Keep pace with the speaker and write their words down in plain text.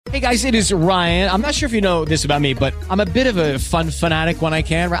Hey guys, it is Ryan. I'm not sure if you know this about me, but I'm a bit of a fun fanatic when I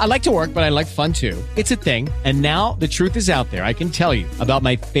can. I like to work, but I like fun too. It's a thing. And now the truth is out there. I can tell you about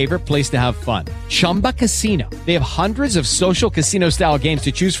my favorite place to have fun. Chumba Casino. They have hundreds of social casino style games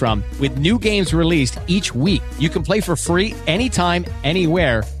to choose from with new games released each week. You can play for free anytime,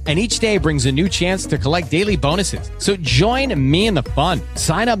 anywhere. And each day brings a new chance to collect daily bonuses. So join me in the fun.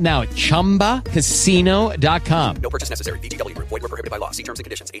 Sign up now at ChumbaCasino.com. No purchase necessary. VGW. Void where prohibited by law. See terms and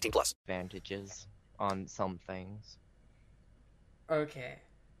conditions. 18 plus. Advantages on some things. Okay.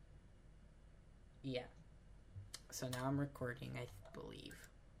 Yeah. So now I'm recording, I believe.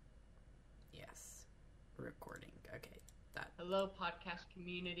 Yes. Recording. Okay. That. Hello, podcast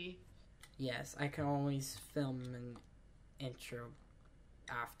community. Yes, I can always film an intro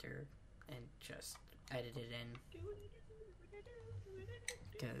after and just edit it in.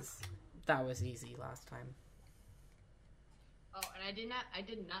 Because that was easy last time. Oh, and I did not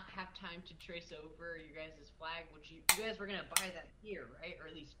have time to trace over your guys' flag, which you guys were gonna buy that here, right? Or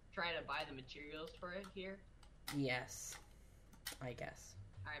at least try to buy the materials for it here. Yes, I guess.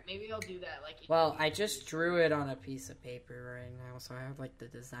 All right, maybe I'll do that. Well, I just drew it on a piece of paper right now, so I have like the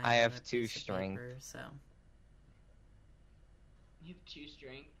design. I have on a 2 piece of string. paper, so you have 2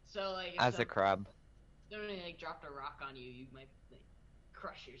 string. So like, if As a crab. somebody dropped a rock on you, you might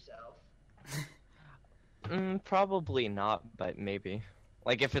crush yourself. Probably not, but maybe.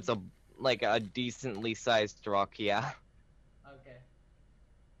 Like if it's a decently sized rock, yeah. Okay.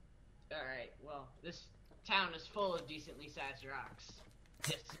 All right. Well, this town is full of decently sized rocks.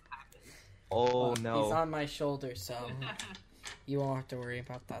 This happens. Oh well, no. He's on my shoulder, so you won't have to worry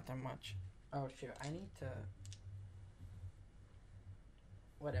about that much. Oh shoot, I need to.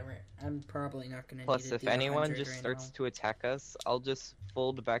 Whatever. I'm probably not gonna. Plus, need if to do anyone 100 just right starts now. to attack us, I'll just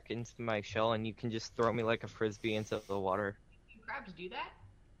fold back into my shell, and you can just throw me like a frisbee into the water. Do crabs do that?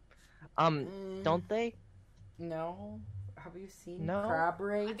 Don't they? No. Have you seen No. crab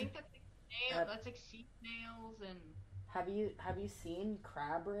raid? I think that's like snail. That's like sea snails and. Have you seen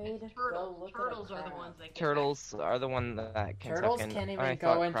crab raid? Turtles. Go look Turtles at a are the crab. ones that get Turtles are the one that can Turtles suck in. can't I even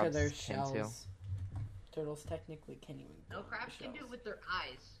thought go into crabs their can too. shells. Turtles technically can't even go No, into crabs their can do shells. it with their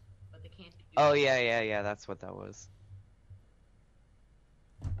eyes, but they can't do Oh that. yeah, that's what that was.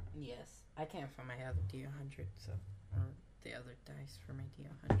 Yes. I can't find my other D100, so... Or the other dice for my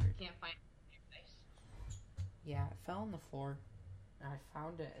D100. Can't find your dice. Yeah, it fell on the floor. I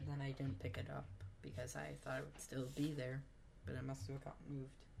found it, and then I didn't pick it up, because I thought it would still be there. But it must have got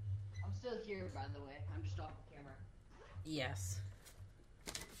moved. I'm still here, by the way. I'm just off the camera. Yes.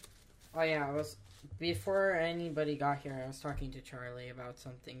 Oh yeah, before anybody got here, I was talking to Charlie about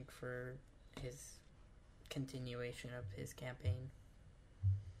something for his continuation of his campaign.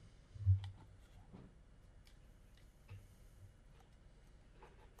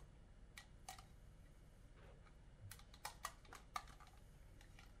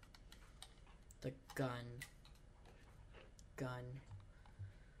 The gun.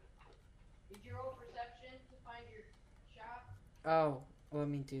 Did you roll perception to find your shop? Oh, let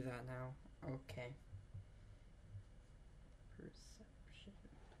me do that now. Okay. Perception.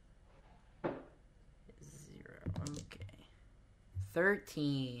 0. Okay.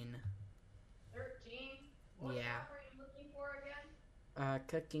 13. 13? What Yeah. shop are you looking for again?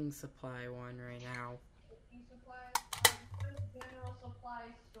 Cooking supply one right now. Cooking supplies? There's a general supply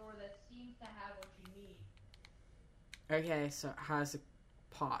store that seems to have what you need. Okay, so it has a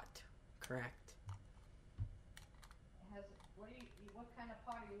pot, correct? It has, what kind of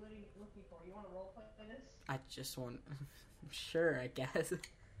pot are you looking for? You want to roleplay for this? I just want... Sure, I guess. Okay,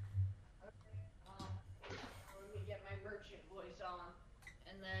 let me get my merchant voice on,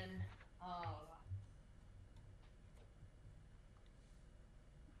 and then, hello,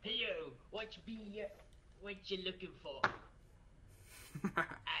 what you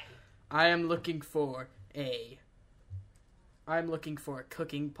looking for? I'm looking for a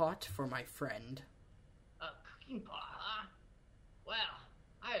cooking pot for my friend. A cooking pot, huh? Well,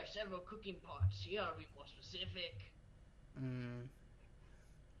 I have several cooking pots. You gotta be more specific.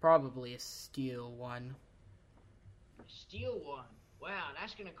 Probably a steel one. A steel one? Wow,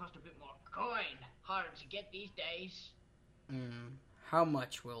 that's gonna cost a bit more coin. Harder to get these days. How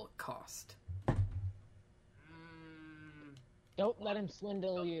much will it cost? Don't let him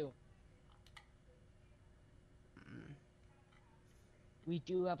swindle you. We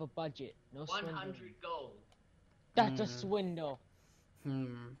do have a budget. No 100 swindling. gold. That's a swindle.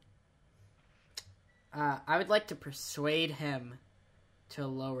 I would like to persuade him to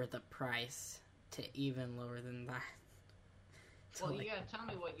lower the price to even lower than that. Well, you gotta tell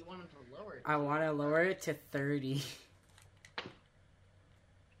me what you want him to lower it to. I want to lower it to 30.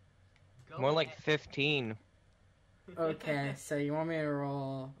 Go More like ahead. 15. Okay, so you want me to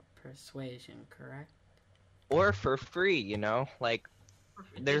roll persuasion, correct? Or for free, you know? Like,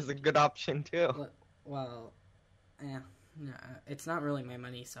 there's a good option too. Well, no, it's not really my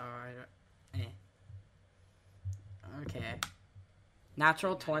money, so I don't. Okay.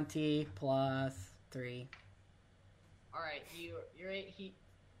 Natural 20 plus 3. Alright,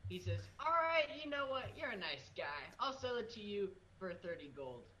 he says, alright, you know what? You're a nice guy. I'll sell it to you for 30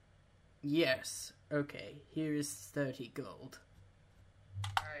 gold. Yes. Okay, here's 30 gold.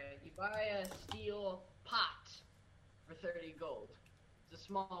 Alright, you buy a steel pot for 30 gold. It's a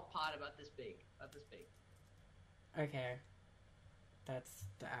small pot about this big. Okay. That's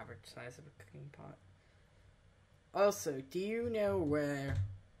the average size of a cooking pot. Also, do you know where...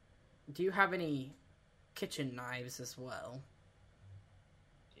 Do you have any kitchen knives as well?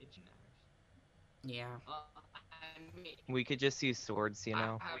 Kitchen knives. Yeah. I mean, We could just use swords, you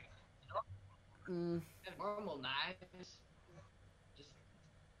know? I Mm, have normal knives. Just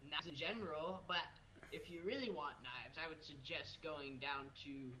knives in general, but if you really want knives, I would suggest going down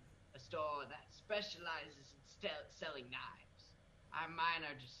to a store that specializes in selling knives. Mine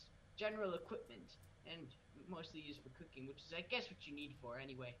are just general equipment and mostly used for cooking, which is, I guess, what you need for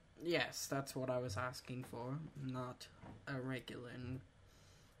anyway. yes, that's what I was asking for. Not a regular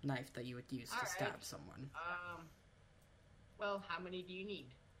knife that you would use to Alright. stab someone. Well, how many do you need?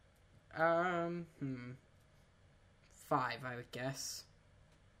 5, I would guess.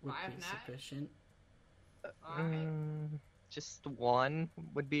 Would 5 be knives? sufficient. Alright. Just one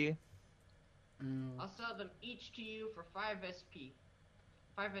would be. Mm, I'll sell them each to you for 5 SP.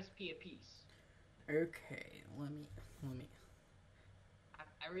 5 SP a piece. okay, let me...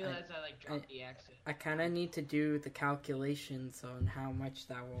 I realize I dropped the accent. I kind of need to do the calculations on how much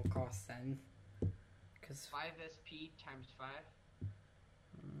that will cost then. Because... 5 SP times 5.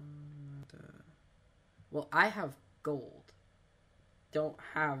 well, I have gold. Don't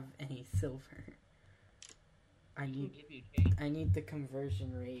have any silver. I can give you change. I need the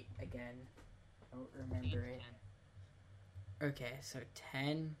conversion rate again. I don't remember it. 10. Okay, so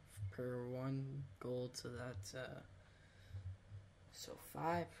 10 per 1 gold, so that's so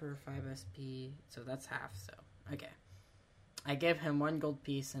 5 for 5 SP, so that's half, so okay. I give him 1 gold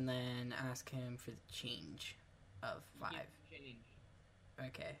piece and then ask him for the change of 5. Change.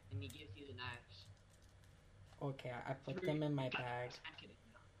 Okay. And he gives you the knives. Okay, I put them in my bag. I'm kidding.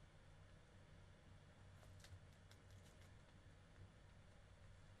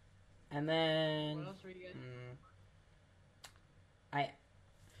 And then What else were you guys?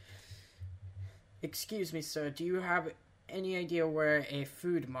 Excuse me, sir, do you have any idea where a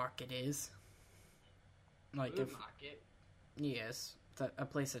food market is? Like Food market? yes, a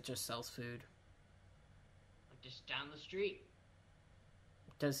place that just sells food. Like just down the street.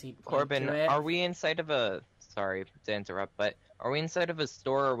 Does he point Corbin, to it? are we inside of a... Sorry to interrupt, but are we inside of a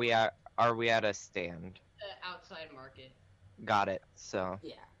store or are we at a stand? The outside market. Got it, so...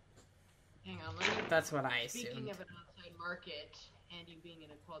 Yeah, Hang on, let me... that's what I Speaking assumed. of an outside market, and you being in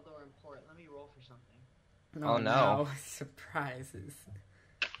Ecuador port, let me roll for something. Oh, no. Surprises.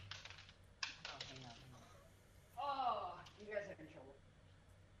 Oh, hang on. Oh, you guys are in trouble.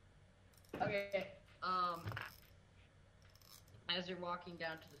 Okay, as you're walking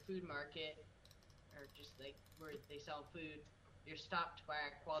down to the food market, or just like where they sell food, you're stopped by a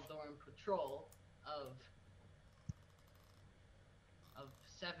Ecuadorian patrol of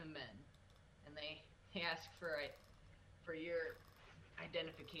 7 men, and they ask for your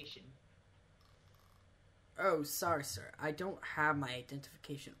identification. Oh, sorry, sir. I don't have my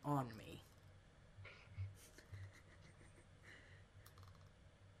identification on me.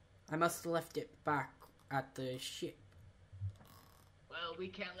 I must have left it back at the ship. Well, we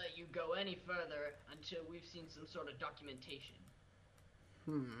can't let you go any further until we've seen some sort of documentation.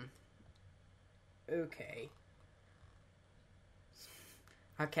 Okay.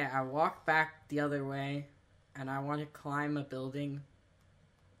 Okay, I walk back the other way, and I want to climb a building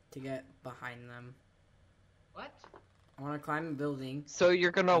to get behind them. What? I want to climb a building. So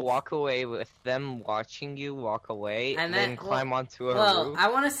you're gonna walk away with them watching you walk away, And and then- then climb onto a Well, roof? I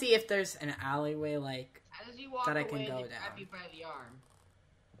want to see if there's an alleyway, like... As you walk That I away, can they go grab down. you by the arm.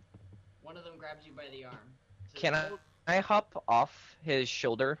 One of them grabs you by the arm. Says, Can "Go- I hop off his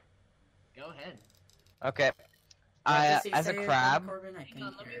shoulder? Go ahead. Okay. What does he As a say, crab, Corbin? I Hang can't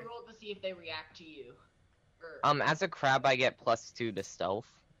on, let me hear. roll to see if they react to you. as a crab, I get +2 to stealth.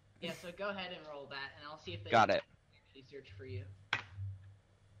 Yeah, so go ahead and roll that, and I'll see if they Got it. actually search for you.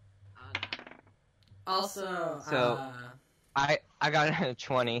 Also, So- I got a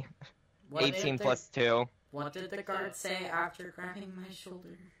 20. what 18 did plus 2. What did the guard say after grabbing my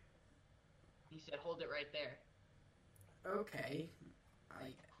shoulder? He said, hold it right there. Okay.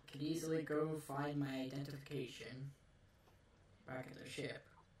 I could easily go find my identification back at the ship.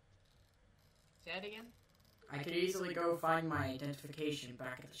 Say that again? I could easily go find my identification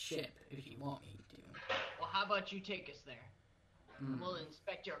back at the ship if you want me to. Well, how about you take us there? Hmm. We'll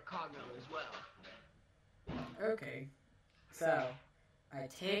inspect your cargo as well. Okay. So, I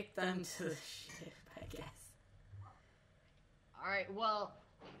take them to the ship, I guess. Alright, well,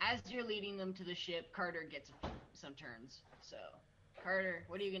 as you're leading them to the ship, Carter gets some turns. So, Carter,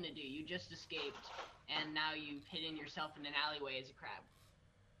 what are you gonna do? You just escaped, and now you've hidden yourself in an alleyway as a crab.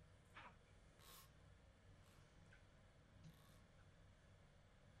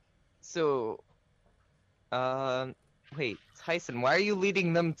 So, wait, Tyson, why are you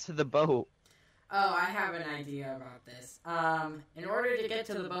leading them to the boat? Oh, I have an idea about this. In order to get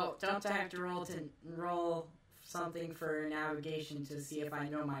to the boat, don't I have to roll something for navigation to see if I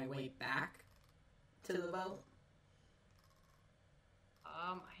know my way back to the boat?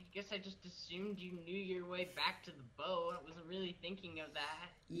 I guess I just assumed you knew your way back to the boat. I wasn't really thinking of that.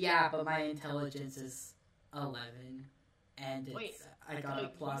 Yeah, but my intelligence is 11, and it's Wait, I got so a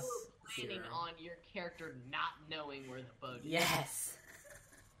plus you were planning 0. on your character not knowing where the boat is. Yes.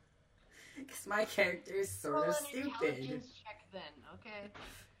 Because my character is sort Roll of an stupid. intelligence check then, okay?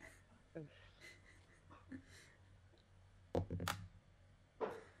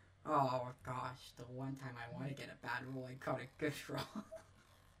 Oh gosh, the one time I want to get a bad roll, I got a good roll.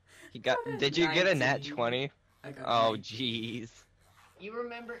 Did you get a nat 19. 20? I got Oh, 19. jeez. You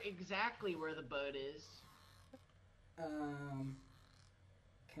remember exactly where the boat is. Can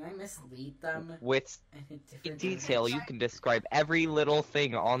I mislead them With in a different detail, you direction? can describe every little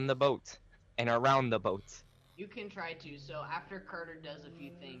thing on the boat and around the boat. You can try to. So after Carter does a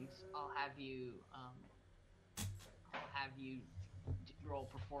few things, I'll have you roll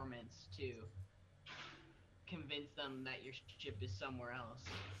performance to convince them that your ship is somewhere else.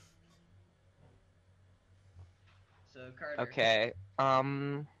 So Carter. Okay,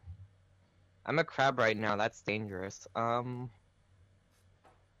 I'm a crab right now, that's dangerous. I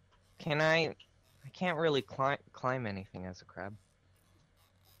can't really climb anything as a crab.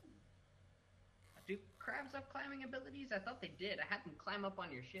 Do crabs have climbing abilities? I thought they did. I had them climb up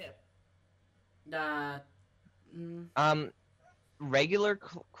on your ship. Regular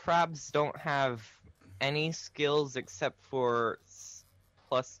crabs don't have any skills except for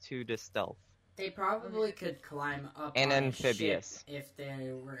 +2 to stealth. They probably could climb up And on amphibious. a ship if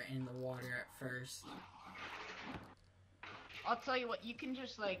they were in the water at first. I'll tell you what, you can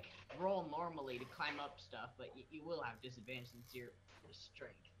just like roll normally to climb up stuff, but you will have disadvantage since your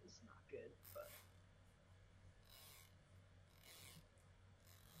strength is not good.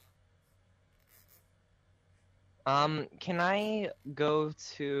 But can I go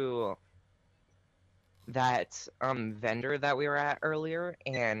to that vendor that we were at earlier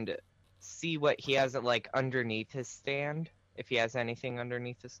and see what he has like underneath his stand? If he has anything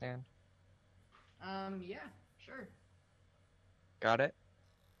underneath his stand? yeah, sure. Got it?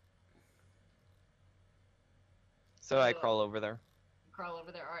 So I crawl over there. Crawl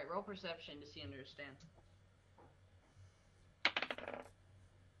over there. Alright, roll perception to see and understand.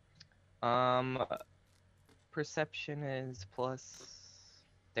 Perception is plus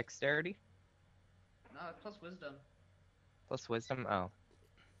dexterity? No, it's plus wisdom. Plus wisdom? Oh.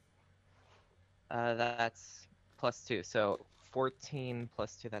 That's +2, so 14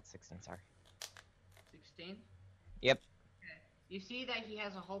 plus 2, that's 16, sorry. 16? Yep. Okay. You see that he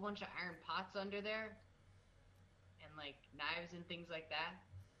has a whole bunch of iron pots under there? And like knives and things like that?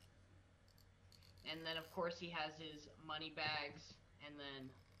 And then of course he has his money bags, and then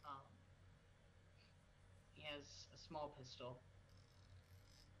he has a small pistol.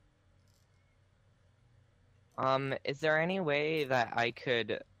 Is there any way that I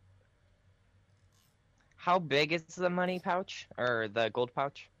could... How big is the money pouch? Or the gold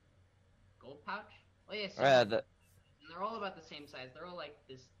pouch? Gold pouch? Oh yeah, so The... and they're all about the same size. They're all like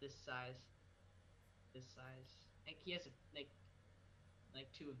this size. This size. Like he has like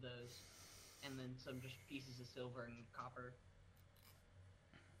 2 of those. And then some just pieces of silver and copper.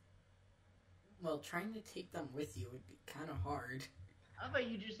 Well, trying to take them with you would be kind of hard. How about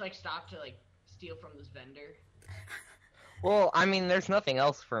you just like stop to like steal from this vendor? Well, I mean, there's nothing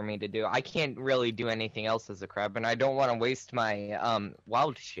else for me to do. I can't really do anything else as a crab, and I don't want to waste my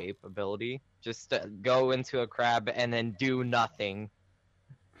wild shape ability. Just to go into a crab and then do nothing.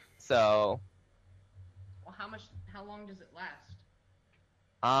 So... Well, how long does it last?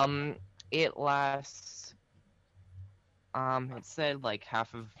 It lasts... it said like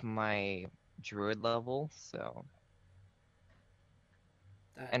half of my druid level, so...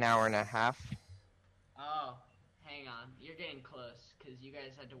 That's an hour and a half. Oh, hang on. You're getting close because you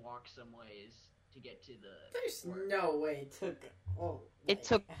guys had to walk some ways to get to the. There's fort. no way it took. It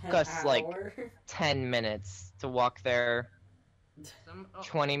took an us like hour? 10 minutes to walk there,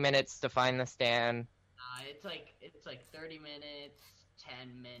 20 minutes to find the stand. It's like 30 minutes,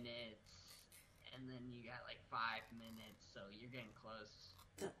 10 minutes, and then you got like 5 minutes, so you're getting close.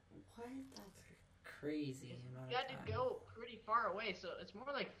 What? That's crazy. You got to go pretty far away, so it's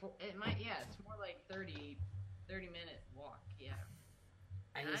more like it's more like 30-minute walk. Yeah.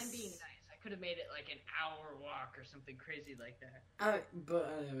 And I'm being nice. I could have made it like an hour walk or something crazy like that. But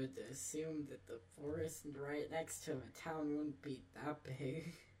I would assume that the forest right next to a town wouldn't be that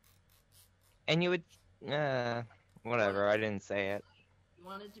big. And you would, whatever, I didn't say it. You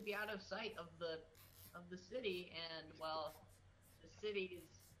wanted to be out of sight of the city, and well, the city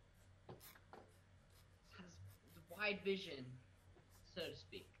has wide vision, so to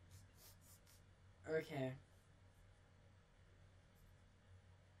speak. Okay.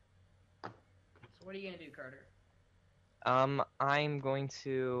 So what are you gonna do, Carter? I'm going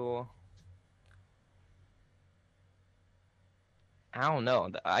to... I don't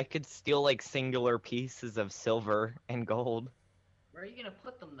know. I could steal like singular pieces of silver and gold. Where are you gonna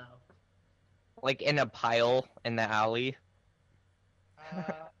put them, though? Like in a pile in the alley.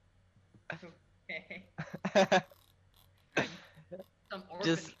 Okay. Some orphanage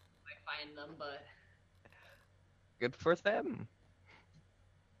Just might find them, but good for them.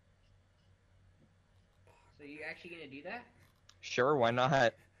 so you actually gonna do that? Sure, why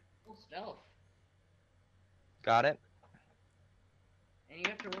not? Full stealth. Got it? And you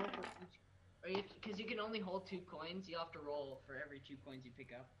have to roll for each, because you can only hold 2 coins. You have to roll for every 2 coins you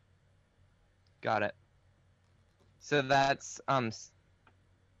pick up. Got it. So that's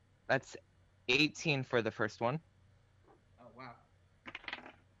 18 for the first one. Oh wow.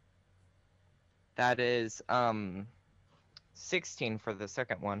 That is 16 for the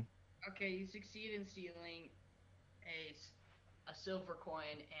second one. Okay, you succeed in stealing a silver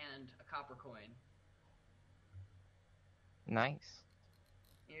coin and a copper coin. Nice.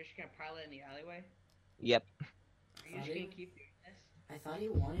 And you're just gonna pile it in the alleyway? Yep. Are you just gonna keep doing this? I thought he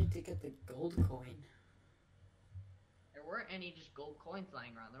wanted to get the gold coin. There weren't any just gold coins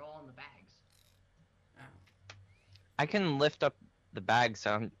lying around. They're all in the bags. I can lift up the bag,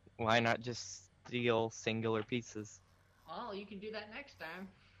 so why not just steal singular pieces? Oh, you can do that next time.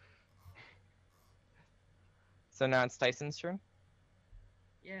 So now it's Tyson's turn?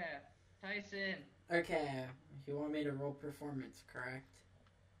 Yeah, Tyson. Okay, you want me to roll performance, correct?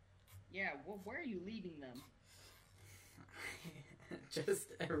 Yeah, well, where are you leading them? Just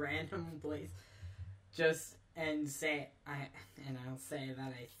a random place. And I'll say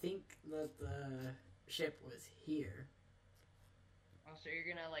that I think that the ship was here. Oh, so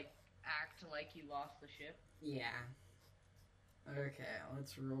you're gonna like act like you lost the ship? Yeah. Okay,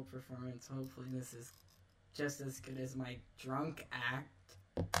 let's roll performance. Hopefully this is just as good as my drunk act.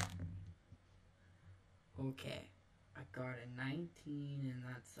 Okay. I got a 19, and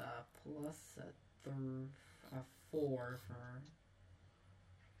that's plus a 4 for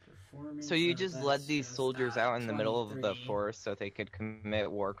performance. So you just led these soldiers out in the middle of the 23. forest so they could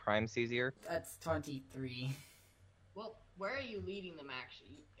commit war crimes easier? That's 23. Well, where are you leading them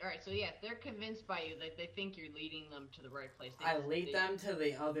actually? Alright, so yeah, if they're convinced by you that they think you're leading them to the right place. I lead them to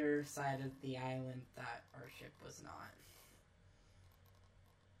the other side of the island that our ship was not.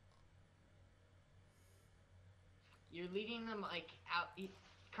 You're leading them like out.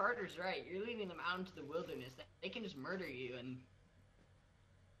 Carter's right. You're leading them out into the wilderness. They can just murder you and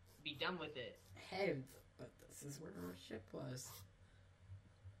be done with it. Hey, but this is where our ship was.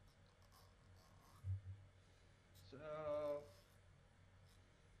 So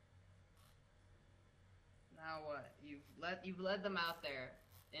now what? You've led them out there,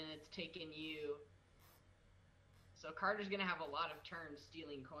 and it's taken you. So Carter's gonna have a lot of turns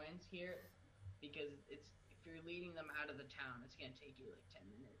stealing coins here, because if you're leading them out of the town, it's gonna take you like 10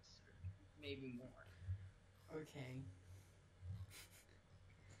 minutes or maybe more. Okay.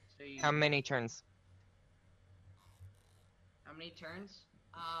 So How many turns? How many turns?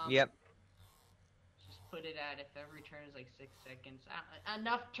 Yep. Just put it at if every turn is like 6 seconds.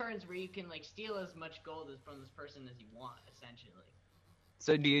 Enough turns where you can like steal as much gold as from this person as you want, essentially.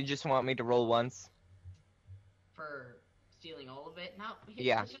 So do you just want me to roll once? For stealing all of it? No.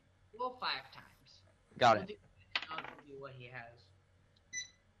 Yeah. Let's just roll 5 times. Got We'll it. I'll give you what he has.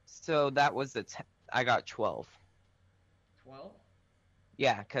 So that was I got 12. 12?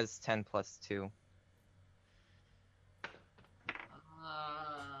 Yeah, because 10 plus 2.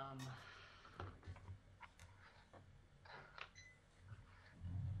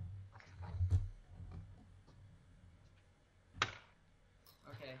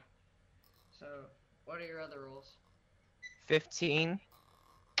 What are your other rolls? 15.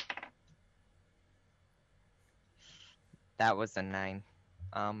 That was a 9.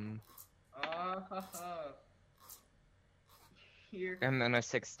 Here, And then a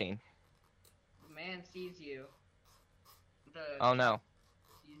 16. the man sees you. The Oh no.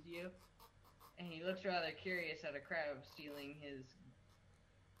 sees you, and he looks rather curious at a crab stealing his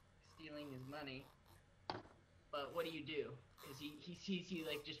money. But what do you do? Because he sees you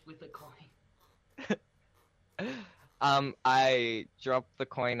like just with a coin. I drop the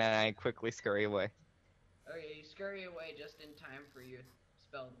coin and I quickly scurry away. Okay, you scurry away just in time for your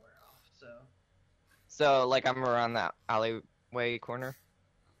spell to wear off. So So, like, I'm around that alleyway corner.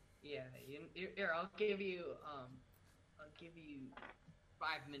 yeah, here I'll give you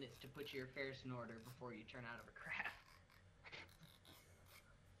 5 minutes to put your affairs in order before you turn out of a crab.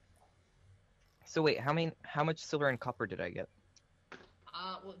 So wait, how much silver and copper did I get?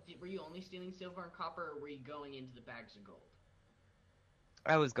 Well, were you only stealing silver and copper, or were you going into the bags of gold?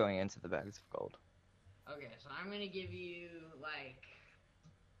 I was going into the bags of gold. Okay, so I'm gonna give you like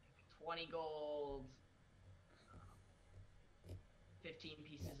 20 gold, 15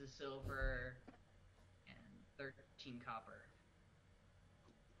 pieces of silver, and 13 copper.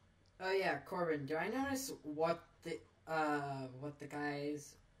 Oh yeah, Corbin, do I notice what the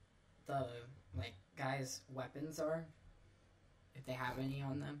guys' weapons are? If they have any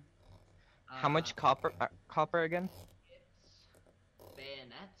on them? How much copper again? It's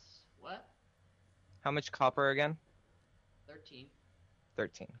bayonets. What? How much copper again? 13.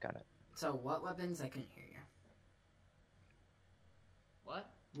 13, got it. So what weapons? I couldn't hear you. What?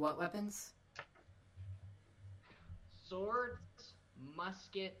 What weapons? Swords,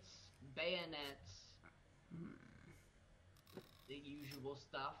 muskets, bayonets. The usual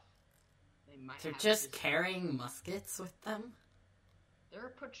stuff. They might They're have just this- carrying muskets with them? They're a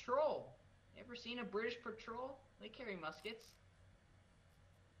patrol. Ever seen a British patrol? They carry muskets.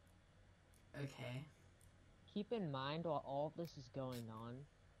 Okay. Keep in mind, while all of this is going on,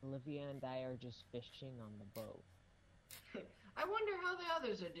 Olivia and I are just fishing on the boat. I wonder how the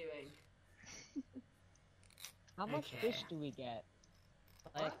others are doing. How much Okay. fish do we get?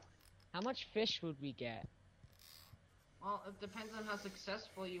 Like, What? how much fish would we get? Well, it depends on how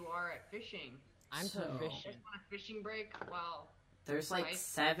successful you are at fishing. I'm So- proficient. Just want a fishing break? Well, There's like I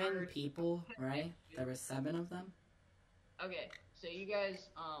 7 heard- people, right? There were 7 of them? okay. So you guys,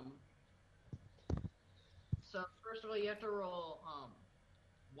 So first of all, you have to roll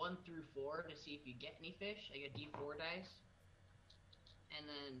 1 through 4 to see if you get any fish. Like a D4 dice, and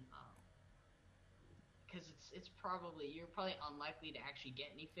then because you're probably unlikely to actually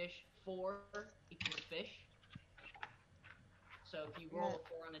get any fish. 4 equals fish. So if you roll a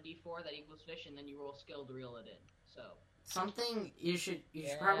 4 on a D4, that equals fish, and then you roll skill to reel it in. So Something you should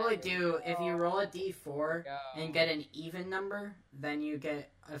Yeah, probably there do you if you roll a d4 Go. and get an even number, then you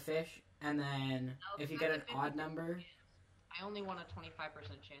get a fish, and then No, if you it's get not an a odd 50% number, chance. I only want a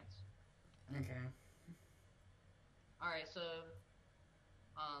 25% chance. okay. All right, so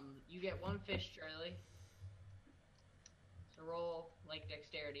you get 1 fish, Charlie. So roll like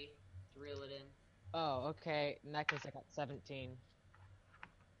dexterity to reel it in. Oh, okay. In that case, I got 17.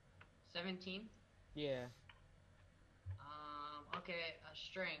 17. Yeah. Okay,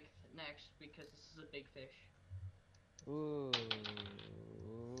 strength next because this is a big fish. Ooh.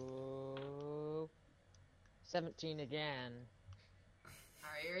 17 again. All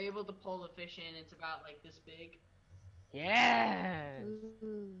right, you're able to pull the fish in. It's about like this big. Yes!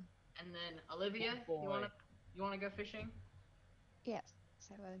 Ooh. And then Olivia, Good boy. you wanna go fishing? Yes,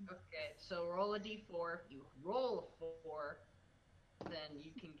 I would. Okay, so roll a d4. If you roll a 4, then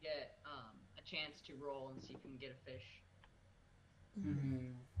you can get a chance to roll and see if you can get a fish.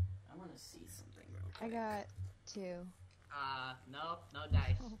 I want to see something real I quick. got 2. Nope, no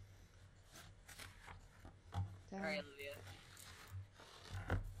dice. Oh. All right, Olivia.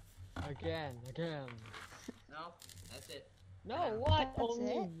 Again. Nope, that's it. No, what? That's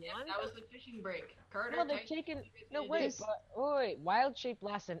Only it? one? Yeah, that was the fishing break. Carter, No, they're type- taking. No, it wait, is wait. Wild shape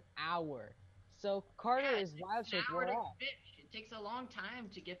lasts an hour. So Carter Yeah, is it wild takes an shape. hour We're to off. fish. It takes a long time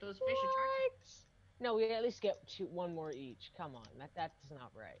to get those fish attracted. What? No, we at least get one more each. Come on, that's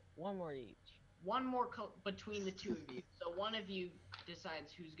not right. One more each. One more between the two of you. So one of you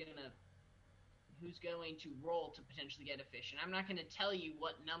decides who's going to roll to potentially get a fish. And I'm not going to tell you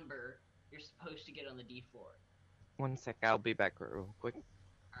what number you're supposed to get on the D4. 1 sec, I'll be back real quick.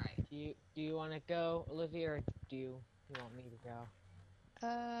 All right. Do you want to go, Olivia, or do you want me to go?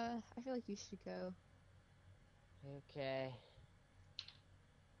 I feel like you should go. Okay.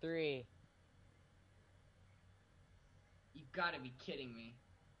 3. You got to be kidding me.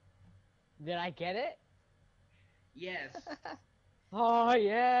 Did I get it? Yes. Oh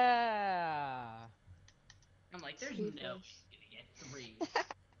yeah. I'm like, there's Three no fish. he's gonna get 3.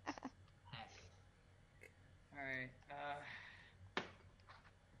 Heck. Alright, so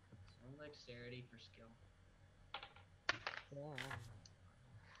dexterity for skill. Yeah.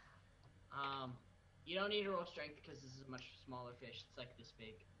 You don't need to roll strength because this is a much smaller fish. It's like this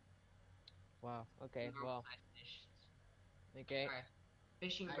big. Wow. Okay. Normal Well. size fish. Okay. Alright.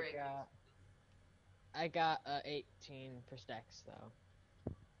 Fishing I break. got 18 for Dex though.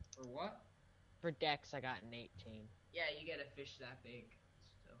 For what? For Dex, I got an 18. Yeah, you get a fish that big.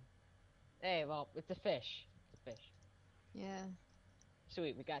 So. Hey, well, it's a fish. It's a fish. Yeah.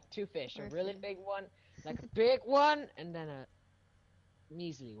 Sweet. We got 2 fish. Or A a really few. big one, like a big one, and then a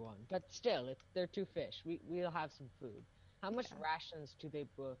measly one. But still, they're 2 fish. We'll have some food. How much Yeah. rations do they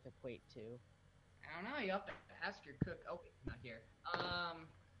both equate to? I don't know. You have to ask your cook. Oh, wait, not here.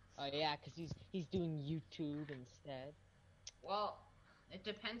 Oh yeah, cause he's doing YouTube instead. Well, it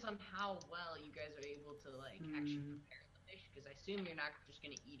depends on how well you guys are able to like actually prepare the fish. Because I assume you're not just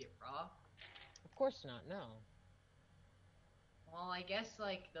gonna eat it raw. Of course not. No. Well, I guess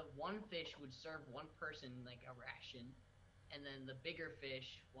like the one fish would serve one person like a ration, and then the bigger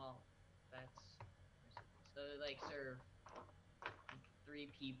fish, well, that's so they, like serve like 3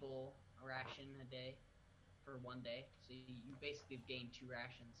 people a ration a day for 1 day. So you basically gain 2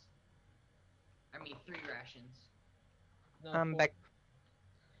 rations. I mean 3 rations. No. I'm 4. back.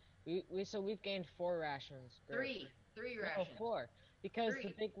 We've gained 4 rations. Great. 3 No, rations. 4. Because 3.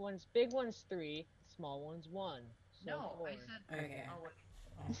 the big one's 3, small one's 1. So No, 4. I said. Okay. Oh wait,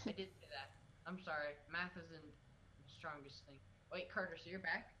 I did say that. I'm sorry. Math isn't the strongest thing. Wait, Carter, so you're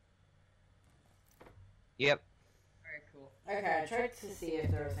back? Yep. Alright, cool. Okay, I tried to see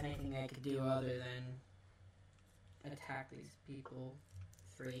if there was anything I could do other than attack these people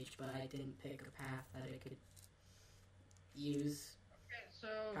for each, but I didn't pick a path that I could use Okay, so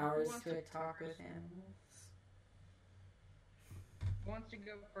powers who wants to talk with animals. who wants to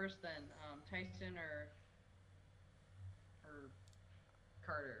go first then? Tyson or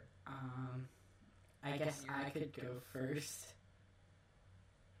Carter? I guess I could go first.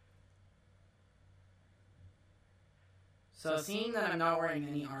 So seeing that I'm not wearing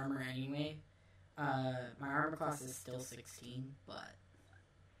any armor anyway, my armor class is still 16, but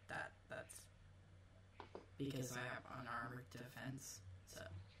that's because I have unarmored defense. So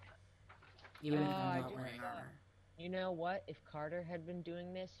even if I I'm not do wearing that. armor. You know what? If Carter had been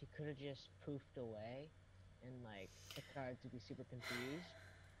doing this, he could have just poofed away, and like the cards would be super confused.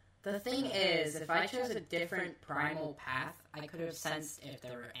 The thing is, if I chose a different primal path, I could have sensed if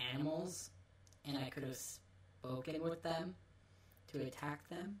there were animals, and I could have spoken with them to attack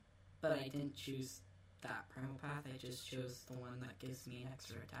them, but I didn't choose that primal path, I just chose the one that gives me an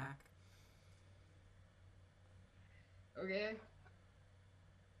extra attack. Okay.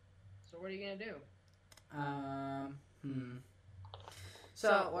 So what are you gonna do?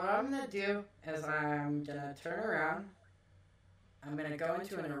 So what I'm gonna do is I'm gonna turn around. I'm gonna go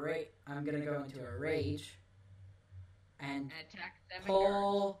into a rage and And attack 7 guards.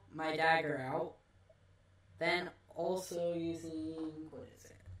 pull my dagger out. Then also using what is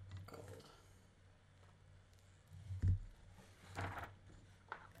it? Gold.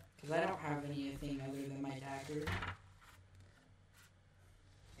 Because I don't have anything other than my dagger.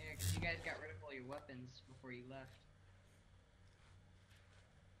 Yeah, because you guys got rid of all your weapons before you left.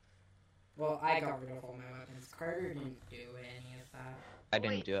 Well, I got rid of all my weapons. Carter didn't do any of that. I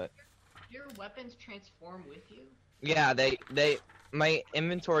didn't do it. Your weapons transform with you? Yeah, my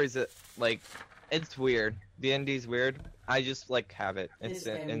inventory's like, it's weird. D&D's weird. I just like have it. It's His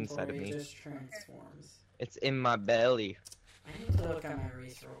inside of inventory me. just transforms. It's in my belly. I need to look at my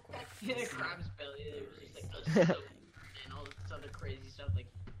race real quick. Yeah, the crab's belly. It was just like and all this other crazy stuff. Like,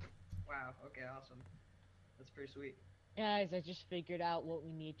 wow. Okay, awesome. That's pretty sweet. Guys, I just figured out what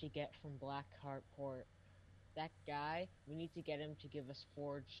we need to get from Blackheart Port. That guy, we need to get him to give us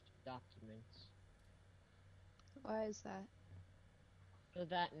forged documents. Why is that? So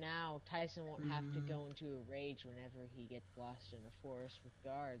that now Tyson won't have to go into a rage whenever he gets lost in a forest with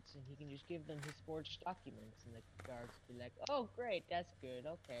guards, and he can just give them his forged documents, and the guards will be like, "Oh, great, that's good,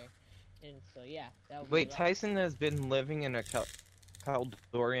 okay." And so yeah, that would Wait, be Tyson has been living in a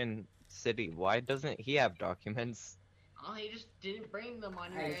Caldorian city. Why doesn't he have documents? Oh, he just didn't bring them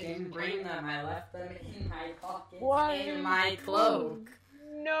on your I guys' didn't bring them. I left them in my pocket. Why? In my cloak.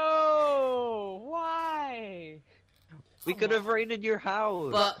 No! Why? We could have raided your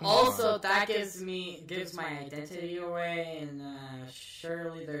house. But Come also, on. that gives my identity away, and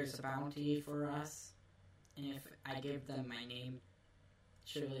surely there's a bounty for us. And if I give them my name,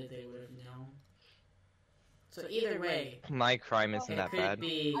 surely they would have known. So either way, My crime isn't it that could bad.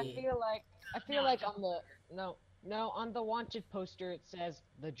 be. I feel like on the on the wanted poster it says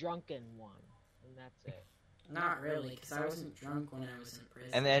the drunken one, and that's it. Not really, because I wasn't drunk when I was in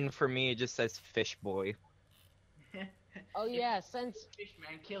prison. And then for me, it just says Fish Boy. Oh yeah, since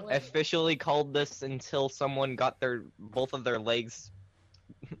Fishman killed I officially called this until someone got both of their legs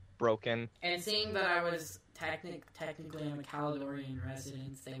broken. And seeing that I was technically I'm a Caledonian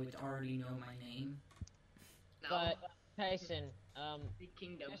resident, they would already know my name. No. but Tyson, Big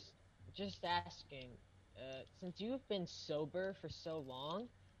Kingdom. just asking, since you've been sober for so long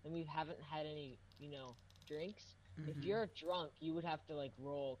and we haven't had any, drinks, if Mhm. you're drunk, you would have to like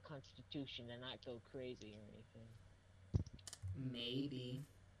roll Constitution and not go crazy or anything. Maybe.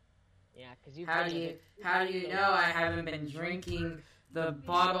 Yeah, because you. How do you know I haven't been drinking the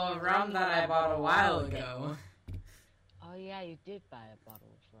bottle of rum that I bought a while ago? Oh yeah, you did buy a bottle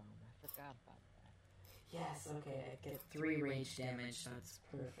of rum. I forgot about that. Yes, okay, I get 3 rage damage, that's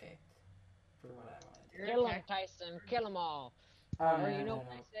perfect for what I want to do. Kill him, Tyson. Kill them all. Oh, Or no, you know no, what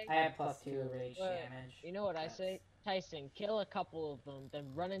no. I say? I have +2 rage damage. You know what I That's- say? Tyson, kill a couple of them,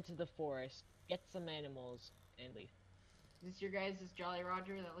 then run into the forest, get some animals, and leave. Is this your guys' Jolly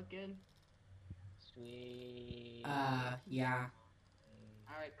Roger that look good? Sweet. Yeah.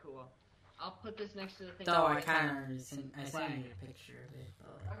 Alright, cool. I'll put this next to the thing. Though I kind of I sent you a picture of it,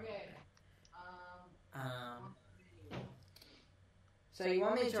 but... Okay. So you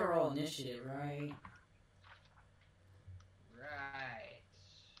want me to roll initiative, right? Right.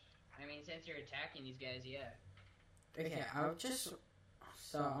 I mean, since you're attacking these guys, yeah. Okay, I'll just...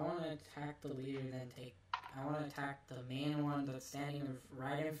 So I want to attack the leader, then I want to attack the main one that's standing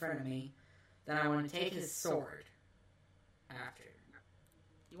right in front of me. Then I want to take his sword.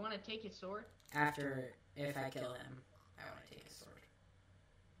 You want to take his sword? After, if I kill him, I want to take his sword.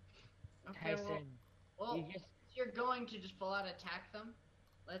 Okay, Tyson, well, you just you're going to just full out attack them?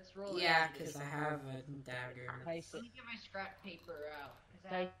 Let's roll it. Yeah, because I have a dagger. Let Tyson, me get my scrap paper out. Is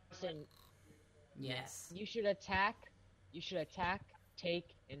that- Tyson, Yes. you should attack.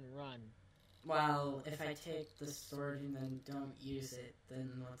 Take, and run. Well, if I take the sword and then don't use it, then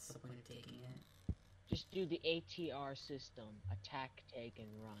what's the point of taking it? Just do the ATR system: attack, take, and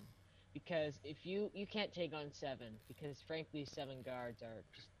run. Because if you can't take on 7, because frankly 7 guards are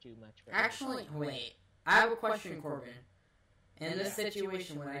just too much for Actually, wait. I have a question, Corbin. In this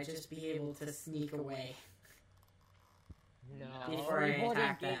situation, would I just be able to sneak away no. before I We've already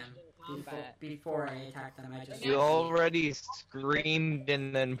attack them? engaged in combat. Before I attack them, I just... You already screamed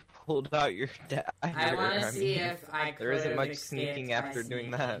and then pulled out your dagger. I want to see if I could There isn't have much escaped sneaking by after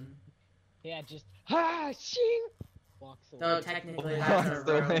doing that. sneaking. Yeah, just shing. Walks away. Though technically that's a Walks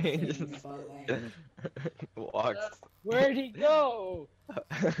rogue away, thing, just- but like... Walks Where'd he go?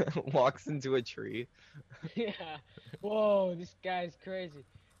 walks into a tree. Yeah. Whoa, this guy's crazy.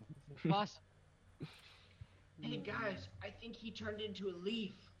 Possible. Hey guys, I think he turned into a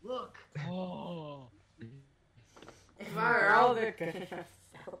leaf. Look. Oh. If I were all the good enough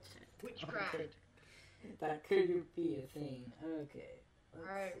Witchcraft. that could be a thing. Okay. let's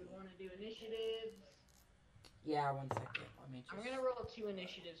Alright, see. we want to do initiatives. Yeah, 1 second. Let me just... I'm gonna roll 2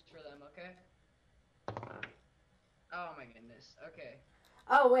 initiatives for them, okay? Oh my goodness. Okay.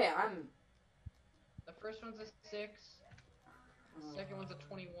 Oh, wait, I'm... The first one's a 6. The second one's a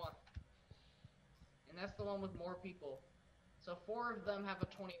 21. And that's the one with more people. So 4 of them have a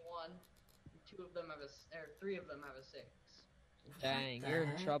 21. And 2 of them have or 3 of them have a 6. Dang, the you're in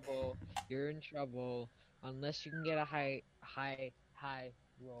heck? trouble. You're in trouble. Unless you can get a high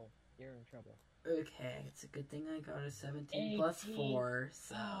roll. You're in trouble. Okay, it's a good thing I got a 17 plus 4,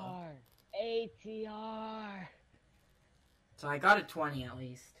 so... ATR. So I got a 20 at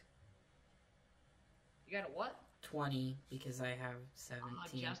least. You got a what? 20, because I have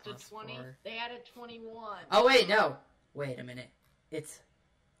 17 Just a plus 20? 4. They had a 21. Oh, wait, no! Wait a minute. It's...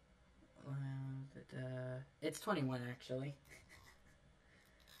 it's 21, actually.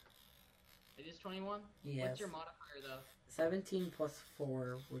 It is 21? Yes. What's your modifier, though? 17 plus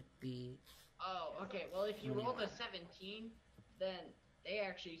 4 would be... Oh, okay. Well, if you 21. rolled a 17, then they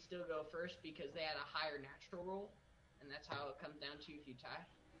actually still go first because they had a higher natural roll. And that's how it comes down to if you tie.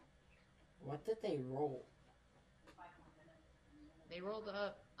 What did they roll? They rolled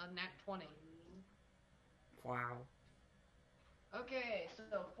a nat 20. Wow. Okay,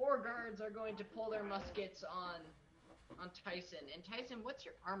 so 4 guards are going to pull their muskets on Tyson. And Tyson, what's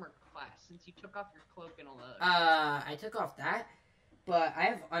your armor class since you took off your cloak and all that? I took off that, but I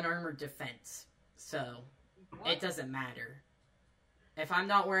have unarmored defense, so What? it doesn't matter. if I'm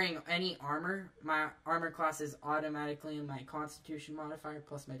not wearing any armor, my armor class is automatically my Constitution modifier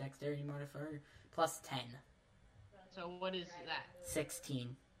plus my Dexterity modifier plus 10. So what is that?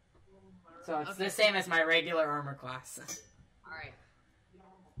 16. So it's Okay. the same as my regular armor class. Alright.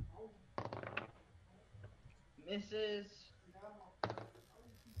 Mrs.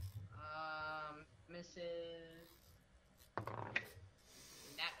 Mrs.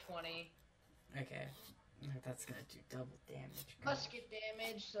 Nat 20. Okay. That's gonna do double damage. Musket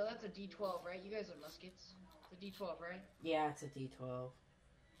damage, so that's a D12, right? You guys have muskets. It's a D12, right? Yeah, it's a D12.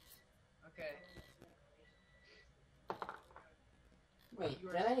 Okay. Wait,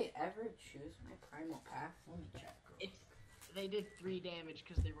 did I ever choose my primal path? Let me check. They did 3 damage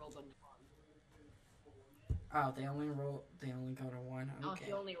because they rolled a 1. Oh, they only got a 1. Oh, Okay.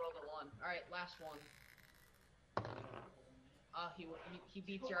 he only rolled a 1. Alright, last one. He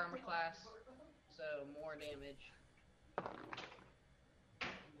beats your armor class, so more damage.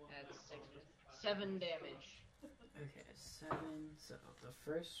 That's 7 damage. Okay, 7. So the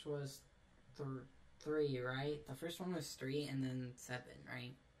first was 3, right? The first one was 3 and then 7,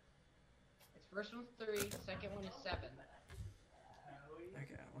 right? His first one's 3, second one is 7.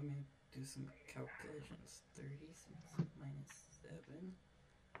 Okay, let me do some calculations. 36 minus 7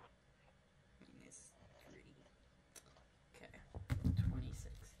 minus 3. Okay,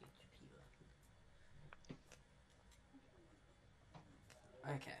 26 HP left.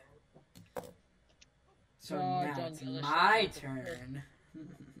 Okay. So Charge now on it's the other my side. turn.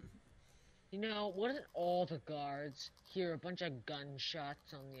 You know, wouldn't all the guards hear a bunch of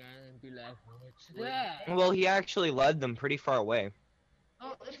gunshots on the island and be like, what's that? Well, he actually led them pretty far away.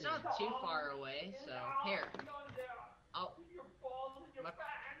 Oh, it's not too far away, so here. Oh,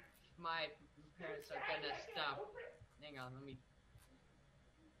 my parents are gonna stop. Hang on, let me.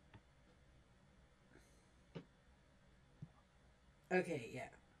 Okay, yeah.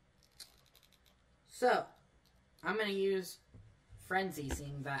 So, I'm gonna use Frenzy,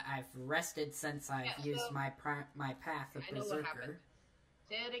 seeing that I've rested since I've used my path of I know what happened. Berserker.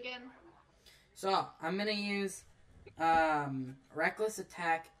 Say it again. So, I'm gonna use Reckless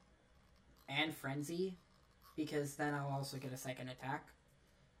Attack and Frenzy, because then I'll also get a second attack.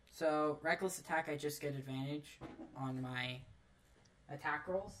 So, Reckless Attack, I just get advantage on my attack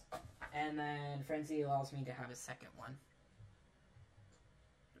rolls, and then Frenzy allows me to have a second one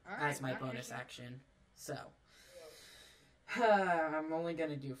as my bonus action. So, I'm only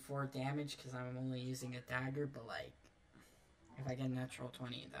gonna do 4 damage because I'm only using a dagger, but like, if I get a natural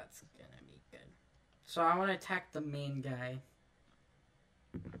 20, that's gonna be good. So I want to attack the main guy.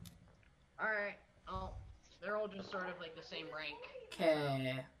 Alright. Oh, they're all just sort of like the same rank.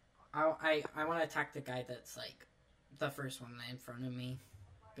 Okay. I want to attack the guy that's like the first one in front of me,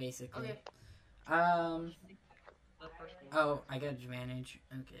 basically. Okay. The first one. Oh, I got advantage.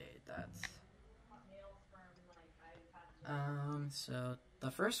 Okay, that's. So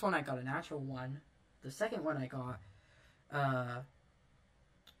the first one I got a natural 1. The second one I got,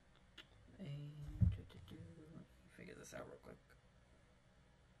 figure this out real quick.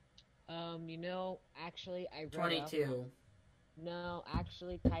 You know, actually, I read 22. Up. No,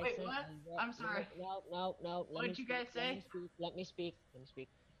 actually, Tyson. Wait, what? I'm sorry. No. What did you guys say? Let me speak.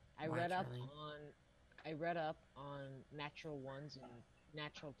 I Why, read up Charlie? on natural 1s and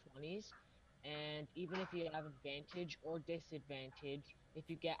natural 20s, and even if you have advantage or disadvantage, if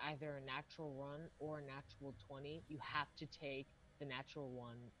you get either a natural 1 or a natural 20, you have to take the natural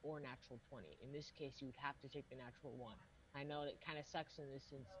 1 or natural 20. In this case, you would have to take the natural 1. I know it kind of sucks in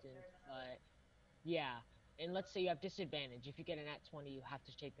this instance, but yeah. And let's say you have disadvantage. If you get a nat 20, you have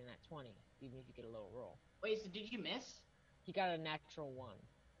to take the nat 20, even if you get a low roll. Wait, so did you miss? He got a natural 1.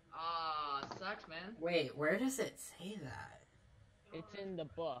 Ah, sucks, man. Wait, where does it say that? It's in the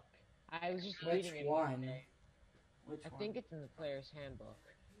book. I was just Which reading it. one? Which I one? think it's in the player's handbook.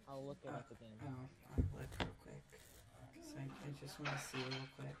 I'll look it up again. Oh, I'll look real quick. Cause I just want to see real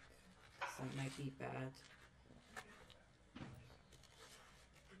quick. Cause that might be bad.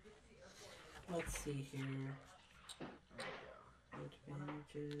 Let's see here.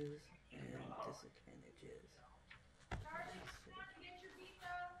 Advantages and disadvantages.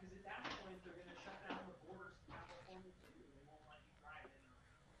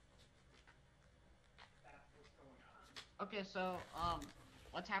 Okay, so,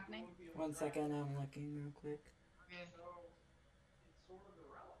 what's happening? 1 second, I'm looking real quick. Okay.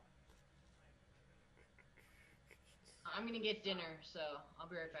 I'm gonna get dinner, so I'll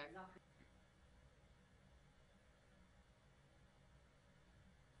be right back.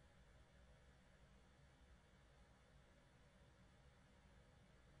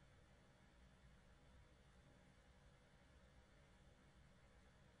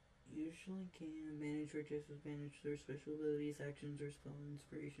 usually gain advantage or disadvantage through special abilities, actions, or spell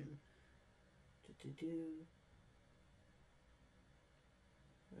inspiration.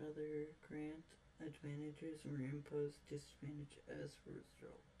 Rather, grant advantages or impose disadvantage as a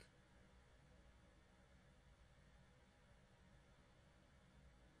result.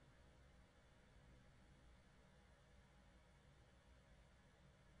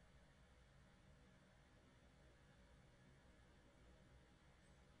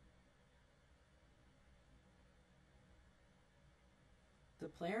 The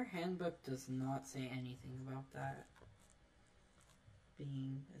player handbook does not say anything about that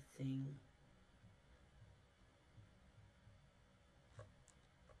being a thing.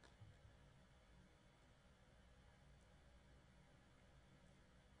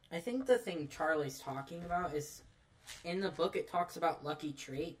 I think the thing Charlie's talking about is, in the book it talks about lucky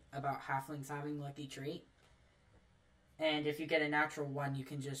trait, about halflings having lucky trait. And if you get a natural 1, you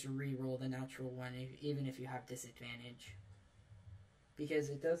can just re-roll the natural 1, even if you have disadvantage. Because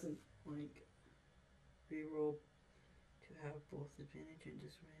it doesn't, like, re-roll to have both advantage and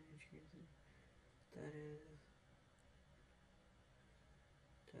disadvantage. That is...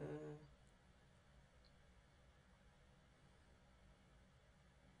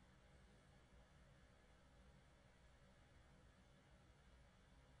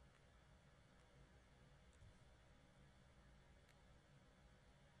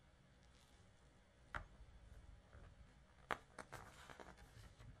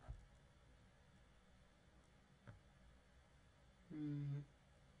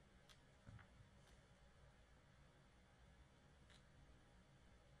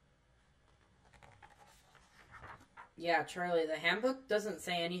 Yeah, Charlie, the handbook doesn't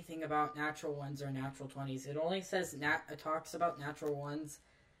say anything about natural 1s or natural 20s. It only says it talks about natural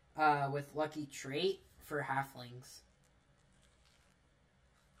 1s with lucky trait for halflings.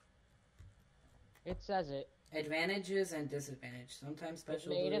 It says it. Advantages and disadvantage. Sometimes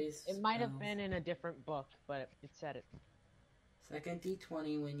special abilities. It might have been in a different book, but it said it. Second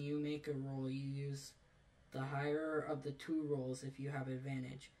D20, when you make a roll, you use the higher of the 2 rolls if you have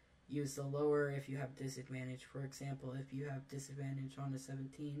advantage. Use the lower if you have disadvantage. For example, if you have disadvantage on a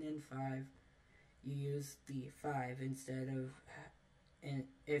 17 and 5, you use the 5 instead of... And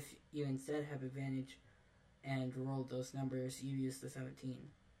if you instead have advantage and roll those numbers, you use the 17.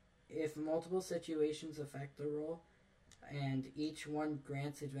 If multiple situations affect the roll, and each one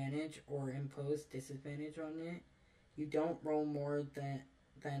grants advantage or impose disadvantage on it, you don't roll more than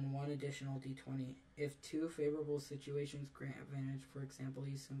 1 additional d20. If 2 favorable situations grant advantage, for example,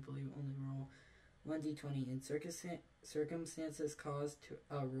 you simply only roll 1 d20. In circumstances caused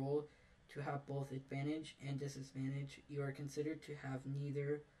a roll to have both advantage and disadvantage, you are considered to have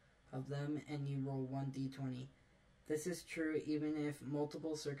neither of them, and you roll 1 d20. This is true even if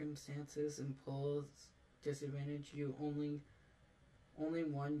multiple circumstances impose disadvantage. You only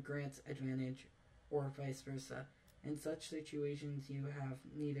one grants advantage, or vice versa. In such situations, you have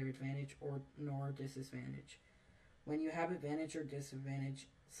neither advantage nor disadvantage. When you have advantage or disadvantage,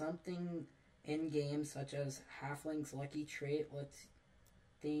 something in game, such as halfling's lucky trait, lets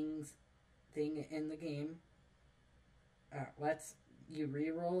thing in the game lets you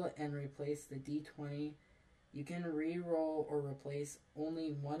reroll and replace the d20. You can re-roll or replace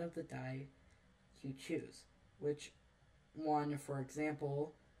only one of the die you choose. Which one, for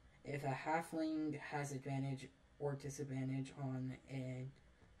example, if a halfling has advantage or disadvantage on an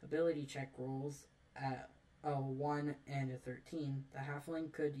ability check rolls at a 1 and a 13, the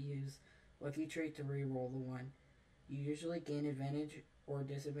halfling could use lucky trait to re-roll the 1. You usually gain advantage or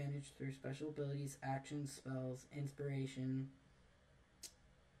disadvantage through special abilities, actions, spells, inspiration.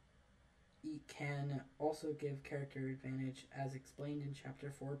 It can also give character advantage, as explained in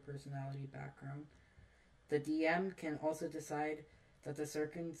Chapter 4, Personality Background. The DM can also decide that the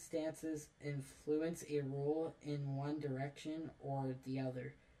circumstances influence a roll in one direction or the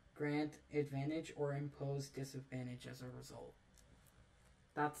other, grant advantage, or impose disadvantage as a result.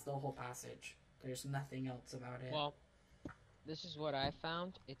 That's the whole passage. There's nothing else about it. Well, this is what I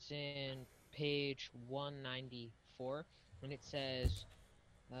found. It's in page 194, and it says,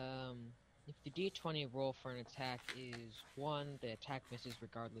 if the d20 roll for an attack is 1, the attack misses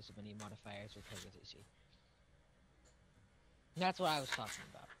regardless of any modifiers or target AC. That's what I was talking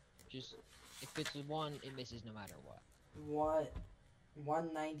about. Just, if it's a 1, it misses no matter what. What?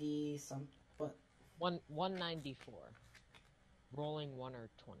 190 some... What? 194. Rolling 1 or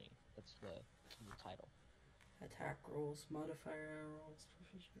 20. That's the title. Attack rolls, modifier rolls,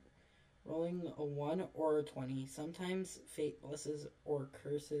 proficient. Rolling a 1 or a 20. Sometimes fate blesses or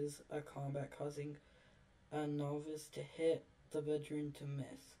curses a combat, causing a novice to hit, the veteran to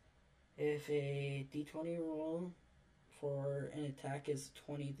miss. If a d20 roll for an attack is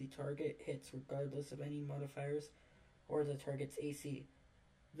 20, the target hits regardless of any modifiers or the target's AC.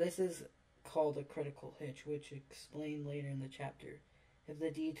 This is called a critical hit, which explained later in the chapter. If the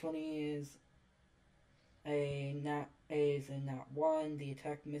d20 is a nat 1, the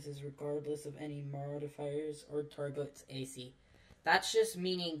attack misses regardless of any modifiers or target's AC. That's just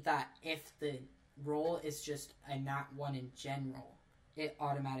meaning that if the roll is just a nat 1 in general, it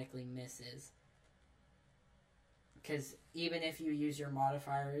automatically misses. Because even if you use your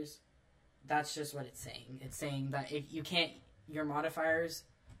modifiers, that's just what it's saying. It's saying that if you can't, your modifiers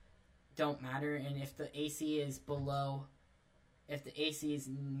don't matter, and if the AC is below, if the AC is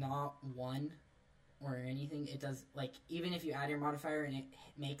not 1 or anything, it does, like, even if you add your modifier and it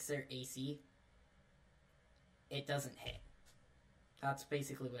makes their AC, it doesn't hit. That's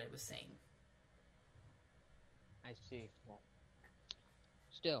basically what it was saying. I see. Well,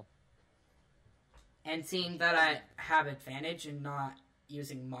 still. And seeing that I have advantage and not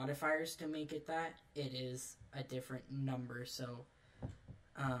using modifiers to make it that, it is a different number, so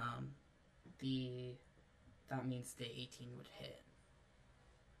that means the 18 would hit.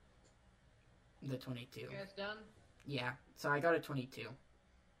 The 22. You guys done? Yeah, so I got a 22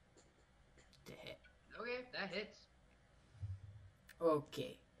 to hit. Okay, that hits.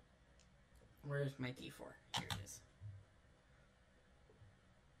 Okay. Where's my D4? Here it is.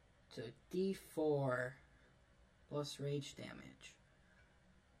 So D4 plus rage damage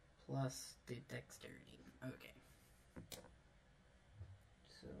plus the dexterity. Okay.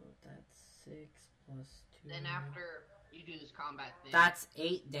 So that's 6 plus 2. Then after you do this combat thing. That's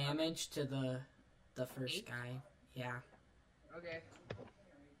 8 damage to the first 8? guy. Yeah. Okay.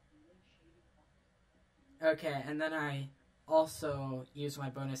 Okay, and then I also use my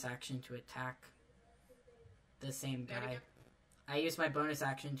bonus action to attack the same guy. I use my bonus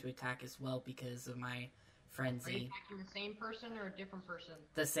action to attack as well because of my Are you frenzy. attacking the same person or a different person?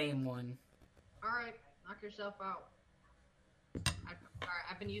 The same one. Alright, knock yourself out.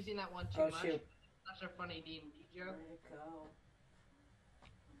 I've been using that one too Oh, much. shoot. Such a funny D&D joke. Where'd it go?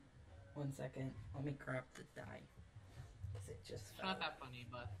 1 second. Let me grab the die. Because it just It's fell. not that funny,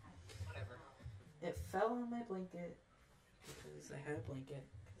 but whatever. It fell on my blanket because I had a blanket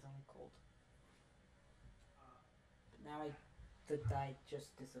because I'm cold. But now the die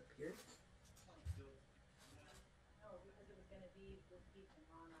just disappeared.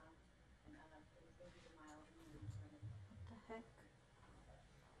 What the heck?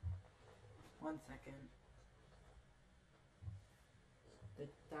 1 second. The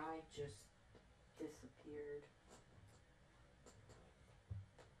die just disappeared.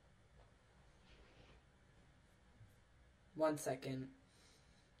 One second.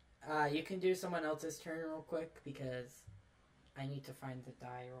 You can do someone else's turn real quick because I need to find the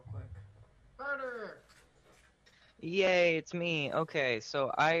die real quick. Murder! Yay, it's me. Okay,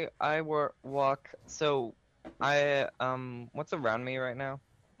 so I walk. So I what's around me right now?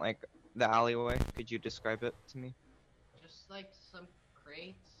 Like the alleyway. Could you describe it to me? Just like some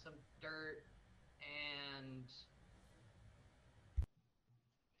crates, some dirt, and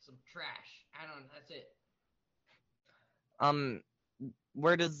some trash. I don't know, that's it.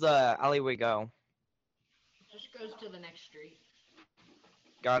 Where does the alleyway go? Just goes to the next street.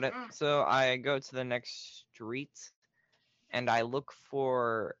 Got it. So I go to the next street, and I look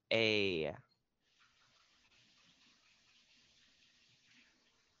for a.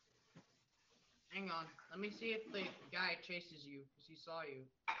 Hang on. Let me see if the guy chases you, because he saw you.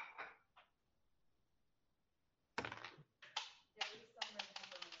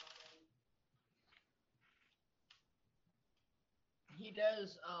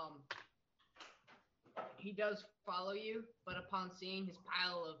 He does follow you, but upon seeing his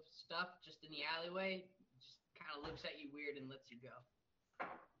pile of stuff just in the alleyway, just kind of looks at you weird and lets you go.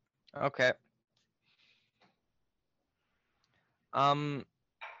 Okay.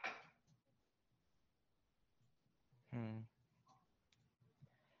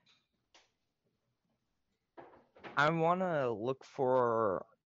 I want to look for,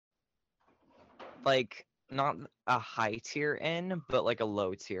 like, not a high tier inn, but like a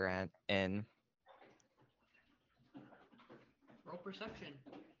low tier inn. Roll perception.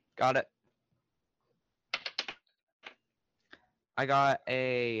 Got it. I got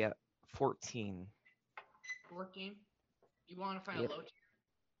a 14. 14. You want to find Yep. a low tier?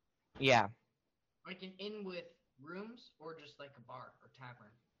 Yeah, Like an inn with rooms, or just like a bar or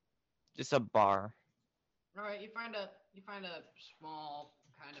tavern? just a bar. All right, you find a small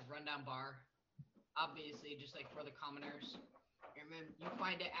kind of rundown bar, obviously just like for the commoners. And then you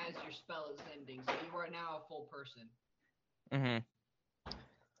find it as your spell is ending, so you are now a full person.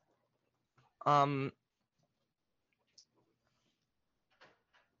 Um,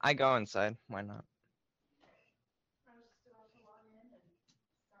 I go inside. Why not?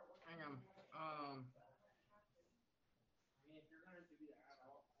 Hang on. Um.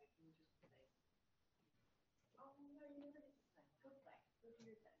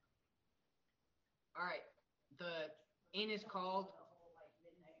 All right. The inn is called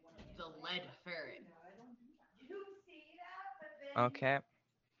the Lead Ferret. Okay.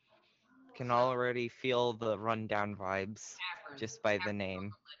 Can already feel the rundown vibes Tavern. just by the Tavern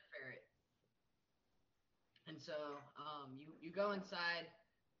name. called the Lead Ferret. And so, you go inside.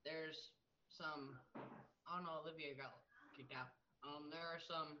 There's some. Oh no, Olivia got kicked out. There are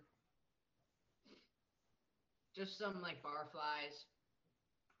just some like barflies.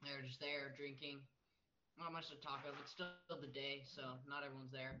 They're just there drinking. Not much to talk of. It's still the day, so not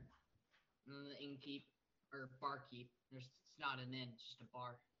everyone's there. And then the innkeep or barkeep. It's not an inn, it's just a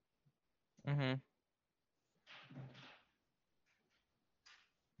bar. Mm-hmm.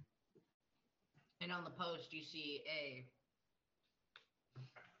 And on the post, you see a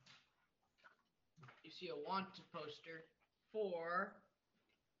wanted poster for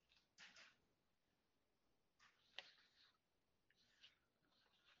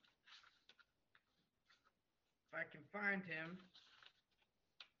if I can find him.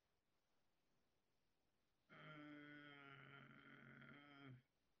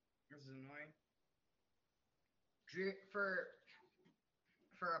 This is annoying. For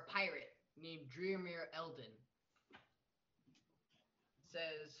a pirate named Dreamir Eldon. It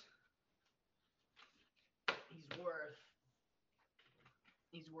says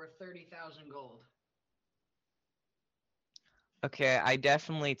he's worth 30,000 gold. Okay, I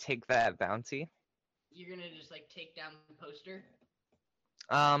definitely take that bounty. You're gonna just like take down the poster?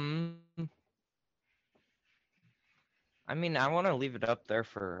 I mean, I want to leave it up there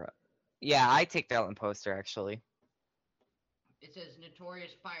for. Yeah, I take down the poster actually. It says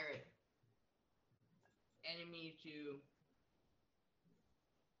notorious pirate. Enemy to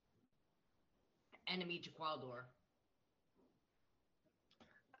Qualdor.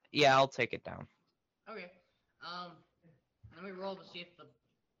 Yeah, I'll take it down. Okay. Let me roll to see if the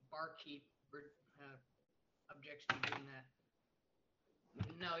barkeep objects to you doing that.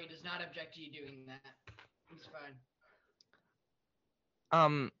 No, he does not object to you doing that. He's fine.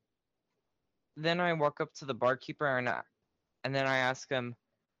 Then I walk up to the barkeeper and then I ask him,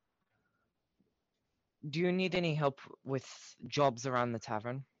 "Do you need any help with jobs around the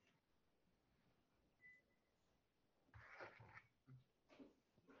tavern?"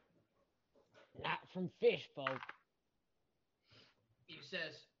 Not from fish folk. He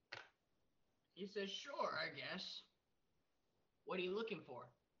says, sure, I guess. What are you looking for?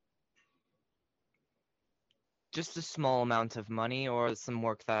 Just a small amount of money or some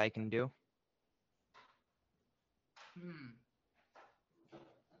work that I can do.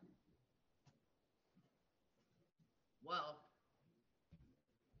 Well,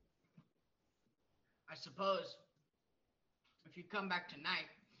 I suppose if you come back tonight,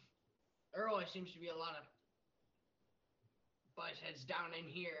 there always seems to be a lot of buzzheads down in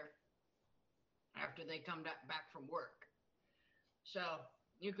here after they come back from work. So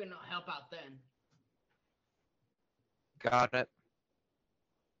you can help out then. Got it.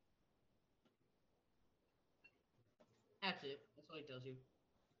 That's it. That's all he tells you.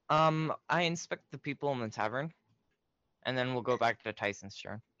 I inspect the people in the tavern, and then we'll go back to Tyson's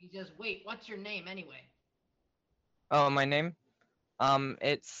turn. He says, wait, what's your name anyway? Oh, my name?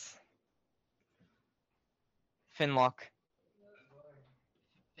 It's Finlock.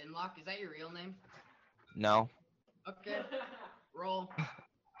 Finlock? Is that your real name? No. Okay. Roll.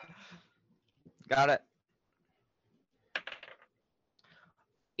 Got it.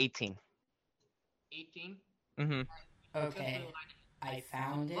 18. 18? Mm-hmm. Okay, I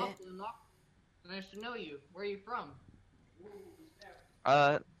found it. Finlock. Nice to know you. Where are you from?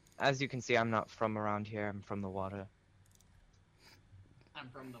 As you can see, I'm not from around here. I'm from the water. I'm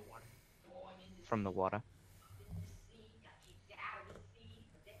from the water. From the water.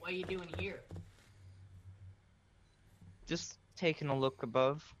 What are you doing here? Just taking a look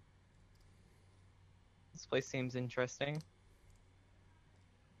above. This place seems interesting.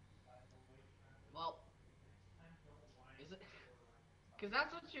 Well, is it? Because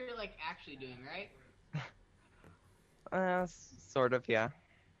that's what you're like actually doing, right? Sort of, yeah.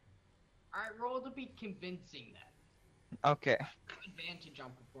 Alright, roll to be convincing then. Okay. Advantage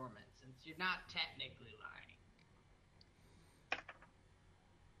on performance, since you're not technically lying.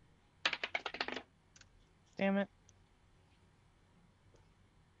 Damn it.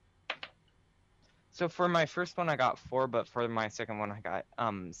 So for my first one I got 4, but for my second one I got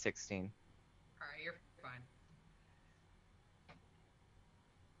 16.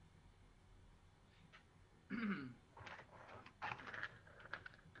 Alright,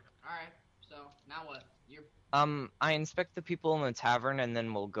 so now what? You're I inspect the people in the tavern, and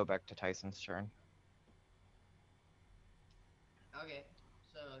then we'll go back to Tyson's turn. okay.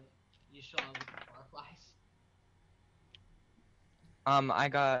 So you still have the fireflies. I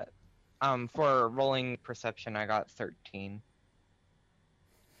got, for rolling perception, I got 13.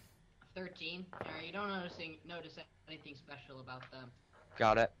 13. Alright, you don't notice anything special about them.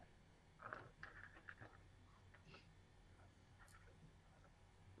 Got it.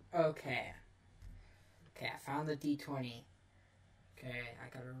 Okay. Okay, I found the D20. Okay, I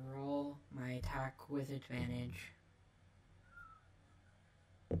gotta roll my attack with advantage.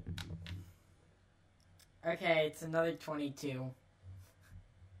 Okay, it's another 22.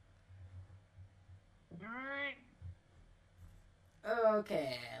 Alright.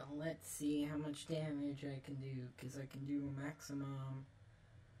 Okay, let's see how much damage I can do, because I can do a maximum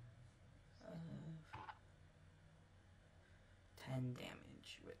of 10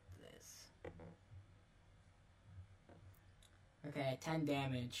 damage with this. Okay, 10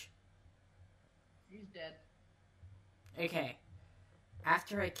 damage. He's dead. Okay,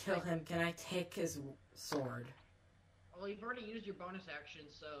 after I kill him, can I take his sword? Well, you've already used your bonus action,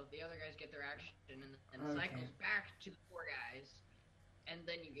 so the other guys get their action, and it Okay. cycles back to the 4 guys, and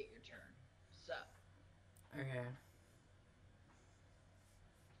then you get your turn. So, Okay.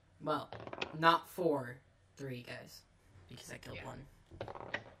 Well, not 4, 3 guys, because I killed Yeah. one. oh,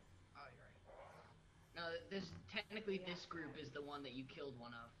 you're right. No, technically this group is the one that you killed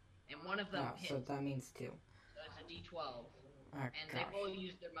one of, and one of them Oh, hit. so that means 2. So it's a D12, Oh, and gosh. they've all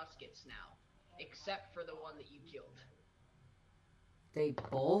used their muskets now, except for the one that you killed. They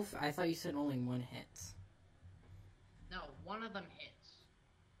both? I thought you said only one hits. No, one of them hits.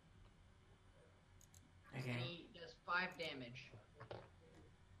 Okay. And he does 5 damage.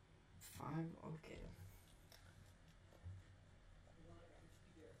 5? Okay.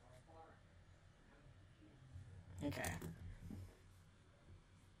 Okay.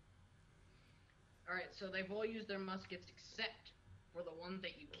 Alright, so they've all used their muskets except for the one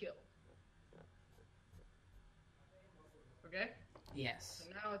that you killed. Okay? Yes.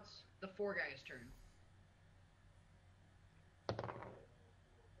 So now it's the 4 guys' turn.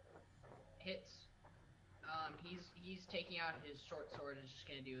 Hits. He's taking out his short sword and is just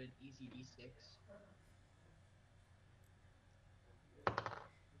gonna do an easy D6.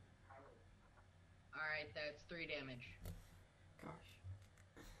 Alright, that's 3 damage. Gosh.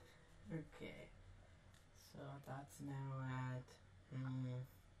 Okay. So that's now at... Hmm.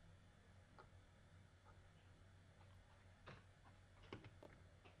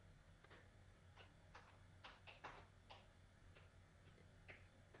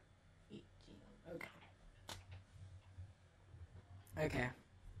 Okay. Okay.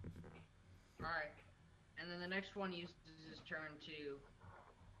 Alright. And then the next one uses his turn to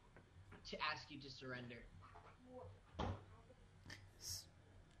ask you to surrender.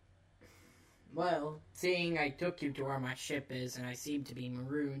 Well, seeing I took you to where my ship is and I seem to be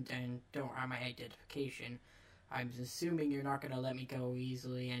marooned and don't have my identification, I'm assuming you're not going to let me go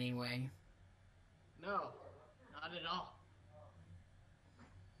easily anyway. No, not at all.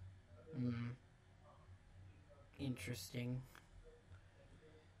 Interesting.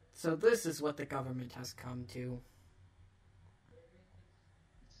 So this is what the government has come to.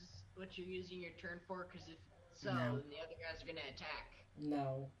 This is what you're using your turn for, because if so, No. then the other guys are gonna attack.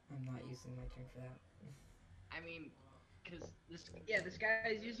 No, I'm not using my turn for that. I mean, because this guy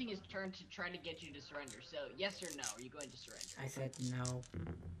is using his turn to try to get you to surrender. So, yes or no, are you going to surrender? I said no.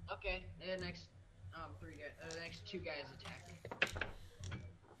 Okay, the next the next 2 guys attack.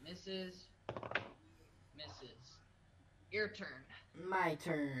 Misses. Misses. Your turn. My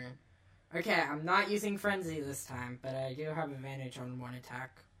turn. Okay, I'm not using Frenzy this time, but I do have advantage on one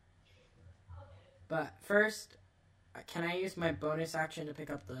attack. But first, can I use my bonus action to pick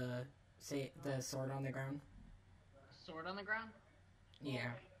up the sword on the ground? Sword on the ground?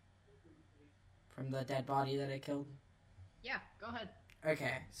 Yeah. From the dead body that I killed? Yeah, go ahead.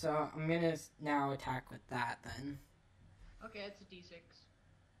 Okay, so I'm gonna now attack with that then. Okay, it's a D6.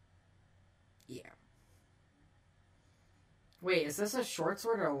 Yeah. Wait, is this a short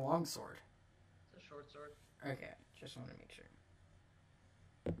sword or a long sword? It's a short sword. Okay, just want to make sure.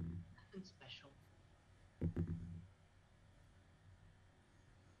 Nothing special.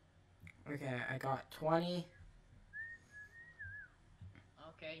 Okay, I got 20.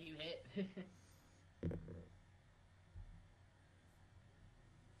 Okay, you hit.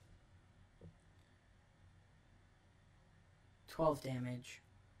 12 damage.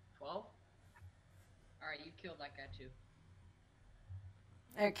 12? Alright, you killed that guy too.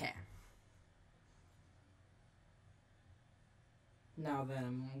 Okay. now that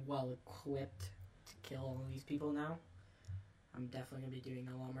I'm well equipped to kill all these people now, I'm definitely gonna be doing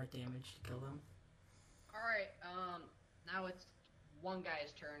a lot more damage to kill them. Alright, now it's one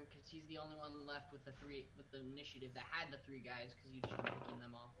guy's turn, because he's the only one left with the initiative that had the 3 guys, because you just been picking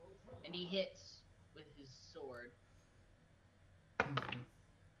them off. And he hits with his sword. Mhm.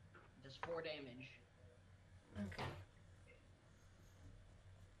 Does 4 damage. Okay.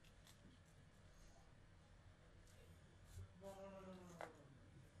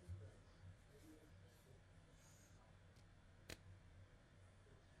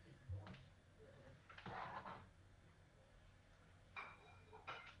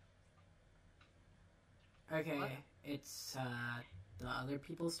 Okay, What? it's the other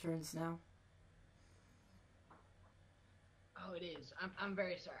people's turns now. Oh, it is. I'm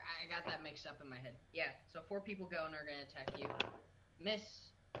very sorry. I got that mixed up in my head. Yeah, so 4 people go and are gonna attack you.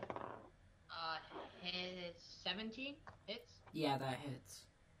 Miss. Hits 17? Hits? Yeah, that hits.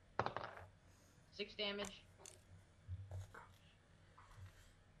 6 damage.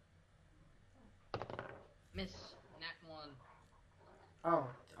 Miss. Nat 1. Oh,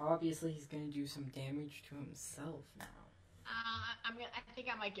 obviously he's gonna do some damage to himself now. I think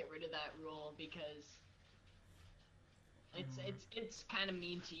I might get rid of that rule because it's kind of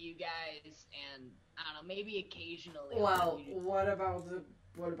mean to you guys, and I don't know, maybe occasionally. Well, what about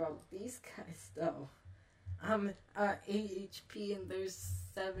these guys though? I'm 8 HP and there's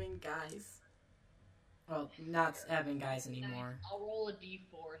 7 guys. Well, not 7 guys anymore. I'll roll a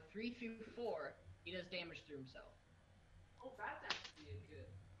d4. 3 through 4, he does damage through himself. Oh, that's actually a good.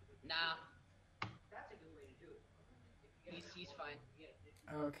 Nah, That's a good way to do it. he's fine.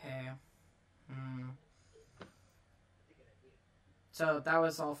 Okay. So that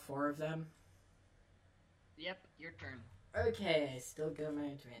was all 4 of them. Yep, your turn. Okay, still got my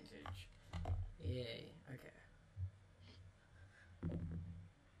advantage. Yay. Okay.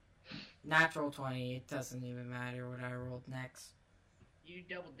 Natural 20. It doesn't even matter what I rolled next. You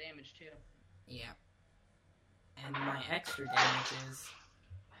do double damage too. Yeah. And my extra damage is...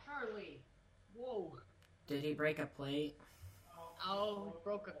 Charlie, whoa. Did he break a plate? Oh,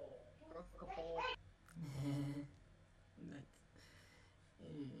 broke a bowl.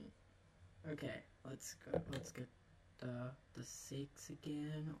 Okay, let's go. Let's get the 6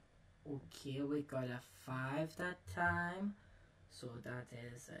 again. Okay, we got a 5 that time. So that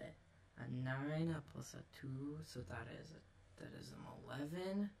is a 9 plus a 2. So that is an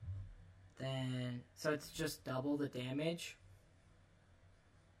 11. Then so it's just double the damage.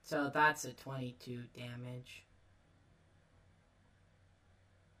 So that's a 22 damage.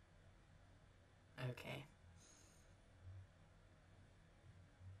 Okay.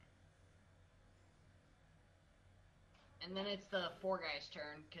 And then it's the 4 guys'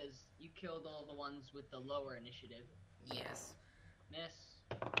 turn, because you killed all the ones with the lower initiative. Yes. Miss.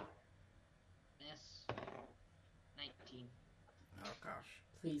 Miss. 19. Oh gosh.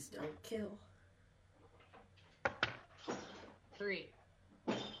 Please don't kill. 3.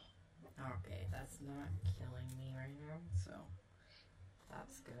 Okay, that's not killing me right now, so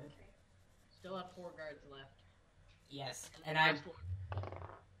that's good. Still have 4 guards left. Yes, and I... Last one.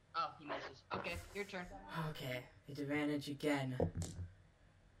 Oh, he misses. Okay, your turn. Okay, advantage again.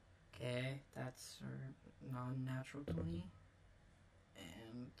 Okay, that's our non-natural 20.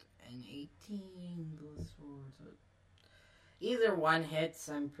 And an 18. Those swords. Either one hits,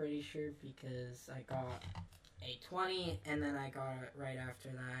 I'm pretty sure, because I got a 20, and then I got right after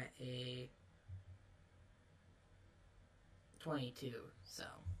that a 22, so...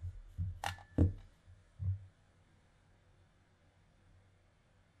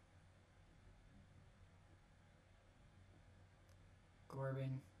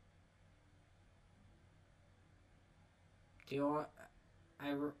 Corbin. Do you want...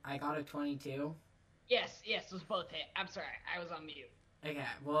 I got a 22. Yes, those both hit. I'm sorry, I was on mute. Okay,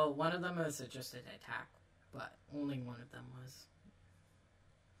 well, one of them was just an attack, but only one of them was.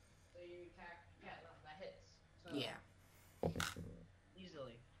 So you attack, yeah, that hits. So Yeah.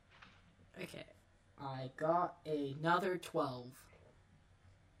 easily. Okay. I got another 12.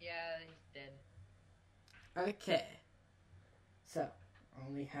 Yeah, he's dead. Okay. So, I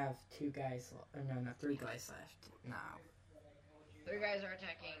only have 2 guys left. No, 3 guys left now. 3 guys are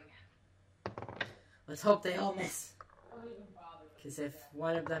attacking. Let's hope they all miss. Because if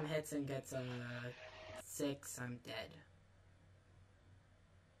one of them hits and gets a 6, I'm dead.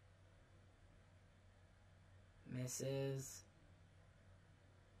 Misses.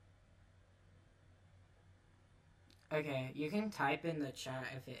 Okay, you can type in the chat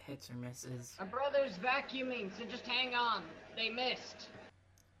if it hits or misses. My brother's vacuuming, so just hang on. They missed.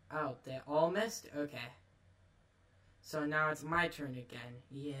 Oh, they all missed? Okay. So now it's my turn again.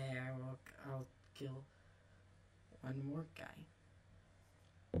 Yeah, I'll kill one more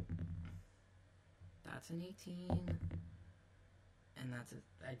guy. That's an 18. And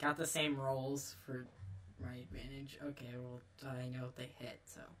I got the same rolls for my advantage. Okay, well, I know they hit,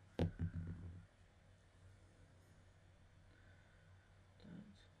 so.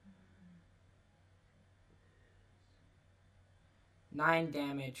 9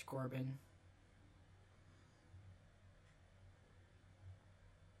 damage, Corbin.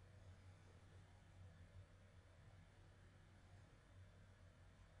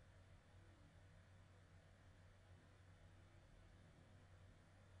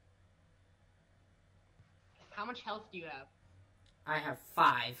 How much health do you have? I have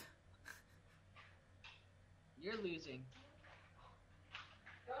 5. You're losing.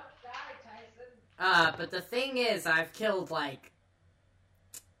 Don't die, Tyson. But the thing is, I've killed, like,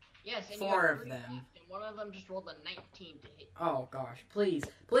 Yes, and 4 you have of 3 them. left, and one of them just rolled a 19 to hit. Oh, gosh. Please.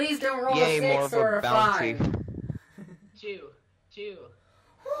 Please don't roll Yay, a more 6 of a or a bounty. 5. 2.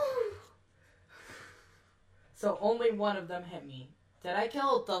 So only one of them hit me. Did I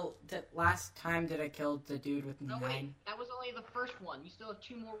kill the last time? Did I kill the dude with 9? No, wait. That was only the first one. You still have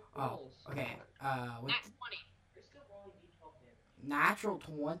 2 more Oh, rolls. okay. With Nat 20. You're still rolling d12 damage. natural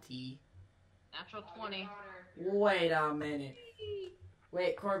 20. Natural 20. Wait a minute.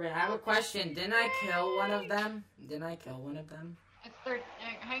 Wait, Corbin, I have a question. Didn't I kill one of them? Didn't I kill one of them? That's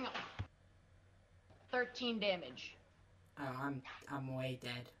hang on. 13 damage. Oh, I'm way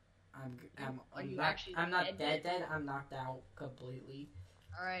dead. Are you not, actually I'm not dead? dead. I'm knocked out completely.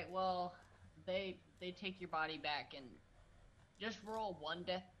 Alright, well, they take your body back and just roll 1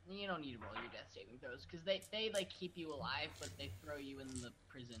 death. You don't need to roll your death saving throws because they like keep you alive, but they throw you in the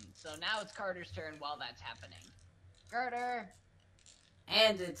prison. So now it's Carter's turn while that's happening. Carter.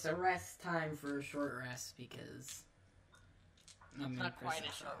 And it's a rest time for a short rest because It's not quite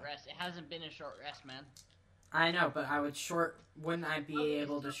a short rest. It hasn't been a short rest, man. I know, but wouldn't I be Okay,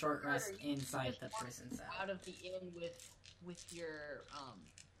 able so to short rest Carter, you inside just the walked prison cell? Out of the inn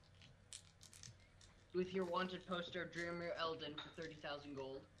with your wanted poster of Dreamer Eldon for 30,000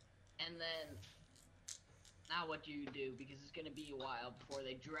 gold, and then now what do you do? Because it's gonna be a while before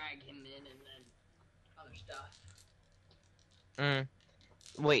they drag him in, and then other stuff.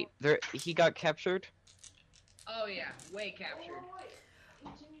 Wait, he got captured? Oh yeah, way captured. Wait.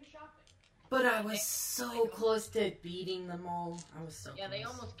 Continue shopping. But I was so close to beating them all. I was so Yeah, close. they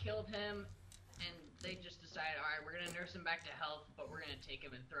almost killed him, and they just decided, all right, we're gonna nurse him back to health, but we're gonna take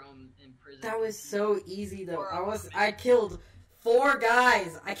him and throw him in prison. That was so easy though. I killed 4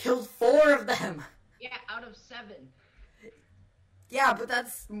 guys. I killed 4 of them. Yeah, out of 7. Yeah, but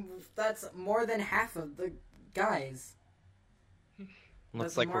that's more than half of the guys.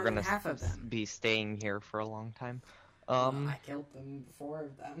 Looks That's like more we're than gonna half of them. be staying here for a long time. I killed them, 4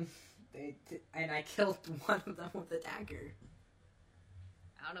 of them. And I killed one of them with a dagger.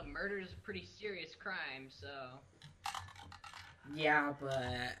 I don't know, murder is a pretty serious crime, so... Yeah,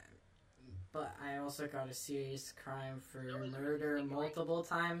 but I also got a serious crime for murder multiple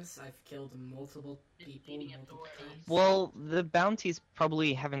times. I've killed multiple people Misleading multiple authorities. times. Well, the bounties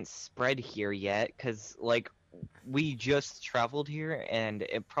probably haven't spread here yet, because, like, we just traveled here, and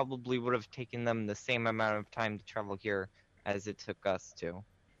it probably would have taken them the same amount of time to travel here as it took us to.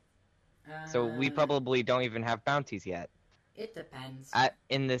 So we probably don't even have bounties yet It depends.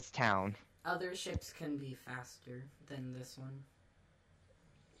 in this town. Other ships can be faster than this one.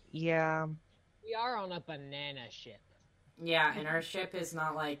 Yeah. We are on a banana ship. Yeah, and our ship is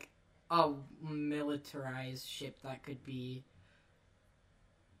not like a militarized ship that could be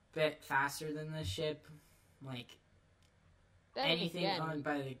a bit faster than this ship. Like, Then anything again, owned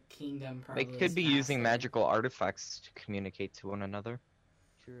by the kingdom They probably could is be using faster. magical artifacts to communicate to one another.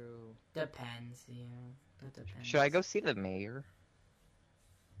 True. Depends, yeah. That depends. Should I go see the mayor?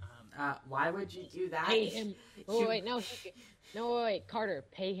 Why would you do that? Pay him. Oh You- wait, no, no, wait, Carter,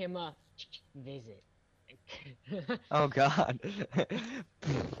 pay him a visit. Oh god.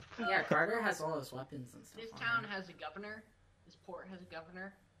 Yeah, Carter has all his weapons and stuff. This on town him. has a governor. This port has a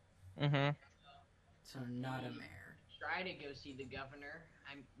governor. Mm-hmm. So not a mayor. Try to go see the governor.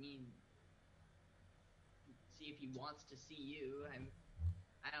 I mean, see if he wants to see you.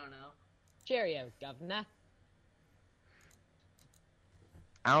 I don't know. Cheerio, governor.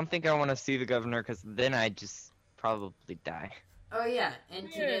 I don't think I want to see the governor, because then I'd just probably die. Oh yeah,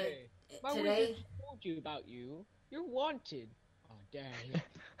 and today, My today, wizard told you about you. You're wanted. Oh dang.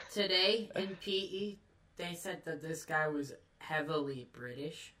 today in PE, they said that this guy was heavily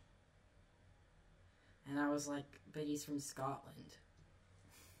British, and I was like, but he's from Scotland.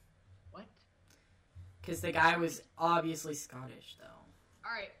 What? Because the guy was obviously Scottish, though.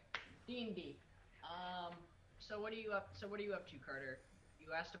 All right, D&D. So what are you up to, Carter? You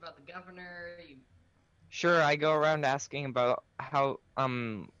asked about the governor. Sure, I go around asking about how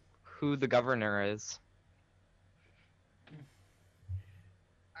who the governor is. All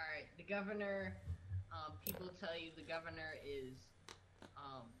right, the governor. People tell you the governor is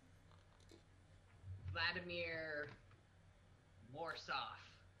Vladimir Warsaw.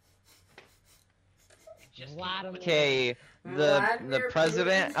 Just Vladimir. Okay, the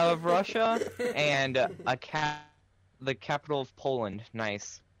president of Russia and the capital of Poland.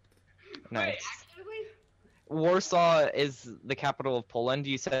 Nice. Wait, actually? Warsaw is the capital of Poland.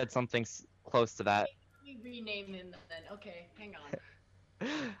 You said something close to that. Let me rename him then. Okay, hang on.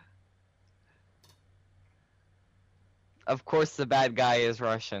 Of course, the bad guy is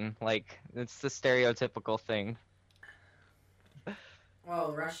Russian. Like, it's the stereotypical thing.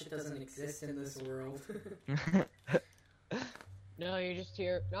 Well, Russia doesn't exist in this world. No, you're just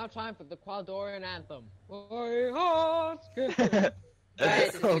here. Now time for the Ecuadorian anthem. Guys,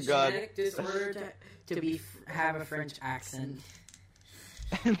 Guys, it's Oh, a God. genetic disorder to have a French accent.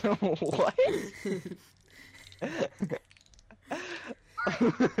 What?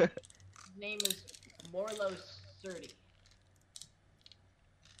 His name is Morlo Surti.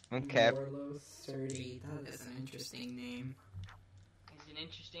 Okay. Morlo Surti. That is an interesting name. He's an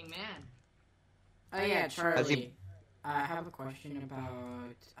interesting man. Oh yeah, Has Charlie. he- I have a question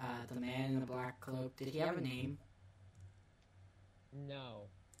about the man in the black cloak. Did he have a name? No,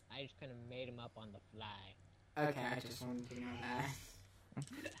 I just kind of made him up on the fly. Okay, I just wanted to know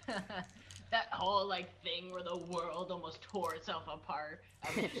that. That whole thing where the world almost tore itself apart.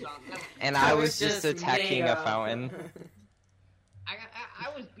 And That I was just attacking made a up. fountain. I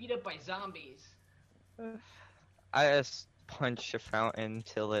was beat up by zombies. I just punched a fountain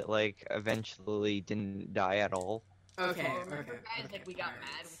till it eventually didn't die at all. Okay, Remember, okay. guys, okay, we got alright.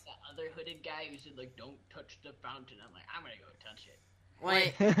 mad with that other hooded guy who said don't touch the fountain. I'm like, I'm gonna go touch it.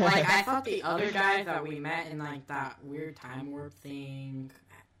 Like I thought the other guy that we met in that weird time warp thing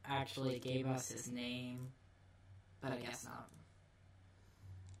actually gave us his name, but I guess not.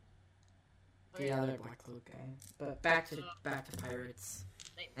 The other black cloak guy. But back to pirates.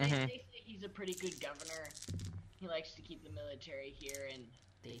 They say he's a pretty good governor. He likes to keep the military here and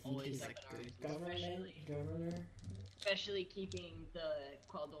They think always he's up a in good arms, governor. especially keeping the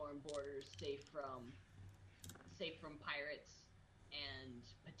Queldoran borders safe from pirates and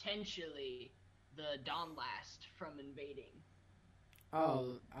potentially the Dawnlast from invading.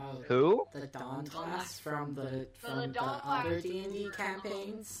 Oh, Who? the Dawn class from the Dawn other class- D&D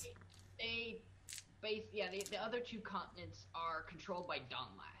campaigns. The other two continents are controlled by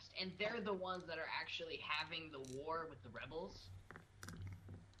Dawnlast, and they're the ones that are actually having the war with the rebels.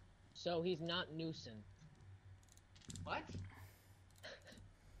 So he's not Newson. What?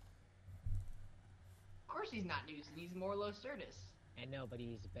 Of course he's not Newson, he's Morlo Sirtis. I know, but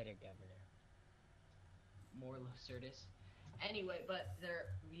he's a better governor. Morlo Sirtis. Anyway, but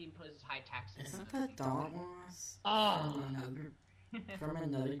he imposes high taxes. Isn't that Dawn Wars Oh. from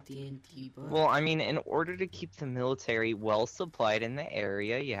another D&D book? Well, I mean, in order to keep the military well supplied in the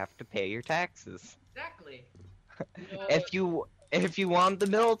area, you have to pay your taxes. Exactly. If you want the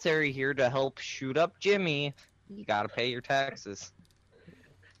military here to help shoot up Jimmy, you gotta pay your taxes.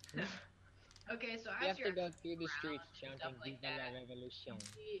 Okay, so You as have you're to go through the around streets and shouting stuff like Viva la that, Revolution.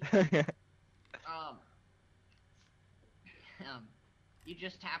 you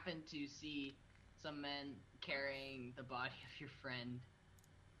just happen to see some men carrying the body of your friend.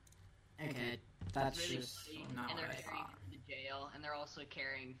 Okay, that's Really just bloody, not and what they're I carrying thought. him to the jail, and they're also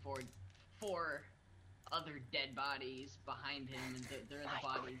carrying four other dead bodies behind him, and they're the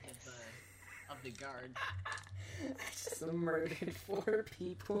bodies of the guards. I just murdered 4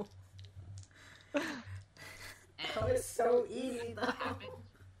 people. And That was so easy, what though. happened?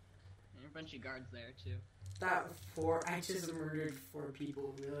 There are a bunch of guards there too. I just murdered 4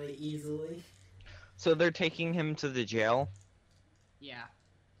 people really easily. So they're taking him to the jail? Yeah,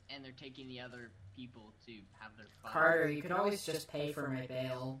 and they're taking the other people to have their bodies. Carter, you could always just pay for my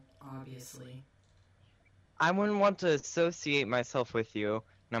bail, obviously. I wouldn't want to associate myself with you,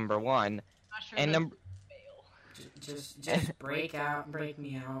 number one. Not sure And that's number bail. Just break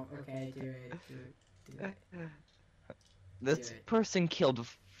me out. Okay, do it. This Do it. person killed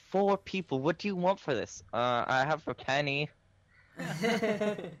 4 people. What do you want for this? I have a penny.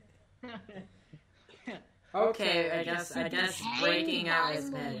 Okay, I guess breaking out is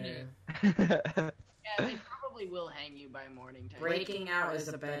better. Yeah, they probably will hang you by morning time. Breaking out is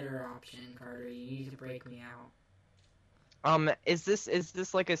a better option, Carter. You need to break me out. Is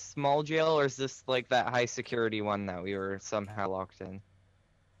this like a small jail, or is this like that high security one that we were somehow locked in?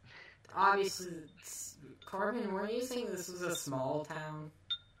 Obviously, Corbin, were you saying this was a small town?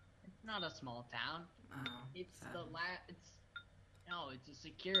 It's not a small town. Oh, It's sad. it's a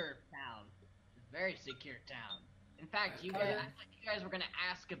secure town. It's a very secure town. In fact, I thought you guys were gonna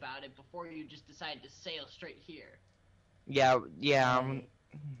ask about it before you just decided to sail straight here. Yeah, Hey.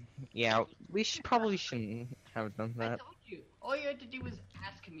 yeah. We probably shouldn't have done I that. told you. All you had to do was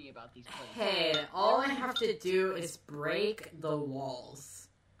ask me about these places. Hey, all I have to do is break the walls.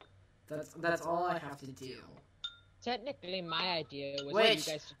 That's all I have to do. Technically, my idea was Which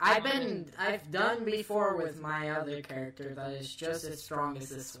for you guys to I've done before with my other character that is just as strong as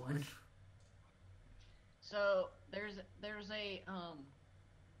this one. So there is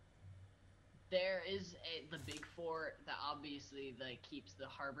the big fort that obviously like keeps the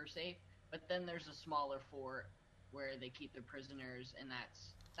harbor safe, but then there's a smaller fort where they keep their prisoners, and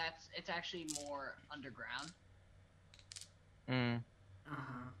it's actually more underground.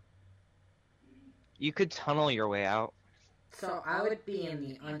 Uh-huh. You could tunnel your way out. So I would be in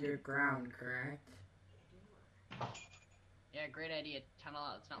the underground, correct? Yeah, great idea. Tunnel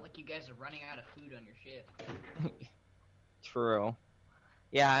out. It's not like you guys are running out of food on your ship. True.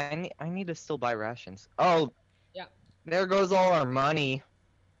 Yeah, I need to still buy rations. Oh. Yeah. There goes all our money.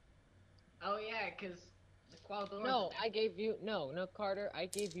 Oh yeah, because the Qualdor. No, Carter. I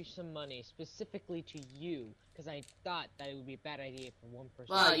gave you some money specifically to you because I thought that it would be a bad idea for one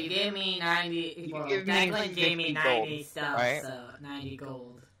person. Well, you gave me 90. You Well, gave me Declan gave me 50 90 gold, stuff, right? so 90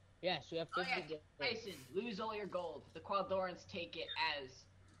 gold. Yes, you have Oh 50 yeah, gold. Tyson, lose all your gold. The Qualdorans take it as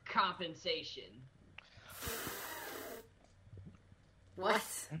compensation. What?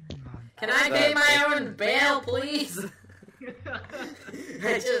 Can I pay my own bail, please?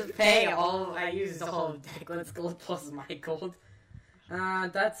 I just pay all. I used all of Declan's gold plus my gold.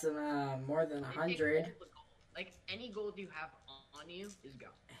 That's more than They take 100. all the gold. Like any gold you have on you is gone.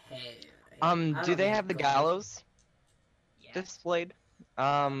 Hey. Do don't they need have the gold. gallows Yes. displayed?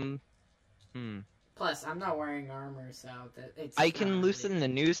 Plus, I'm not wearing armor, so that it's. I not can really- loosen the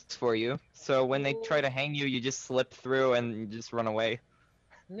noose for you, so when they try to hang you, you just slip through and you just run away.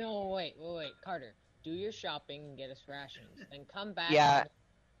 No, wait, Carter. Do your shopping and get us rations, then come back. Yeah,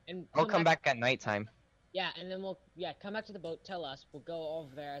 and I'll come back at nighttime. Yeah, and then come back to the boat. Tell us. We'll go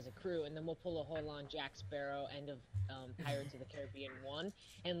over there as a crew, and then we'll pull a whole on Jack Sparrow end of Pirates of the Caribbean 1,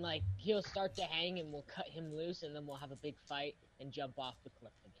 and like he'll start to hang, and we'll cut him loose, and then we'll have a big fight and jump off the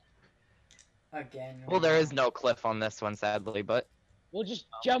cliff again. Again. Well, there is no cliff on this one, sadly, but We'll just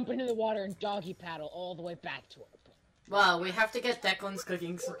jump into the water and doggy paddle all the way back to our boat. Well, we have to get Declan's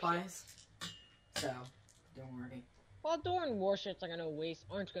cooking supplies. So, don't worry. Well, Doran warships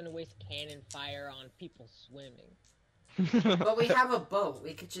aren't gonna waste cannon fire on people swimming. But we have a boat.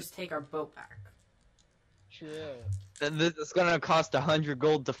 We could just take our boat back. True. This is gonna cost 100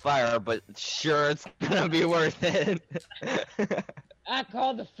 gold to fire, but sure, it's gonna be worth it. I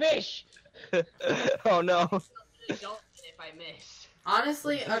call the fish. Oh no. Really don't if I miss.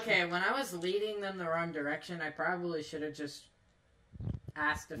 Honestly, okay, when I was leading them the wrong direction, I probably should have just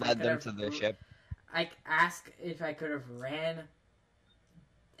asked if I Led could them have... to the ship. I asked if I could have ran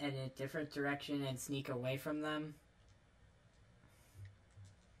in a different direction and sneak away from them.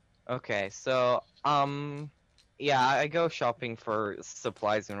 Okay, so, yeah, I go shopping for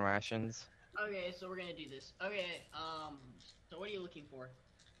supplies and rations. Okay, so we're gonna do this. Okay, so what are you looking for?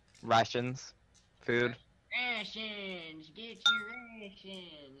 Rations. Food. Rations! Get your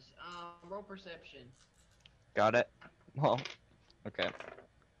rations! Roll perception. Got it? Well, okay.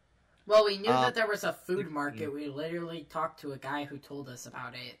 Well, we knew that there was a food market. We literally talked to a guy who told us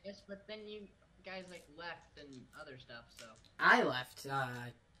about it. Yes, but then you guys, like, left and other stuff, so. I left.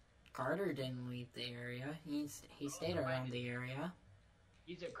 Carter didn't leave the area. He stayed around the area.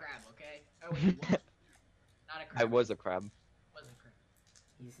 He's a crab, okay? Oh, wait, he was. Not a crab. I was a crab. Was a crab.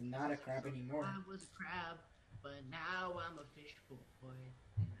 He's not a crab anymore. I was a crab, but now I'm a fish boy.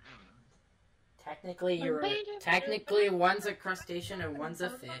 And I don't know. Technically, one's a crustacean and one's a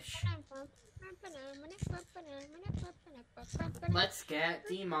fish. Let's get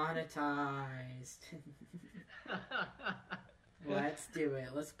demonetized. Let's do it.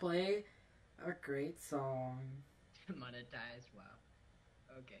 Let's play a great song. Monetized, wow.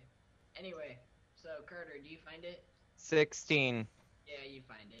 Okay. Anyway, so Carter, do you find it? 16. Yeah, you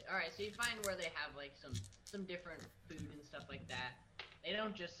find it. Alright, so you find where they have like some different food and stuff like that. They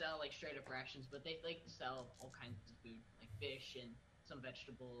don't just sell like straight up rations, but they like sell all kinds of food, like fish and some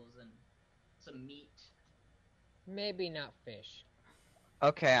vegetables and some meat. Maybe not fish.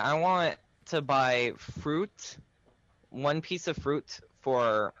 Okay, I want to buy fruit, one piece of fruit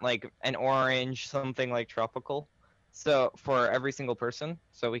for like an orange, something like tropical. So for every single person,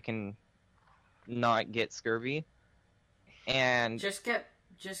 so we can not get scurvy. And Just get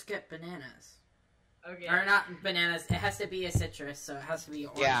bananas. Okay. Or not bananas. It has to be a citrus, so it has to be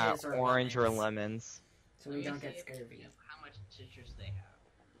oranges yeah, or orange lemons, or lemons. so Let we me don't see get if- scurvy. How much citrus they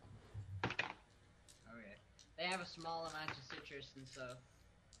have. Okay. They have a small amount of citrus, and so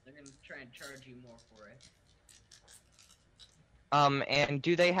they're gonna try and charge you more for it. And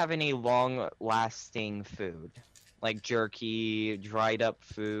do they have any long-lasting food? Like jerky, dried up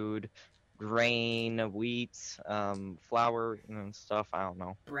food, grain, wheat, flour, and stuff? I don't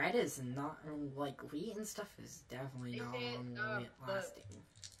know. Bread is not like wheat and stuff is definitely They not say, long lasting.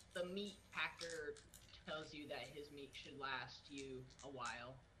 The meat packer tells you that his meat should last you a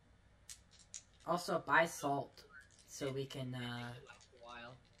while. Also, buy salt so we can. It should last a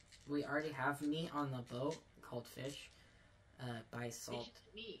while. We already have meat on the boat called fish. Buy salt. Fish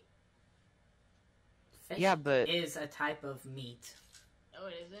is meat. Fish Yeah, but- is a type of meat. No,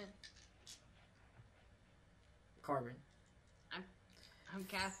 it isn't. Corbin. I'm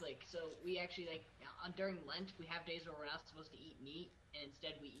Catholic, so we actually during Lent we have days where we're not supposed to eat meat, and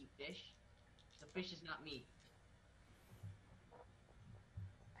instead we eat fish. So fish is not meat.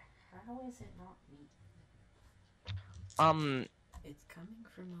 How is it not meat? It's coming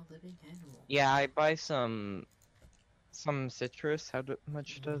from a living animal. Yeah, I buy some citrus. How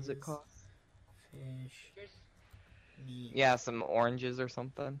much does it Yes. cost? Fish. There's, Meat. Yeah, some oranges or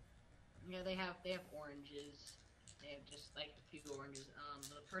something. yeah, they have oranges. They have just like a few oranges.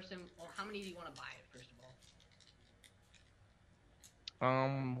 The person. Well, how many do you want to buy? First of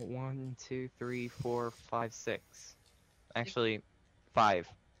all. 1, 2, 3, 4, 5, 6. Actually, 5.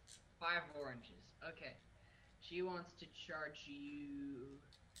 5 oranges. Okay. She wants to charge you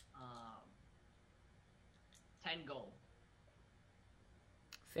 10 gold.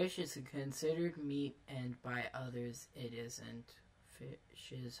 Fish is considered meat, and by others it isn't.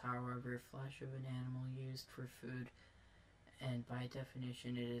 Fish is, however, flesh of an animal used for food, and by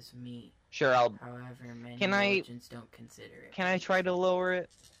definition it is meat. Sure, However, many Can I- religions don't consider it. Can I try to lower it?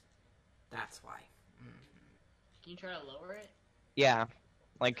 That's why. Can you try to lower it? Yeah,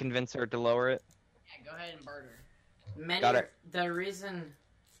 like convince her to lower it. Yeah, go ahead and barter. Many. Got it. The reason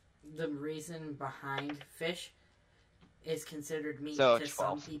behind fish is considered meat So, to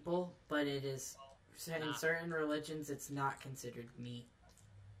 12. some people, but it is in Nah. certain religions it's not considered meat.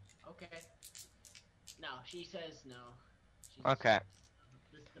 Okay. No, she says no. She's, Okay,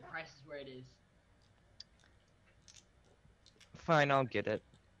 The price is where it is. fine, I'll get it.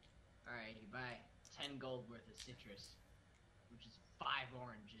 Alright, you buy 10 gold worth of citrus, which is 5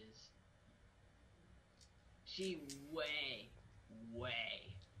 oranges. She way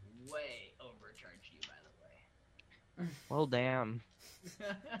overcharged you, by Well, damn. the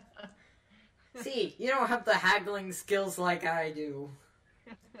way. See, you don't have the haggling skills like I do.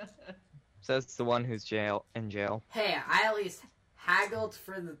 Says the one who's in jail. Hey, I at least haggled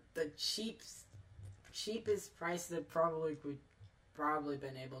for the cheapest price that probably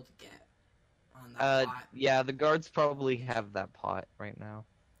been able to get on that pot. Yeah, the guards probably have that pot right now.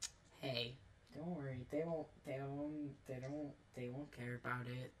 Hey, don't worry. They won't care about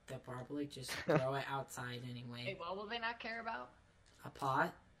it. They'll probably just throw it outside Hey, anyway. what will they not care about? A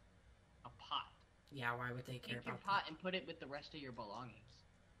pot? A pot. Yeah, why would they care Take your about pot that? and put it with the rest of your belongings.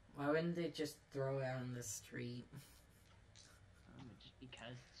 Why wouldn't they just throw it on the street? Just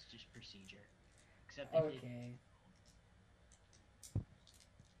because it's just procedure. Except they did. Okay.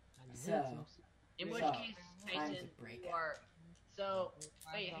 And So, that's In which So, case, time to Tyson, break you it. are. So,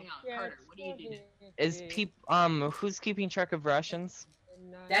 wait, hang on, Carter. What do you do? Is who's keeping track of rations?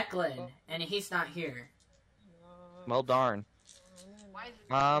 Declan, and he's not here. Well, darn. Why is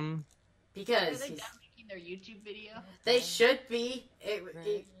it? Are Because they he's, done making their YouTube video? they should be.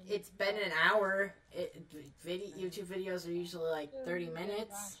 It's been an hour. YouTube videos are usually like 30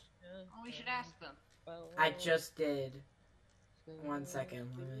 minutes. Oh, we should ask them. I just did. 1 second.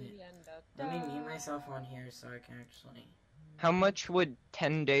 Let me mute myself on here so I can actually. How much would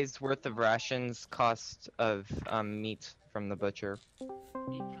 10 days worth of rations cost of meat from the butcher?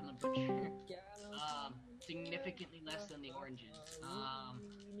 Meat from the butcher. Significantly less than the oranges.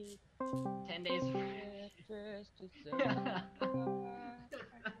 10 days of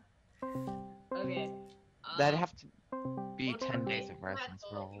Okay. That'd have to be well, 10 okay, days of rations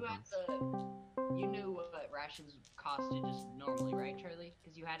for all you of had these. you knew what rations costed just normally, right, Charlie?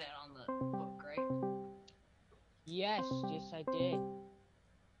 Because you had it on the book, right? Yes, I did.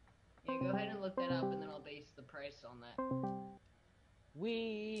 Yeah, go ahead and look that up, and then I'll base the price on that.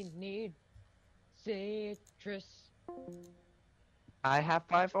 We need citrus. I have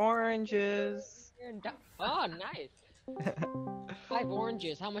 5 oranges. Oh, nice. 5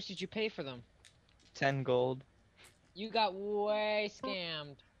 oranges. How much did you pay for them? 10 gold. You got way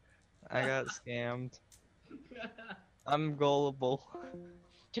scammed. I got scammed. I'm gullible.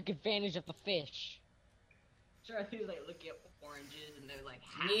 Took advantage of the fish. Charlie's like looking at oranges and they're like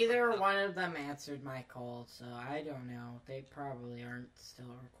half Neither a cup. one of them answered my call, so I don't know. They probably aren't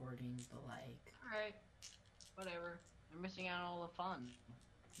still recording, but like, Alright. Whatever. They're missing out on all the fun.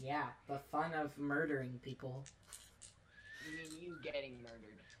 yeah, the fun of murdering people. You mean you getting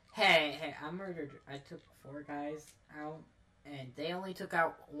murdered. Hey, I murdered. I took 4 guys out, and they only took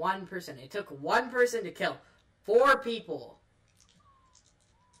out 1 person. It took 1 person to kill 4 people.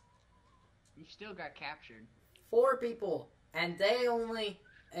 You still got captured. 4 people, and they only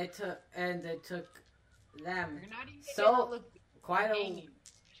it took them You're not even So, gonna look quite a. hanging. You're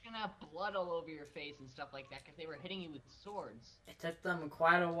just gonna have blood all over your face and stuff like that because they were hitting you with swords. It took them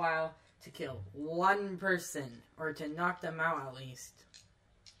quite a while to kill 1 person, or to knock them out at least.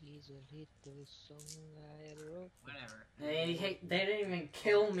 Whatever. They didn't even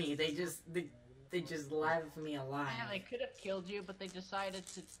kill me. They just left me alive. Yeah, they could have killed you, but they decided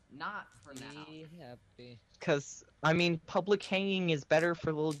to not for now. Be happy. Cause, I mean, public hanging is better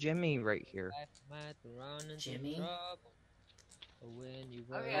for little Jimmy right here. Life might run into Jimmy? trouble, but when you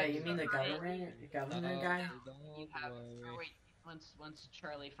Okay, Yeah, worry, you mean the governor guy? You have. Or wait, once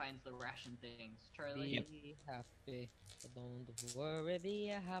Charlie finds the ration things, Charlie. Be happy, but don't worry, be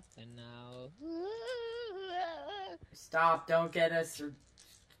happy now. Stop! Don't get us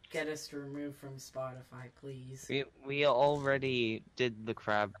removed from Spotify, please. We already did the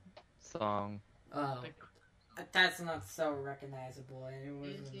crab song. Oh, that's not so recognizable, and it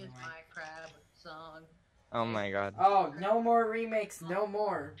This wasn't is like. my crab song. Oh my god. Oh, no more remakes. No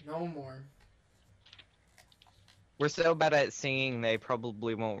more. We're so bad at singing, they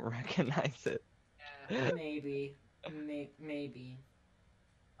probably won't recognize it. Yeah. Maybe. Maybe.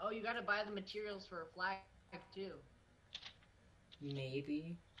 Oh, you gotta buy the materials for a flag too.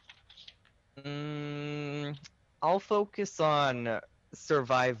 Maybe. I'll focus on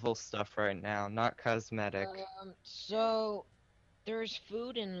survival stuff right now, not cosmetic. So there's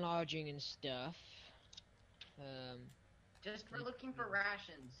food and lodging and stuff. Just for looking for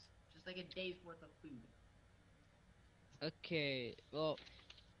rations, just like a day's worth of food. Okay, well,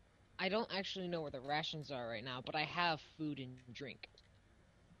 I don't actually know where the rations are right now, but I have food and drink.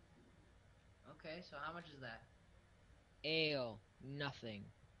 Okay, so how much is that? Ale, nothing.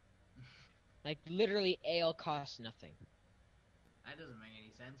 Like, literally, ale costs nothing. That doesn't make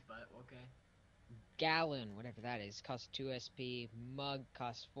any sense, but okay. Gallon, whatever that is, costs 2 SP. Mug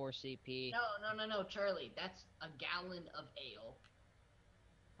costs 4 CP. No, Charlie. That's a gallon of ale.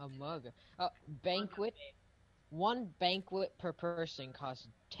 A mug. Banquet. One banquet per person costs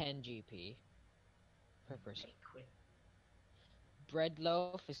 10 GP. Per person. Banquet. Bread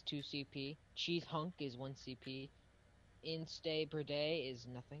loaf is 2 CP. Cheese hunk is 1 CP. In-stay per day is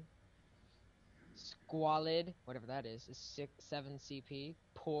nothing. Squalid, whatever that is 7 CP.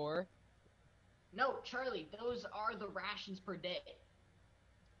 Poor. No, Charlie, those are the rations per day.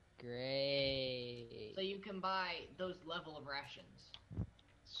 Great. So you can buy those level of rations.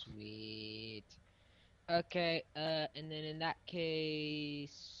 Sweet. Okay, and then in that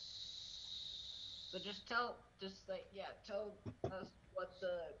case... So tell us what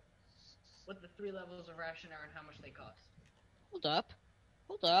the 3 levels of ration are and how much they cost. Hold up.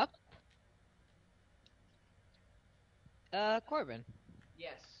 Corbin.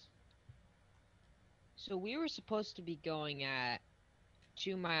 Yes. So we were supposed to be going at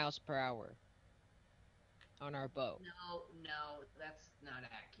 2 miles per hour on our boat. No, that's not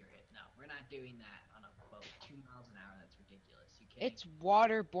accurate. No, we're not doing that on a boat. 2 miles an hour, that's ridiculous. You can't. It's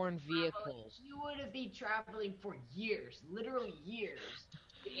waterborne vehicles. You would be traveling for years, literally years,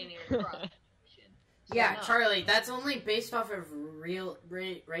 in across the ocean. So Yeah, no. Charlie, that's only based off of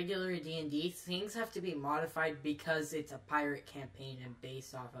regular D&D. Things have to be modified because it's a pirate campaign and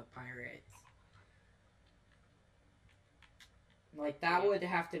based off of pirates. Like, that would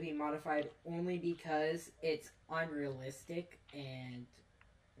have to be modified only because it's unrealistic and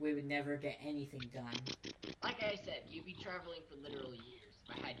we would never get anything done. Like I said, you'd be traveling for literal years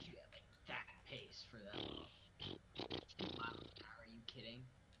if I had you at like that pace for that. 2 miles an hour, are you kidding?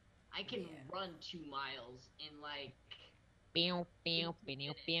 I can run 2 miles in like... And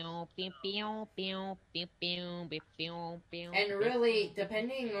really,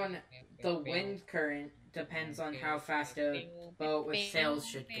 depending on the wind current, depends on how fast a boat with sails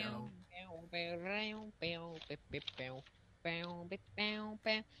should go.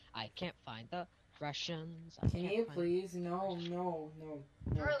 I can't find the Rations. Can you please? No.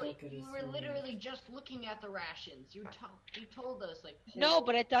 Charlie, don't get you us were started. literally just looking at the rations. You told us like. No,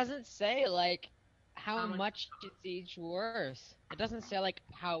 but it doesn't say like how How much- much is each worth. It doesn't say like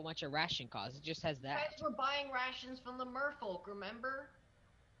how much a ration costs. It just says You that. guys were buying rations from the merfolk, remember?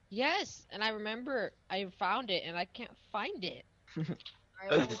 Yes, and I remember I found it and I can't find it. Alright,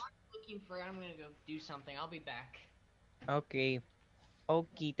 well, while I'm looking for it, I'm gonna go do something. I'll be back. Okay.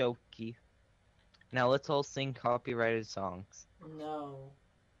 Okie dokie. Now let's all sing copyrighted songs. No.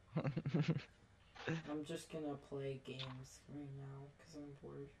 I'm just gonna play games right now because I'm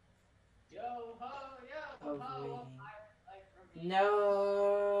bored Yo ho, yo of ho, waiting. like from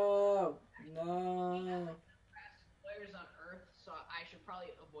No. players on Earth, so I should probably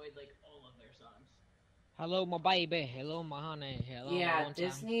avoid like all of their songs. Hello, my baby. Hello, my honey. Hello, my Yeah, one time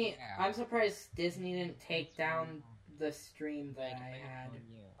Disney. girl. I'm surprised Disney didn't take down the stream that I had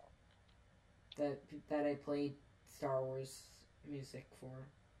that I played Star Wars music for.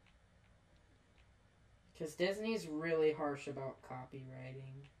 Because Disney's really harsh about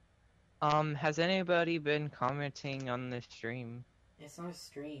copywriting. Has anybody been commenting on this stream? It's not a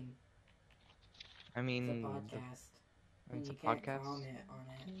stream. I It's mean, a podcast. And it's a you can't podcast? comment on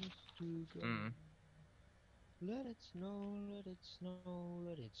it. Mm. Let it snow, let it snow,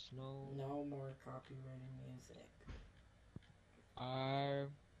 let it snow. No more copyrighted music. I'm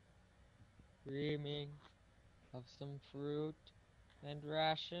dreaming of some fruit and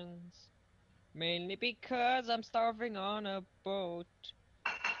rations. Mainly because I'm starving on a boat.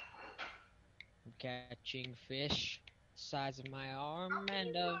 I'm catching fish the size of my arm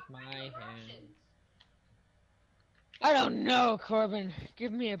and of my hand. Rations. I don't know, Corbin.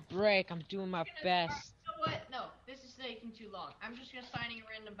 Give me a break. I'm doing my best. You know what? No, this is taking too long. I'm just gonna assign you a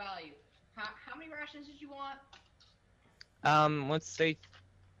random value. How many rations did you want? Let's say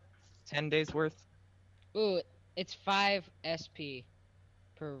 10 days worth. Ooh, it's 5 SP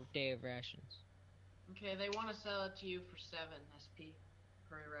per day of rations. Okay, they want to sell it to you for 7 SP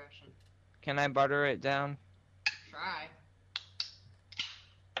per ration. Can I butter it down? Try.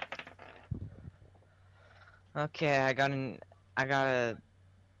 Okay, I got a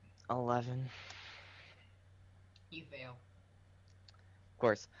 11. You fail. Of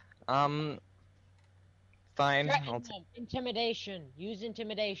course. Fine. Threaten I'll them. Intimidation. Use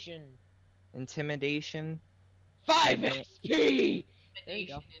intimidation. intimidation. 5 don't- SP! There you Intimidation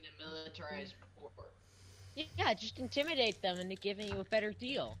go. in a militarized port. Yeah, just intimidate them into giving you a better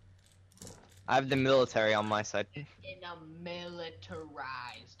deal. I have the military on my side. In a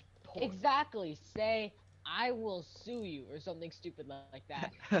militarized port. Exactly. Say, I will sue you, or something stupid like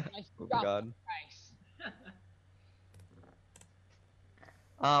that. Oh Nice my drop god. the price.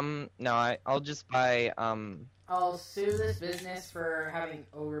 No, I'll just buy, I'll sue this business for having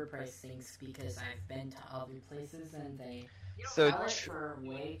overpriced things because I've been to other places and they You don't So sell it tr- for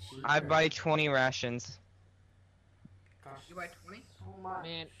way cheaper. I buy 20 rations. Gosh, You buy 20? so much.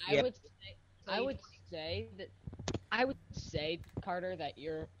 Man, Yep. I would say, Carter, that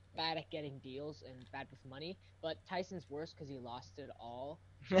you're bad at getting deals and bad with money, but Tyson's worse because he lost it all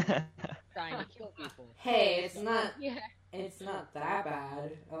trying to kill people. Hey, it's not Yeah. it's not that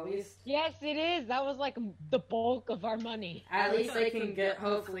bad. At least Yes, it is. That was like the bulk of our money. they can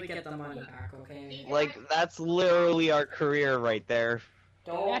hopefully get the money back, okay? Like, that's literally our career right there.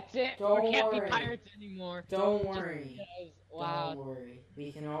 That's it. Don't We can't worry. be pirates anymore. Don't Just worry. because- wow. Don't worry.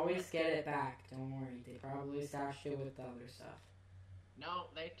 We can always get it back. Don't worry. They probably stashed it with the other stuff. No,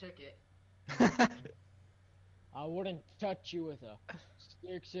 they took it. I wouldn't touch you with a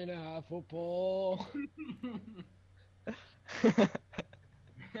 6.5 pole.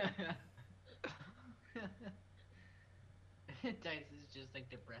 Tyson's just like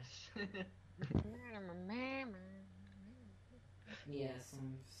depressed. Yes,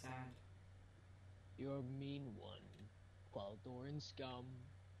 I'm sad. You're a mean one, Qualdoran scum.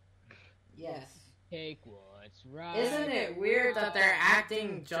 Yes. Take what's right. Isn't it weird that they're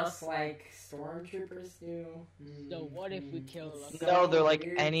acting just like stormtroopers do? So what if we kill It's them? No, so they're like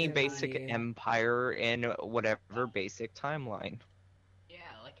weird any to basic me. empire in whatever basic timeline. Yeah,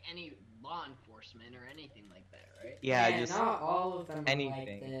 like any law enforcement or anything like that, right? Yeah, just not all of them are like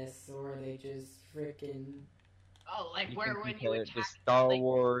anything. this, or they just freaking. Oh, like you where can when compare you it to attack Star like,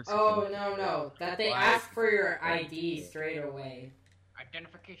 Wars. you Oh can- no, that they Why? ask for your ID straight away.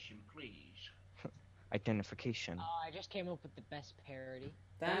 identification, please. Identification. Oh, I just came up with the best parody.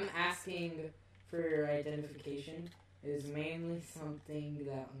 Them asking for your identification is mainly something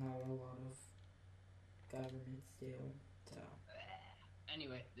that not a lot of governments do. So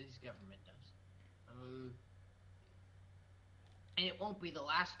Anyway, this government does. And it won't be the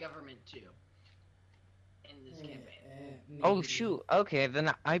last government too. in this campaign. Oh maybe. shoot. Okay,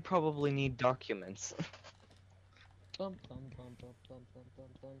 then I probably need documents. Bum, bum, bum, bum, bum, bum, bum,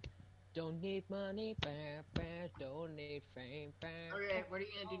 bum. Don't need money, bah, bah, don't need fame, bah, Alright, what are you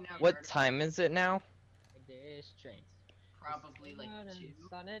gonna do now, What Carter? time is it now? this train. Probably like 2.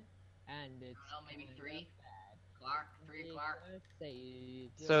 Sun it, and it's I don't know, maybe going 3 up bad. o'clock, 3 o'clock.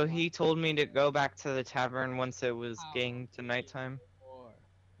 Save your So he told me to go back to the tavern once it was life getting to nighttime. poor.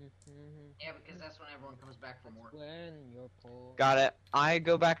 Mhm. Yeah, because that's when everyone comes back from work. When you're poor. Got it. I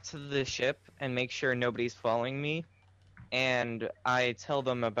go back to the ship and make sure nobody's following me, and I tell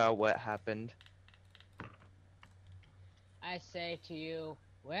them about what happened. I say to you,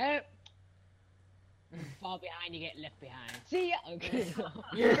 well, fall behind, you get left behind. See ya. Okay.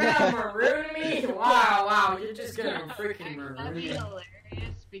 You're gonna maroon me? Wow, you're just gonna freaking That'd be maroon me.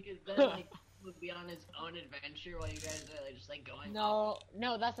 hilarious because then like would be on his own adventure while you guys are like just like going. no,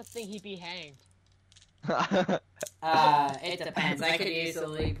 that's the thing. He'd be hanged. It depends. I could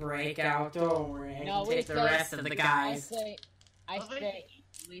easily break out. Don't worry. I No, can we take the say- rest of the guys. I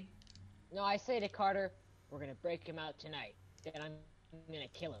say to Carter, we're gonna break him out tonight. Then I'm gonna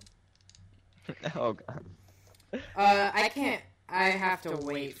kill him. Oh god. I can't. I have to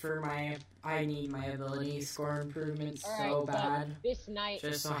wait for my. I need my ability score improvements All right, so but bad. this night,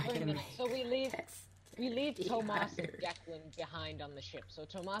 Just so I wait a can minute, so we leave Be Tomas and better. Declan behind on the ship. So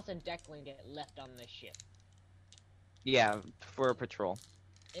Tomas and Declan get left on the ship. Yeah, for a patrol.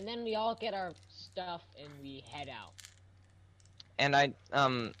 And then we all get our stuff and we head out. And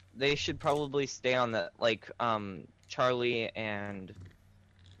they should probably stay on the, Charlie and,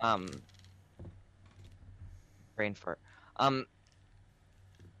 brain fart.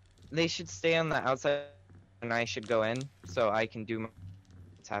 They should stay on the outside and I should go in so I can do my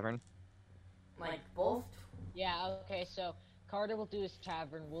tavern. Like both. Yeah, okay, so Carter will do his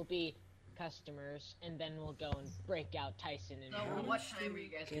tavern, we'll be customers, and then we'll go and break out Tyson and So what time are you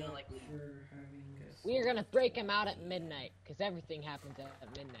guys gonna like leave? we are gonna break him out at midnight, because everything happens at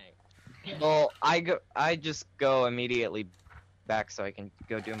midnight. Well, I just go immediately back so I can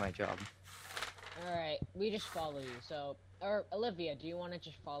go do my job. Alright, we just follow you, so... Or, Olivia, do you want to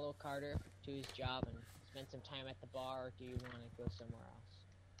just follow Carter to his job and spend some time at the bar, or do you want to go somewhere else?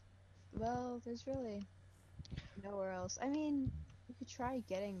 Well, there's really nowhere else. I mean, we could try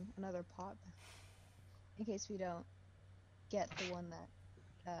getting another pot in case we don't get the one that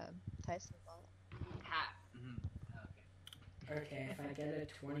Tyson bought. Hat. Okay. Okay, if I get a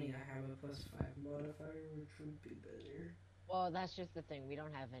 20, I have a +5 modifier, which would be better. Well, that's just the thing, we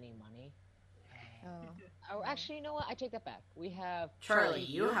don't have any money. Oh. Oh, actually, you know what? I take that back. We have... Charlie,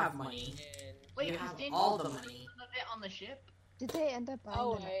 you have money. And... Wait, You was have Daniel all the none money. of it on the ship? Did they end up buying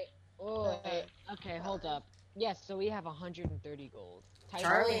Oh, them? wait. Oh, wait. Okay, hold up. Yes, so we have 130 gold. Tyson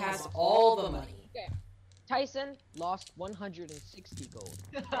Charlie has all the money. Tyson lost 160 gold.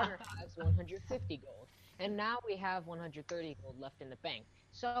 Carter has 150 gold. And now we have 130 gold left in the bank.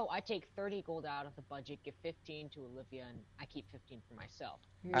 So I take 30 gold out of the budget, give 15 to Olivia, and I keep 15 for myself.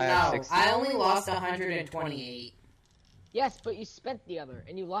 I have No, 60. I only lost 128. Yes, but you spent the other,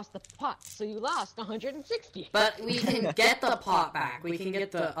 and you lost the pot, so you lost 160. But we can get the pot back. We can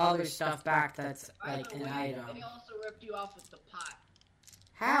get the other stuff back that's By like the an way, item. they also ripped you off with the pot.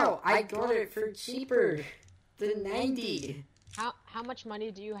 How? I got it for cheaper than 90. How much money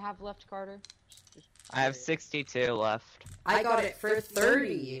do you have left, Carter? I have 62 left. I got it for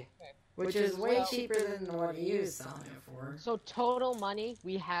 30, which is way Well- cheaper than what he was selling it for. So total money,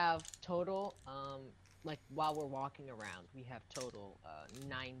 we have total, like while we're walking around, we have total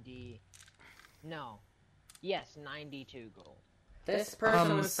 92 gold. This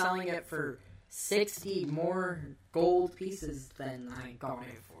person was selling it for 60 more gold pieces than I got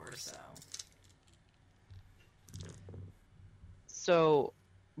it for, so. So,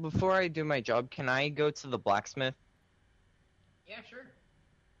 before I do my job, can I go to the blacksmith? Yeah, sure.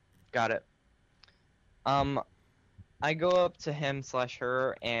 Got it. I go up to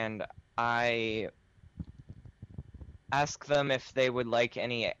him/her and I ask them if they would like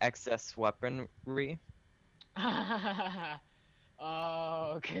any excess weaponry.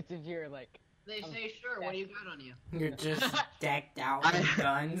 Oh, because if you're like, They say sure. What do you got on you? You're just decked out with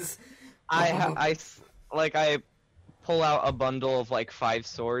guns. I pull out a bundle of like 5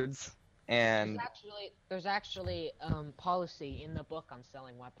 swords and there's actually policy in the book on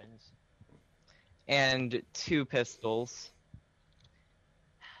selling weapons. 2 pistols.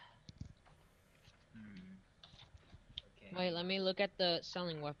 Okay. Wait, let me look at the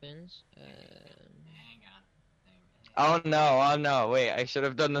selling weapons. Hang on. Oh no, wait, I should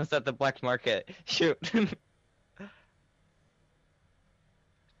have done this at the black market. Shoot.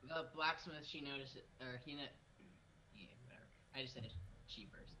 The blacksmith, she noticed it, or he know. Yeah, whatever. I just said she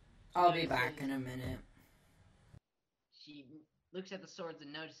first. I'll be back in a minute. She looks at the swords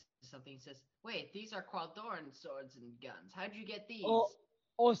and notices something and says, "Wait, these are Qualdorn swords and guns. How'd you get these?"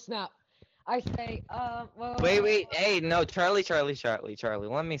 Oh snap! I say, well, Wait. Hey, no, Charlie.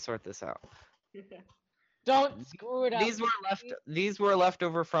 Let me sort this out. don't screw it up. These were left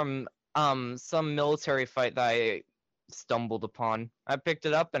over from some military fight that I stumbled upon. I picked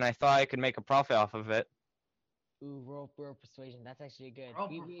it up and I thought I could make a profit off of it. Ooh, roll persuasion. That's actually good. Roll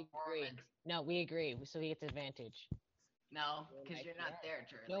We agree. performance. No, we agree. So he gets advantage. No, because you're not there,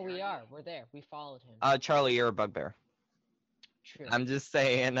 Charlie. No, we are. We're there. We followed him. Charlie, you're a bugbear. True. I'm just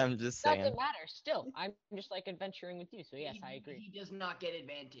saying. Doesn't matter. Still, I'm just like adventuring with you. So yes, I agree. He does not get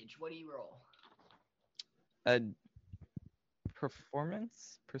advantage. What do you roll?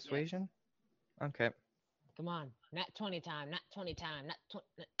 Performance? Persuasion? Okay. Come on, not 20 time, not 20 time, not 20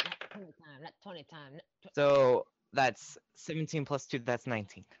 time, not 20 time. So that's 17 plus 2, that's 19.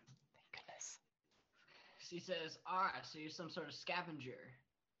 Thank goodness. She says, so you're some sort of scavenger.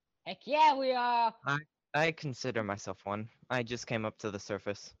 Heck yeah, we are. I consider myself one. I just came up to the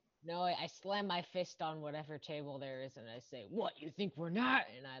surface. No, I slam my fist on whatever table there is and I say, "What, you think we're not?"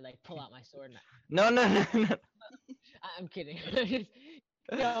 And I like pull out my sword and No. I'm kidding.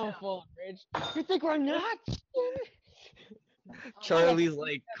 Go full rage. You think we're not? Charlie's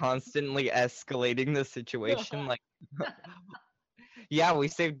like constantly escalating the situation. Like, yeah, we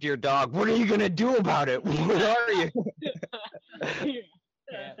saved your dog. What are you gonna do about it? What are you?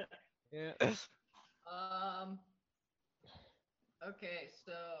 Yeah. Okay,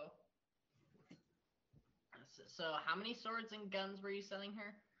 so how many swords and guns were you selling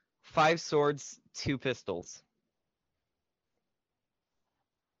her? 5 swords, 2 pistols.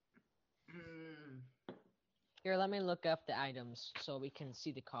 Here, let me look up the items so we can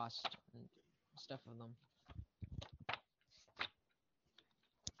see the cost and stuff of them.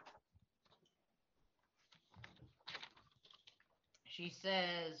 She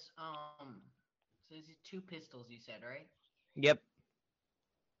says, so these 2 pistols you said, right? Yep.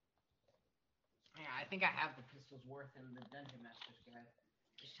 Yeah, I think I have the pistols worth in the Dungeon Master's Guide.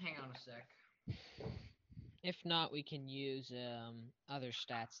 Just hang on a sec. If not, we can use other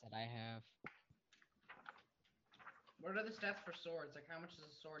stats that I have. What are the stats for swords? Like, how much is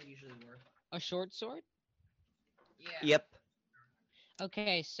a sword usually worth? A short sword? Yeah. Yep.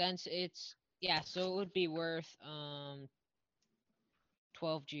 Okay, since it's so it would be worth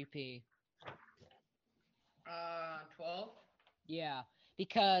 12 GP. 12? Yeah,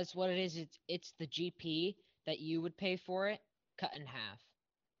 because what it is, it's the GP that you would pay for it cut in half.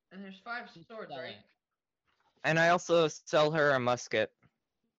 And there's 5 swords, right? And I also sell her a musket.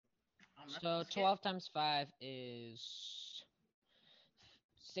 So 12 times 5 is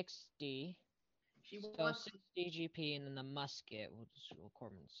 60. So 60 GP, and then the musket, what will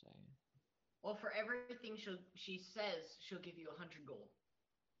Corbin say? Well, for everything she says, she'll give you 100 gold.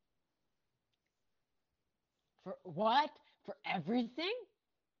 For what? For everything?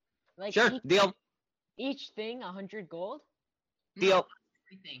 Like Sure, deal. Each thing 100 gold? Deal. No,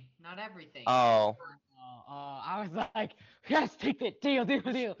 everything, not everything. Oh. I was like, yes, take it. Deal.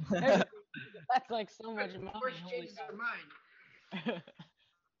 That's like so much money. Before she changes her mind.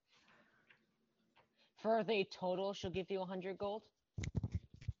 For the total, she'll give you 100 gold?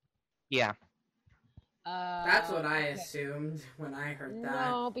 Yeah. That's what I assumed when I heard that.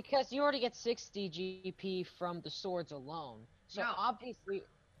 No, because you already get 60 GP from the swords alone. So No. obviously...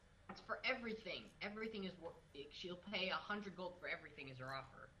 It's for everything. Everything is she'll pay 100 gold for everything as her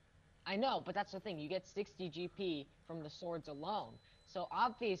offer. I know, but that's the thing. You get 60 GP from the swords alone. So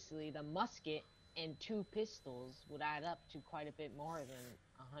obviously the musket and 2 pistols would add up to quite a bit more than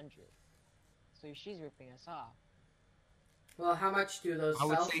 100. So she's ripping us off. Well, how much do those I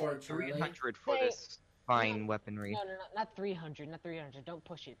would sell say for, Charlie? 300 for this fine weaponry. No, not 300, not 300. Don't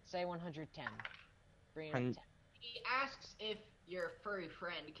push it. Say 110. Bring it up to 10. He asks if your furry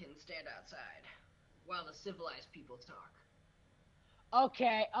friend can stand outside while the civilized people talk.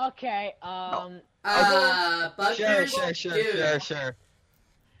 Okay. Bugbears? Sure.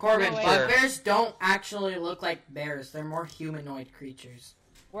 Corbin, No, wait. bugbears don't actually look like bears. They're more humanoid creatures.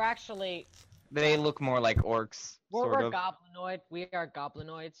 We're actually... They look more like orcs, sort We're of. goblinoid. We are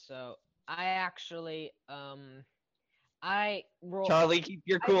goblinoids, so I actually, I roll... Charlie, keep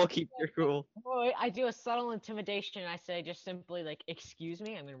your cool, keep your cool. Wait, I do a subtle intimidation. I say just simply, like, excuse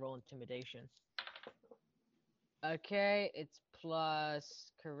me. I'm gonna roll intimidation. Okay, it's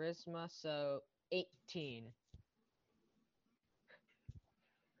plus charisma, so 18.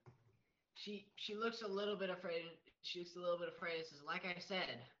 She looks a little bit afraid. She looks a little bit afraid. Says, like I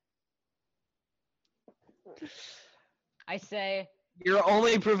said, I say, You're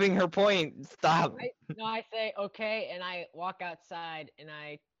only proving her point. Stop. I say okay, and I walk outside, and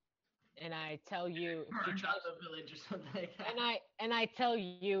I tell you if she Burn tries, down the village or something like that. and I tell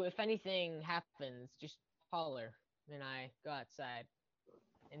you if anything happens, just holler, and I go outside.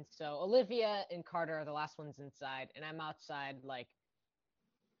 And so Olivia and Carter are the last ones inside, and I'm outside like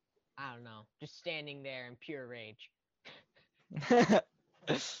I don't know, just standing there in pure rage.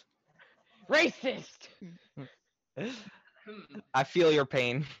 Racist! I feel your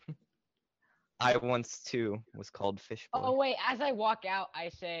pain. I once too was called fish boy. Oh wait, as I walk out, I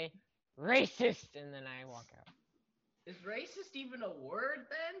say racist, and then I walk out. Is racist even a word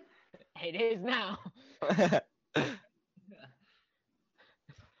then? It is now.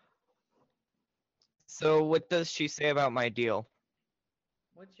 So what does she say about my deal?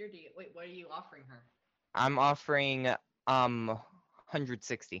 What's your deal? Wait, what are you offering her? I'm offering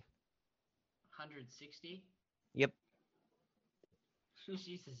 160. 160? Yep.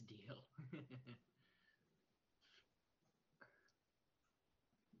 She says deal.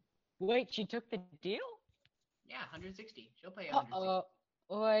 Wait, she took the deal? Yeah, 160. She'll pay 160. Uh-oh.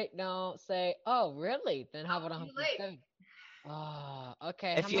 Wait, no, say, oh, really? Then how about Too late. 170? Oh,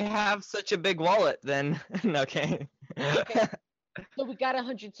 okay. If how you much- have such a big wallet, then okay. Okay. So we got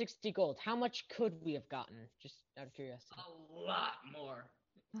 160 gold. How much could we have gotten? Just out of curiosity. A lot more.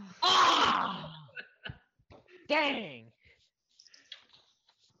 Ah! Dang!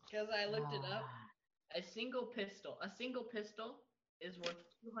 Because I looked it up. Ah. A single pistol is worth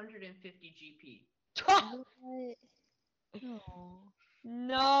 250 GP. What? No.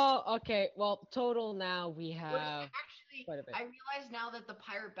 No. Okay. Well, total now we Which have actually, quite a bit. I realize now that the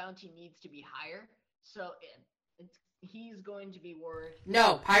pirate bounty needs to be higher, so he's going to be worth.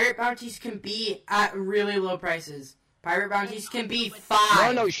 No, pirate bounties can be at really low prices. Pirate bounties can be No,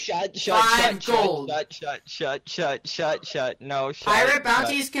 5. no, shut, Five gold. shut. No, shut. Pirate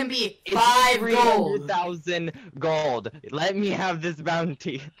bounties can be It's 5 gold. 300,000 gold. Let me have this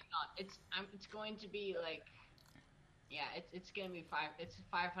bounty. It's going to be like, yeah, it's gonna be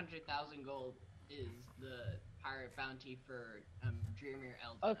 500,000 gold is the pirate bounty for Dreamer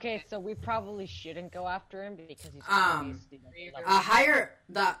Eldon. Okay, so we probably shouldn't go after him because he's Um, obviously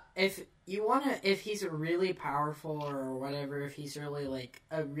if he's really powerful or whatever, if he's really like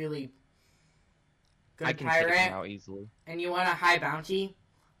a really good I can take him pirate, out easily. and you want a high bounty,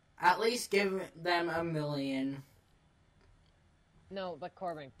 at least give them 1 million. No, but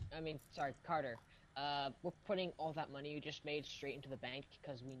Carter. We're putting all that money you just made straight into the bank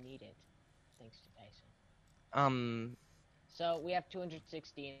because we need it, thanks to Tyson. So we have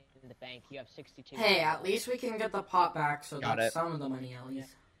 260 in the bank. You have 62. Hey, at least we can get the pot back, so Got that's it. some of the money at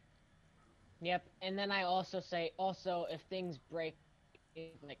least. Yep, and then I also say, if things break,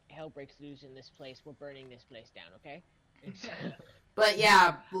 if like hell breaks loose in this place, we're burning this place down, okay? But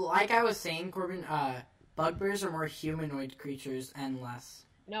yeah, like I was saying, Corbin, bugbears are more humanoid creatures and less.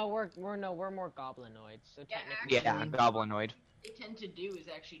 No, we're more goblinoids. So Yeah, technically, Yeah, goblinoid. What they tend to do is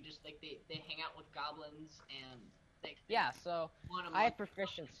actually just like they hang out with goblins and they so want 'em I have up,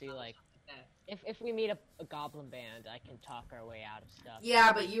 proficiency. Like, that. if we meet a goblin band, I can talk our way out of stuff.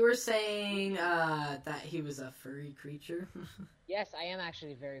 Yeah, but you were saying that he was a furry creature. Yes, I am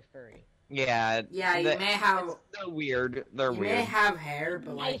actually very furry. Yeah. Yeah, you may have. They're weird. They're You weird. may have hair,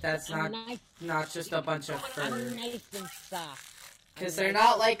 but like Nice, that's I'm not nice, just a bunch of I'm fur. nice and soft. Because I'm they're nice.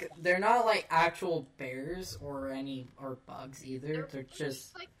 not like actual bears or bugs either. They're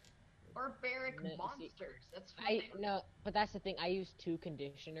just. like barbaric No, see, monsters. That's what No, but that's the thing. I use 2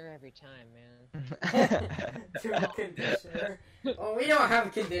 conditioner every time, man. Conditioner. Oh, we don't have a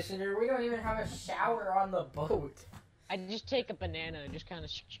conditioner. We don't even have a shower on the boat. I just take a banana and just kind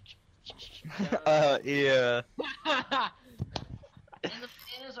of. Yeah. And the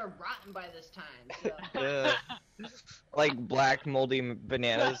bananas are rotten by this time. So. Like black moldy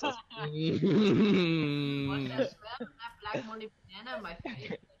bananas. Want that smell? That black moldy banana in my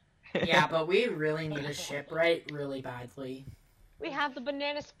face. Yeah, but we really need a shipwright really badly. We have the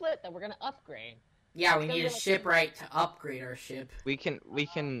banana split that we're gonna upgrade. Yeah, we need a shipwright to upgrade our ship. We can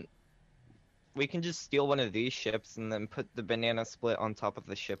just steal one of these ships and then put the banana split on top of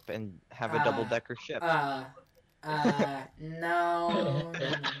the ship and have a double-decker ship. No,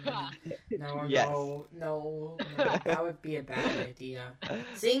 Yes. no, that would be a bad idea.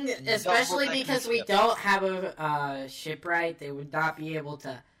 Especially because we don't have a shipwright, they would not be able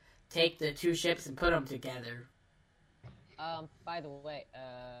to take the 2 ships and put them together. By the way,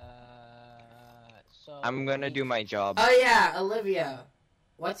 so I'm gonna do my job. Oh yeah, Olivia,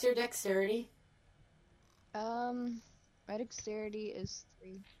 what's your dexterity? My dexterity is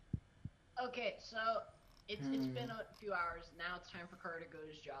 3. Okay, so It's been a few hours. Now it's time for Carter to go to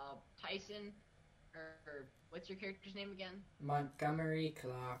his job. Tyson, or what's your character's name again? Montgomery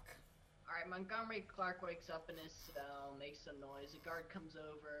Clark. Alright, Montgomery Clark wakes up in his cell, makes some noise. A guard comes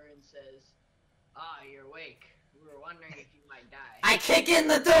over and says, "Ah, you're awake. We were wondering if you might die." I kick in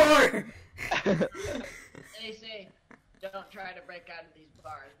the door! They say, "Don't try to break out of these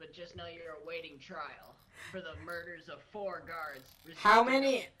bars, but just know you're awaiting trial for the murders of 4 guards." How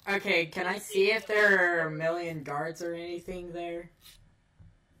many? Okay, can I see if there are a million guards or anything there?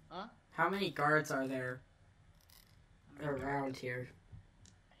 Huh? How many guards are there How many around guards? here?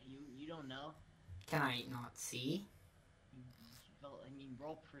 You don't know. Can I not see? I mean,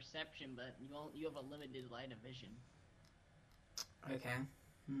 roll perception, but you have a limited line of vision. Okay.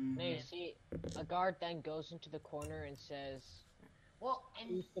 Now you see, a guard then goes into the corner and says, Well, "I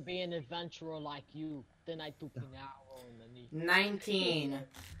and used to be an adventurer like you. Then I took an arrow in the knee." 19.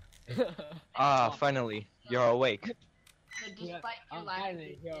 Finally, you're awake. so despite your I'm lack of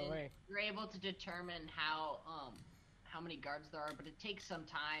finally here, vision, wait. you're able to determine how many guards there are, but it takes some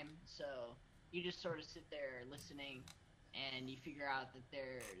time. So you just sort of sit there listening, and you figure out that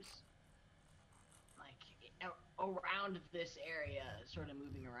there's like around this area, sort of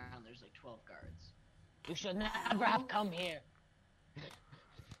moving around. There's like 12 guards. You should never have come here.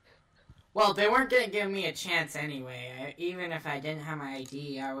 Well, they weren't gonna give me a chance anyway. Even if I didn't have my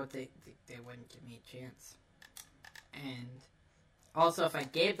ID, they wouldn't give me a chance. And also, if I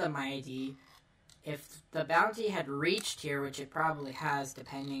gave them my ID, if the bounty had reached here, which it probably has,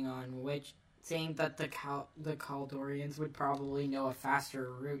 depending on which, saying that the Caldorians would probably know a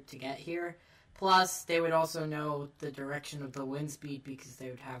faster route to get here. Plus, they would also know the direction of the wind speed because they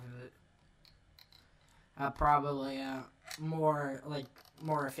would have probably a more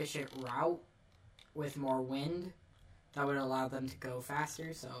efficient route with more wind that would allow them to go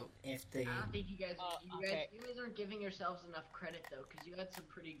faster. So if they, I don't think you guys okay. aren't giving yourselves enough credit though, because you had some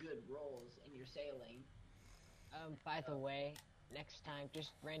pretty good rolls in your sailing. By the way, next time,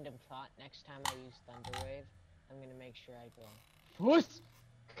 just random thought, next time I use Thunderwave, I'm gonna make sure I go, "Whoosh!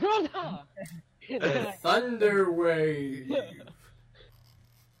 Kona!" Thunderwave.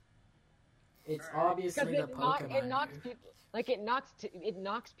 It's obviously the Pokemon. It knocks people, like it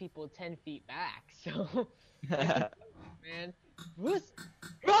knocks people 10 feet back. So, man, "Whoosh!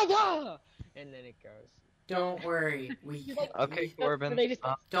 Kona!" And then it goes. Don't worry, Okay, Corbin. They just-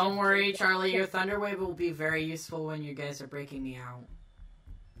 don't worry, Charlie. Your Thunderwave will be very useful when you guys are breaking me out.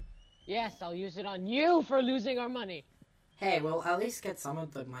 Yes, I'll use it on you for losing our money. Hey, we'll at least get some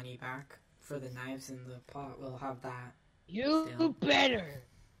of the money back for the knives in the pot. We'll have that. You Still. better.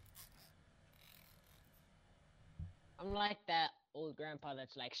 I'm like that old grandpa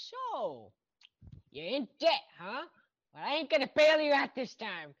that's like, "So, you're in debt, huh? Well, I ain't gonna bail you out this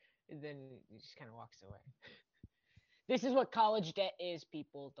time." And then he just kind of walks away. This is what college debt is,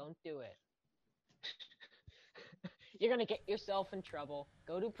 people. Don't do it. You're gonna get yourself in trouble.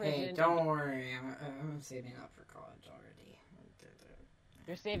 Go to prison. Hey, don't worry. I'm saving up for college already.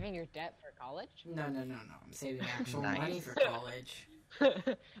 You're saving your debt for college? No. I'm saving actual Nice. money for college.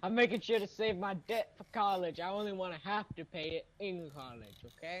 I'm making sure to save my debt for college. I only want to have to pay it in college,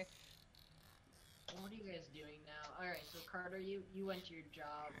 okay? What are you guys doing now? Alright, so Carter, you went to your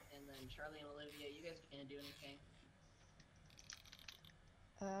job, and then Charlie and Olivia, you guys gonna do anything?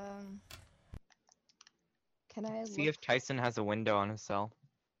 Can I See look? if Tyson has a window on his cell.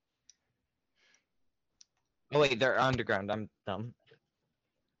 Oh wait, they're underground. I'm dumb.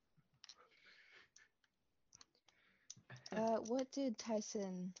 What did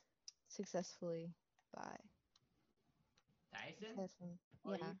Tyson successfully buy? Tyson? Tyson.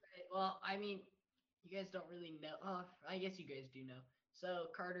 Well, Yeah. well, I mean, you guys don't really know. Oh, I guess you guys do know. So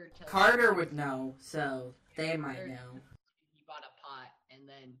Carter tells Carter would know, so they might know. He bought a pot, and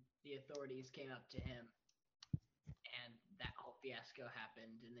then the authorities came up to him, and that whole fiasco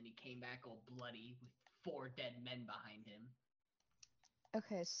happened, and then he came back all bloody with 4 dead men behind him.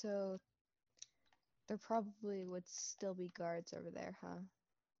 Okay, so there probably would still be guards over there, huh?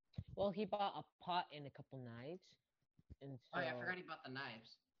 Well, he bought a pot and a couple knives. And so Oh yeah, I forgot he bought the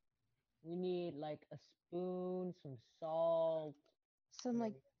knives. we need like a spoon, some salt. Some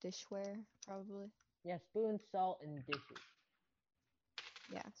like dishware, probably. Yeah, spoon, salt, and dishes.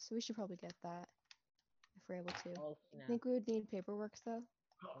 Yeah, so we should probably get that if we're able to. Oh, I snap. think we would need paperwork though.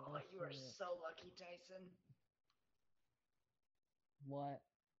 Oh, you are so lucky, Tyson. What?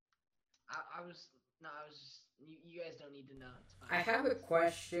 I was just, you guys don't need to know, it's fine. I have a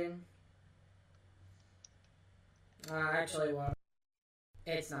question. Actually, well,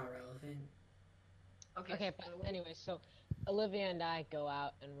 it's not relevant. Okay, Okay, so but anyway, so Olivia and I go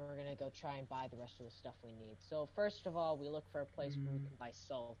out and we're gonna go try and buy the rest of the stuff we need. So first of all, we look for a place where we can buy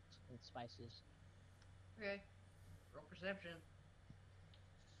salt and spices. Okay. Roll perception.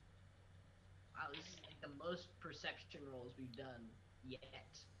 Wow, this is like the most perception rolls we've done yet.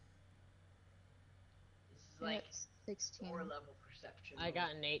 This is like It's 16. 4-level perception. I roll.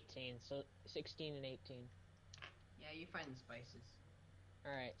 got an 18, so 16 and 18. Yeah, you find the spices.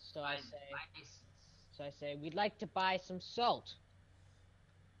 All right, so Find spices. I say we'd like to buy some salt,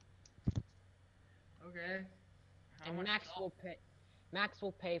 Okay. How and much Max salt? will pay. Max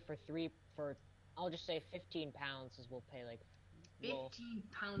will pay for I'll just say 15 pounds, as we'll pay like. 15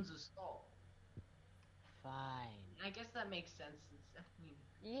 pounds of salt. Fine. I guess that makes sense. I mean,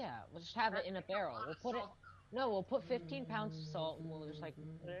 Yeah, we'll just have it in a barrel. We'll put it. No, we'll put 15 pounds of salt and we'll just like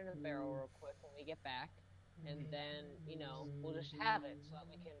put it in a barrel real quick when we get back, and then we'll just have it so that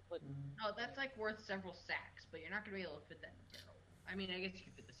we can put. No, that's like worth several sacks, but you're not gonna be able to fit that in a barrel. I mean, I guess you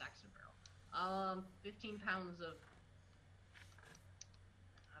could fit the sacks in a barrel. 15 pounds of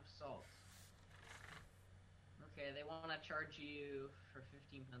salt. Okay, they want to charge you for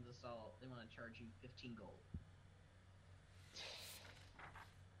 15 pounds of salt. They want to charge you 15 gold. I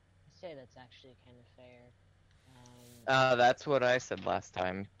say that's actually kind of fair. That's what I said last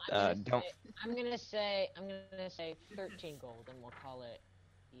time. I'm Don't. gonna say 13 gold, and we'll call it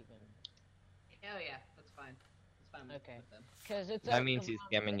even. Hell yeah, that's fine. That's fine Okay. with them. Cause it's That means he's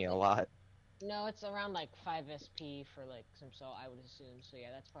scamming you a lot. No, it's around like 5 SP for like some salt, I would assume. So yeah,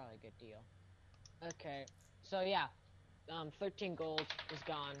 that's probably a good deal. Okay, so yeah, 13 gold is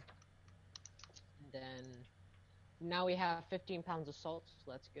gone. And then now we have 15 pounds of salt,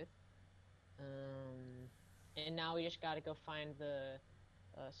 so that's good. And now we just gotta go find the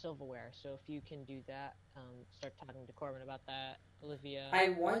silverware. So if you can do that, start talking to Corbin about that, Olivia. I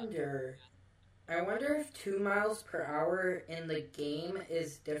wonder if 2 miles per hour in the game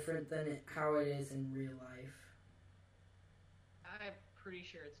is different than how it is in real life. I'm pretty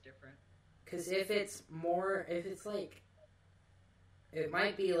sure it's different. Because if it's like, it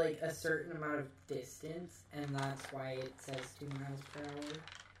might be like a certain amount of distance, and that's why it says 2 miles per hour.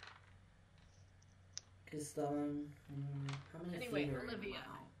 Because how many Anyway, feet are in a Olivia.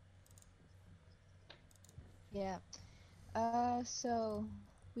 mile? Yeah. So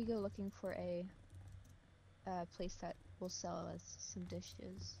we go looking for a place that will sell us some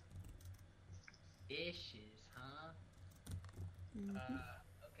dishes. Dishes, huh? Mhm.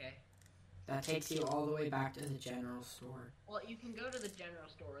 Okay. That takes you all the way back to the general store. Well, you can go to the general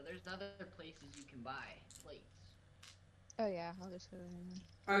store. There's other places you can buy plates. Oh yeah, I'll just go there then.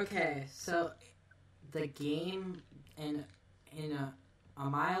 Okay, so the game in a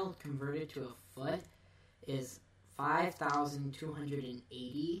mile converted to a foot is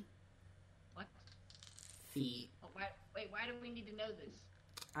 5,280 What? feet. Oh, why do we need to know this?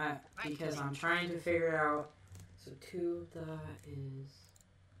 Because I'm trying to figure out. So that is.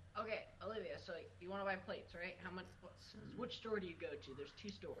 Okay, Olivia. So you want to buy plates, right? How much? Which store do you go to? There's 2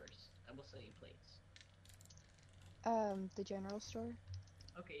 stores that will sell you plates. The general store.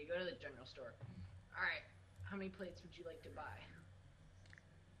 Okay, you go to the general store. All right. How many plates would you like to buy?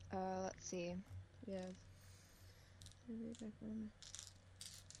 Let's see. We have.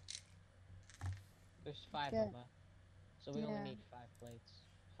 There's 5 Yeah. of us, so we only Yeah. need 5 plates.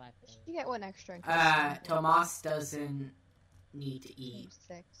 5 plates. You get one extra in case. Tomas doesn't need to eat.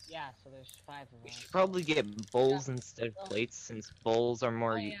 6. Yeah, so there's 5 of We us. should probably get bowls instead of plates, since bowls are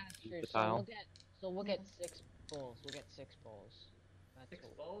more Oh yeah, sure. versatile. So we'll get 6 bowls. We'll get 6 bowls. That's 6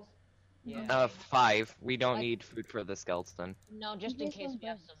 cool. bowls? Yeah. 5. We don't Like- need food for the skeleton. No, just in case we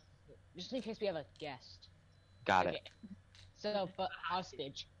have some. Just in case we have a guest. Got it. Okay. So, but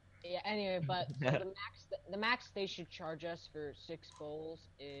hostage. Yeah. Anyway, but so the max they should charge us for 6 bowls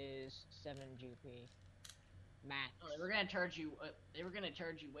is 7 GP. Max. Oh, they were gonna charge you. They were gonna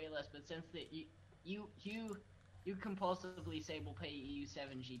charge you way less, but since that you compulsively say we'll pay you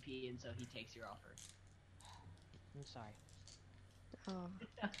 7 GP, and so he takes your offer. I'm sorry. Oh,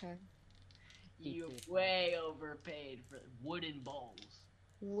 okay. You Deep. way overpaid for wooden bowls.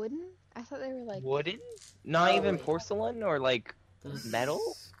 Wooden? I thought they were like. Wooden? Not Oh, even wait. porcelain or like The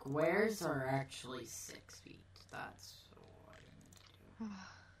metal? squares are actually 6 feet. That's what I meant to do.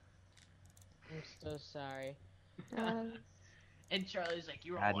 I'm so sorry. And Charlie's like,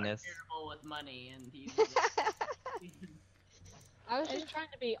 you're Madness. terrible with money, and he's I was just trying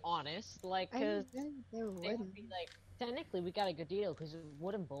to be honest, like, I cause didn't know they were they would wooden. be like, technically we got a good deal because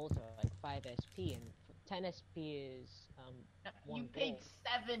wooden bowls are like 5 SP, and 10 SP is You one paid gold.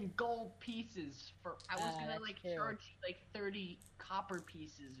 7 gold pieces for. I was gonna that's like true. charge you like 30 copper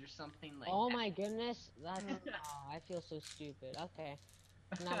pieces or something like Oh that. my goodness, that's I feel so stupid. Okay.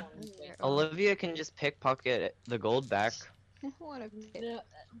 Now I'm There- Olivia can just pickpocket the gold back. I want to get. no,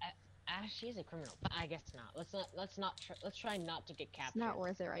 she is a criminal. But I guess not. Let's try not to get It's captured. not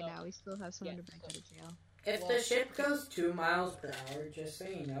worth it right So- now. We still have someone yeah, to break out of jail. If the ship goes 2 miles per hour, just so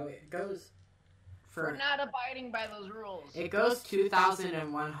you know, it goes We're not abiding by those rules. It goes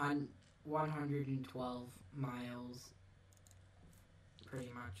 2,112 miles. Pretty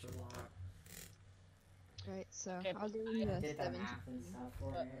much a lot. Right, so Okay, I'll give I you a Did the 17. math and stuff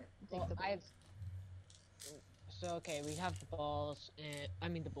for But- it. Take Well, the balls. So okay, we have the balls and I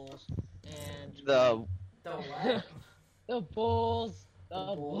mean the bulls and The The what? the bulls. The The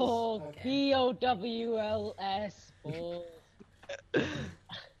bulls? bulls. Okay. BOWLS. Bulls.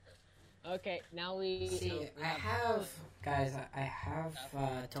 Okay, now we. See, I have, guys, I have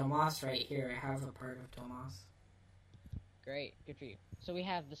Tomas right here. I have a part of Tomas. Great, good for you. So we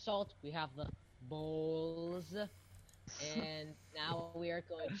have the salt, we have the bowls, and now we are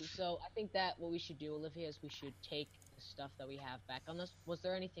going to. So I think that what we should do, Olivia, is we should take the stuff that we have back on this. Was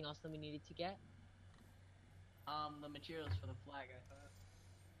there anything else that we needed to get? The materials for the flag, I thought.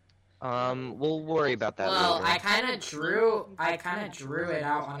 We'll worry about that Well, later. I kind of drew it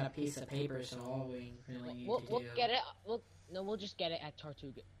out on a piece of paper, so all we really need We'll to do. get it. We'll just get it at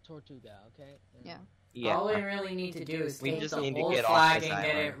Tortuga, okay? Yeah. Yeah. All we really need to do is We take just the need to old get off flag this and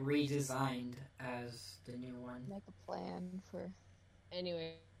get it island. redesigned as the new one. Make a plan for.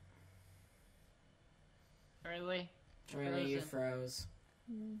 Anyway, Charlie? Charlie, you Frozen.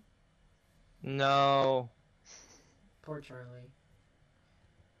 froze. No. Poor Charlie.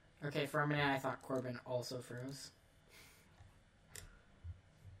 Okay, for a minute I thought Corbin also froze.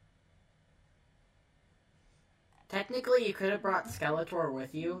 Technically, you could have brought Skeletor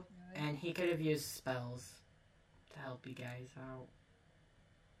with you, and he could have used spells to help you guys out.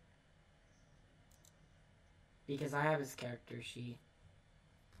 Because I have his character sheet.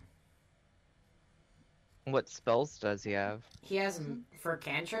 What spells does he have? He has, for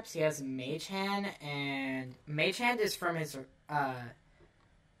cantrips, he has Mage Hand, and Mage Hand is from his,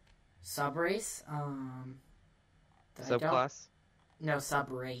 sub-race, that I don't- Subclass? No,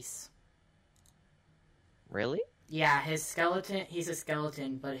 sub-race. Really? Yeah, his skeleton, he's a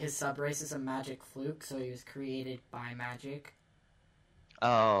skeleton, but his sub-race is a magic fluke, so he was created by magic.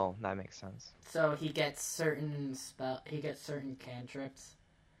 Oh, that makes sense. So he gets certain cantrips,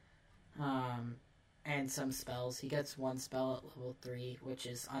 and some spells. He gets one spell at level 3, which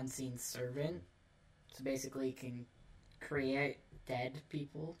is Unseen Servant. So basically he can create dead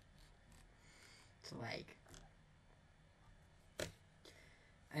people. So like...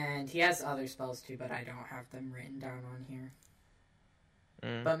 And he has other spells too, but I don't have them written down on here.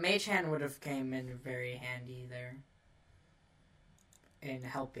 Mm. But Mage Hand would have came in very handy there. In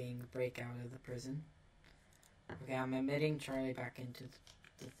helping break out of the prison. Okay, I'm admitting Charlie back into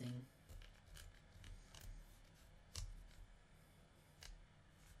the thing.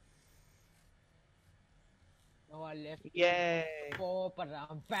 oh, I left Yay! before, but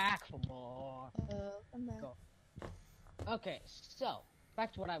I'm back for more. I'm back. Go. Okay, so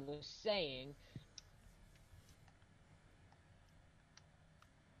back to what I was saying.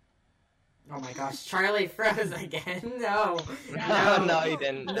 Oh my gosh, Charlie froze again. No. No, no, he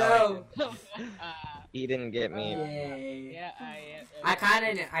didn't. No. He didn't get me. Yay. Yeah, I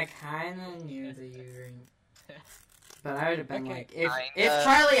kind of knew that you were. But I would have been Okay. like, if Kinda.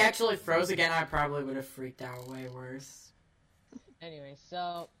 Charlie actually froze again, I probably would have freaked out way worse. Anyway,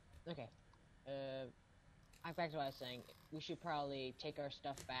 so okay, back to what I was saying. We should probably take our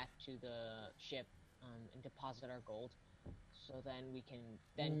stuff back to the ship and deposit our gold. So then we can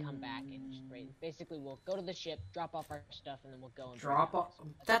come back and just basically we'll go to the ship, drop off our stuff, and then we'll go and Drop off.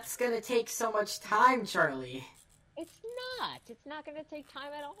 That's gonna take so much time, Charlie. It's not. It's not gonna take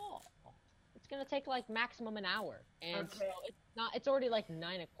time at all. It's gonna take like maximum an hour, and Okay. so it's not. It's already like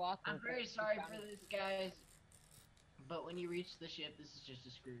 9 o'clock. I'm very sorry for this, guys. But when you reach the ship, this is just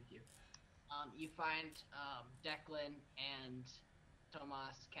to screw with you. You find Declan and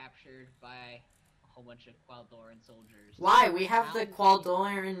Tomas captured by a whole bunch of Qualdoran soldiers. Why? We have the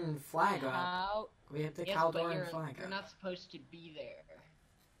Qualdoran flag up. How We have the Yes, but Qualdoran you're, flag you're up. not supposed to be there.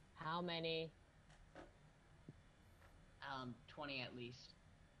 how many 20 at least.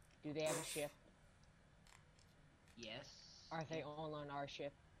 do they have a ship? Yes. Are they all on our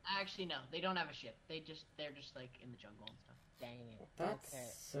ship? Actually, no, they don't have a ship. They're just like in the jungle and stuff. Dang it. That's Okay,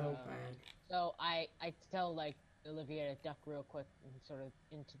 so bad. So I tell like Olivia to duck real quick and sort of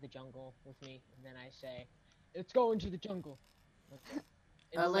into the jungle with me, and then I say, "Let's go into the jungle."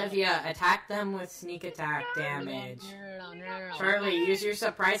 Olivia, attack them with sneak attack damage. No. Charlie, use your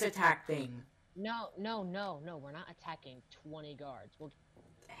surprise attack thing. No. We're not attacking 20 guards.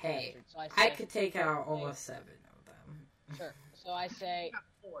 Hey, so I I could take out almost 7 of them. Sure. So I say,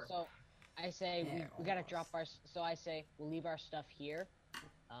 we gotta drop our. So I say we'll leave our stuff here,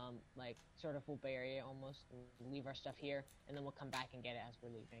 like sort of we'll bury it almost. We'll leave our stuff here, and then we'll come back and get it as we're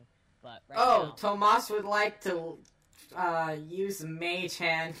leaving. But right now, Tomas would like to use Mage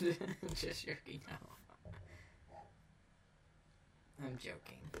Hand. Just joking. No. I'm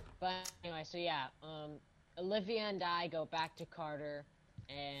joking. But anyway, so yeah, Olivia and I go back to Carter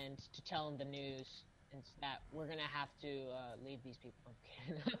and to tell him the news and that we're gonna have to leave these people.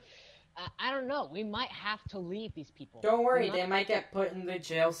 I don't know. We might have to leave these people. Don't worry, they might get put in the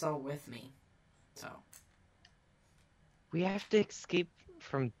jail cell with me. So. We have to escape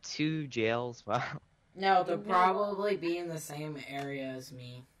from 2 jails? Wow. No, they'll probably be in the same area as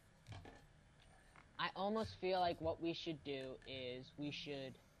me. I almost feel like what we should do is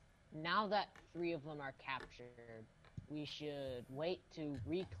now that 3 of them are captured, we should wait to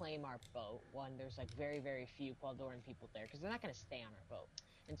reclaim our boat. One, there's like very, very few Qualdoran people there, because they're not going to stay on our boat.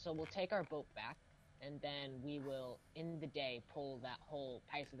 And so we'll take our boat back, and then we will, in the day, pull that whole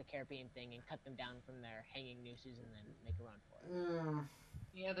Pirates of the Caribbean thing and cut them down from their hanging nooses and then make a run for it.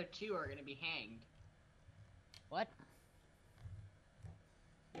 The other 2 are going to be hanged. What?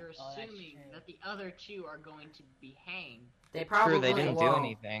 You're assuming that the other 2 are going to be hanged. They probably they didn't do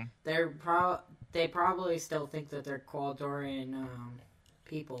anything. They probably still think that they're Qualdoran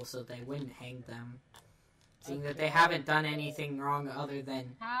people, so they wouldn't hang them. Seeing that they haven't done anything wrong other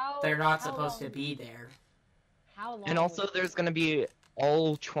than they're not supposed to be there. How long? And also, there's gonna be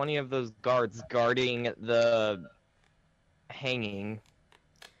all 20 of those guards guarding the hanging.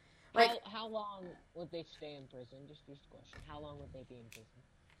 Like, how long would they stay in prison? Just a question. How long would they be in prison?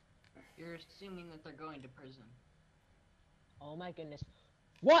 You're assuming that they're going to prison. Oh my goodness.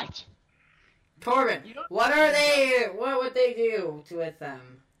 What? Corbin, what would they do with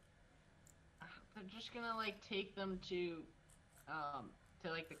them? They're just gonna, like, take them to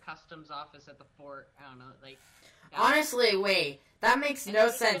like, the customs office at the fort. I don't know, like... Honestly, wait. That makes no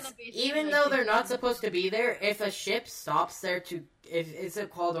sense. Even though they're not supposed to be there, if a ship stops there if it's a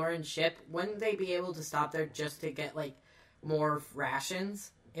Qualdoran ship, wouldn't they be able to stop there just to get, like, more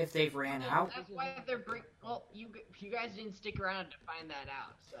rations if they've ran out? That's why they're well, you guys didn't stick around to find that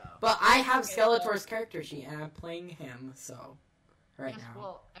out, so... But I have Skeletor's character sheet, and I'm playing him, so... Right now.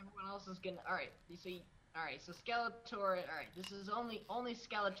 Well, everyone else is gonna... Alright, so Skeletor... Alright, this is only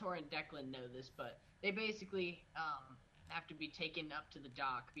Skeletor and Declan know this, but they basically, have to be taken up to the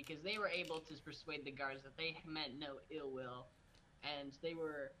dock, because they were able to persuade the guards that they meant no ill will, and they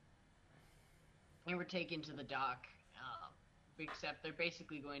were taken to the dock, except they're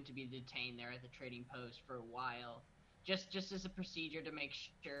basically going to be detained there at the trading post for a while, just as a procedure to make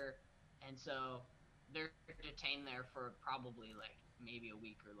sure, and so they're detained there for probably, like, maybe a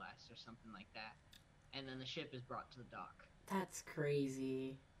week or less, or something like that, and then the ship is brought to the dock. That's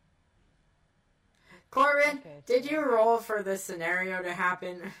crazy. Corbin, did you roll for this scenario to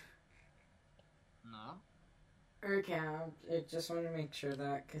happen? No. Okay, I just want to make sure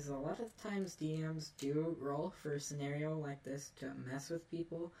that, because a lot of times DMs do roll for a scenario like this to mess with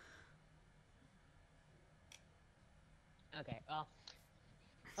people. Okay, well...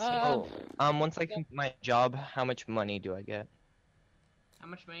 once I complete my job, how much money do I get? How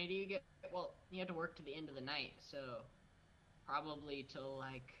much money do you get? Well, you have to work to the end of the night, so probably till,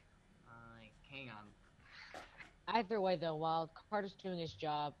 like, hang on. Either way, though, while Carter's doing his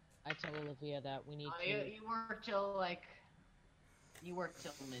job, I tell Olivia that we need to... You work till, like... You work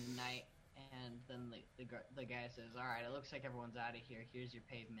till midnight, and then the guy says, alright, it looks like everyone's out of here, here's your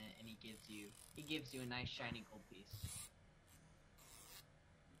pavement, and he gives you a nice shiny gold piece.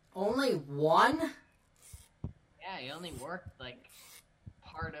 Only one? Yeah, he only worked, like,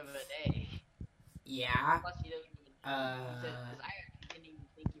 part of a day. Yeah. Plus, he doesn't even... He says, I actually didn't even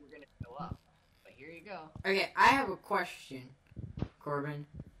think you were gonna show up. But here you go. Okay, I have a question, Corbin.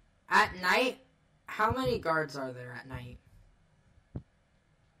 At night, how many guards are there at night?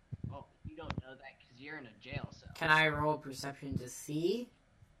 Well, you don't know that because you're in a jail cell. Can I roll perception to see?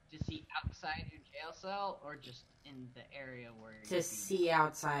 To see outside your jail cell, or just in the area where you're... To see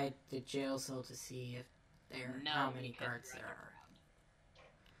outside the jail cell to see if how many guards there are.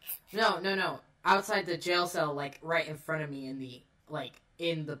 No. Outside the jail cell, like, right in front of me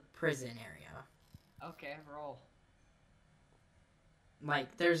in the prison area. Okay, roll.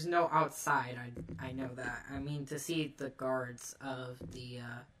 like, there's no outside. I know that. I mean, to see the guards of the,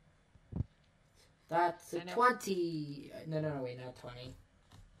 that's a 20. No, wait, not 20.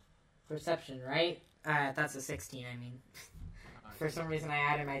 Perception, right? That's a 16, I mean. For some reason, I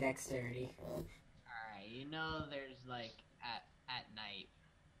added my dexterity. Alright, you know there's, like, at night,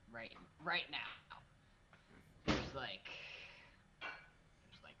 right now, there's, like 5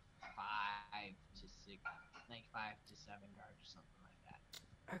 to 6, like 5 to 7 guards or something like that.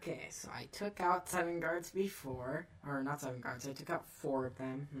 Okay, so I took out 7 guards before, or not 7 guards, I took out 4 of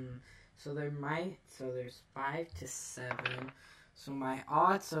them. So there's 5 to 7. So my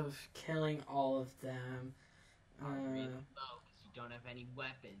odds of killing all of them, Really low, because you don't have any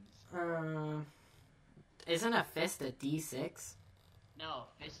weapons. Isn't a fist a D6? No,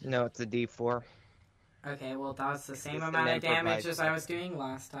 fist is... No, it's a D4. Okay, well that was the same It's amount an of damage improvised as I was doing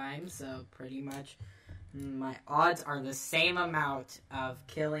last time, so pretty much my odds are the same amount of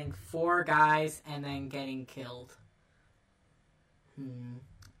killing 4 guys and then getting killed.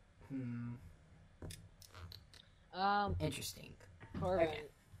 Interesting. Corbin, Okay.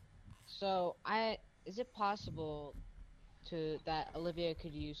 so is it possible that Olivia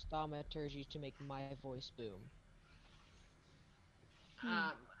could use thaumaturgy to make my voice boom?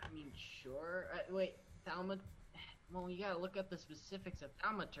 I mean, sure. Wait, well, you gotta look up the specifics of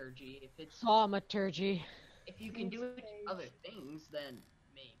thaumaturgy. If it's... Thaumaturgy. If you can do it to other things, then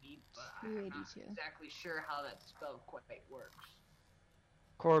maybe, but I'm not 282. exactly sure how that spell quite works.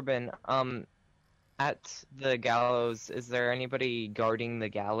 Corbin, at the gallows, is there anybody guarding the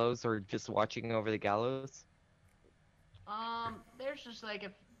gallows or just watching over the gallows? There's just like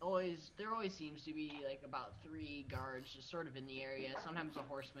there always seems to be like about 3 guards just sort of in the area. Sometimes a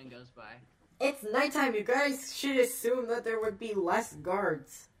horseman goes by. It's nighttime, you guys should assume that there would be less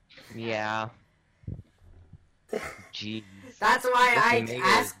guards. Yeah. Jeez. That's why I Looking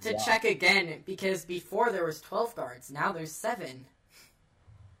asked to negative, check again, because before there was 12 guards, now there's 7.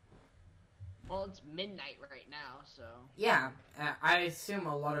 Well, it's midnight right now, so... Yeah, I assume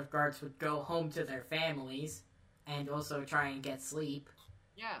a lot of guards would go home to their families, and also try and get sleep.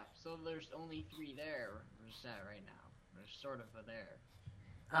 Yeah, so there's only 3 there. Where's that right now? There's sort of there.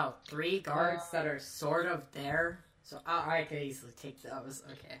 Oh, 3 guards that are sort of there? So I could easily take those,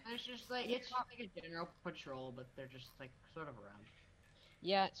 okay. There's just like, it's not like a general patrol, but they're just like sort of around.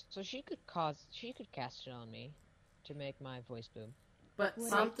 Yeah, so she could cast it on me to make my voice boom. But You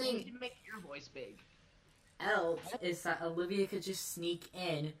something need to make your voice big. else is that Olivia could just sneak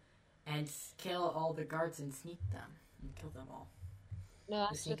in and kill all the guards and sneak them. And kill them all. No,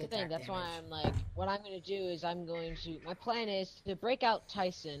 that's sneak the thing. attack That's why damage. I'm like, what I'm going to do is my plan is to break out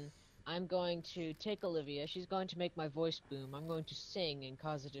Tyson. I'm going to take Olivia. She's going to make my voice boom. I'm going to sing and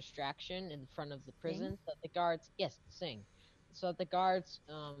cause a distraction in front of the prison so that the guards, sing. So that the guards,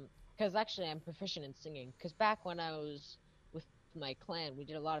 because actually I'm proficient in singing. Because back when I was with my clan, we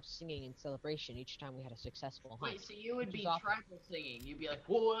did a lot of singing in celebration each time we had a successful hunt. Wait, so you would which is be awesome. tribal singing. You'd be like,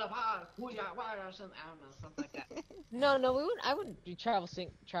 whoa, or something, I don't know, something like that. No, I wouldn't do tribal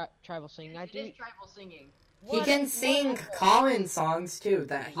singing. I It do. is tribal singing. He can sing common songs too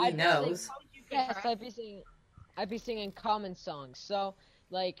that he I'd be knows. Yes, I'd be singing common songs. So,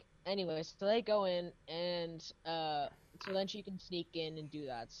 like, anyways, so they go in, and, so then she can sneak in and do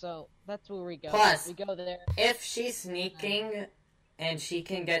that. So, that's where we go. Plus, we go there. If she's sneaking and she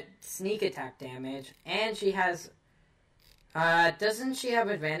can get sneak attack damage, and she has, doesn't she have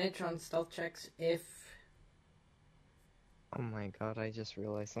advantage on stealth checks if Oh my god, I just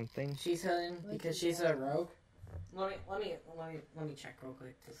realized something. she's hidden because she's a rogue? Let me check real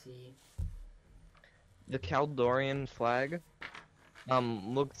quick to see. The Caldorian flag,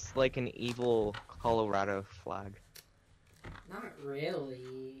 looks like an evil Colorado flag. Not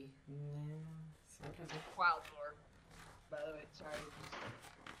really. No, sort of. Cloudlore. By the way, sorry.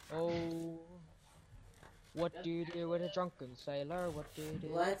 Oh. What do you do with a drunken sailor? What do you do?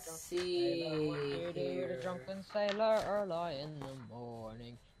 Let's see What do you do with here. a drunken sailor early in the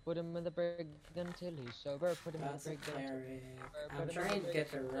morning? Put him in the brig until he's sober. Put him That's a in the brig until cleric. Put I'm him in trying to brig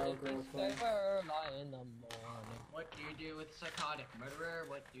get the until rogue real he's quick. sober early in the morning. What do you do with a psychotic murderer?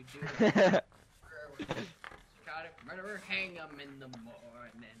 What do you do with a murderer? With a psychotic murderer? Hang him in the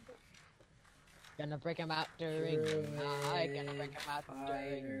morning. Gonna break him out during midnight. Gonna break him out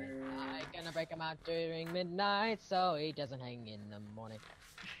during Fighter. midnight. Gonna break him out during midnight so he doesn't hang in the morning.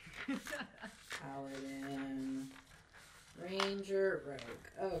 Paladin. Ranger, rogue.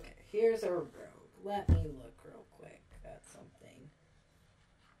 Okay, here's a rogue. Let me look real quick at something.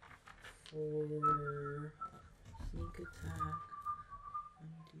 For sneak attack,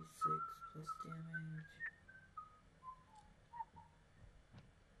 1d6 plus damage.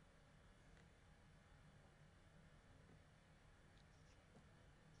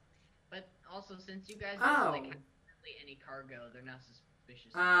 But also, since you guys Oh. don't like hardly any cargo, they're not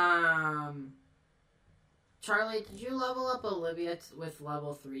suspicious. Charlie, did you level up Olivia with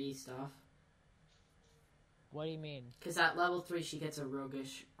level 3 stuff? What do you mean? Because at level 3 she gets a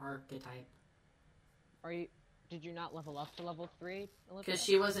roguish archetype. Did you not level up to level 3, Olivia? Because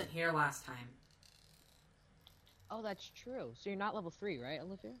she wasn't here last time. Oh, that's true. So you're not level 3, right,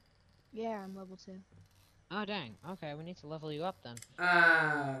 Olivia? Yeah, I'm level 2. Oh, dang. Okay, we need to level you up then.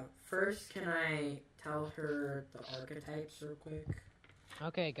 First, can I tell her the archetypes real quick?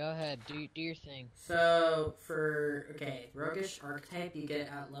 Okay, go ahead. Do your thing. So, roguish archetype you get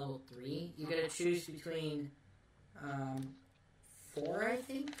at level 3. You get to choose between, 4, I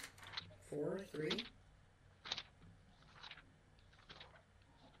think? 4, 3?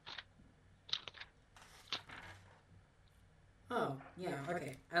 Oh, yeah,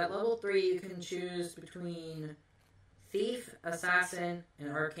 okay. At level 3, you can choose between Thief, Assassin, and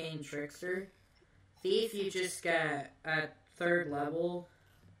Arcane Trickster. Thief, you just get, at 3rd level,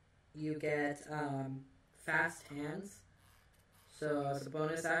 you get fast hands. So as a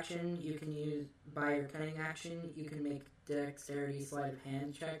bonus action, you can use, by your cunning action, you can make dexterity sleight of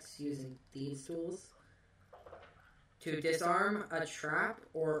hand checks using thieves tools to disarm a trap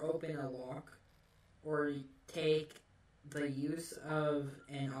or open a lock, or take the use of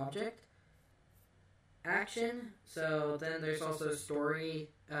an object action. So then there's also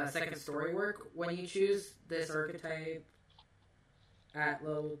second story work. When you choose this archetype at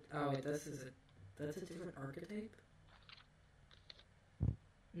level, that's a different archetype?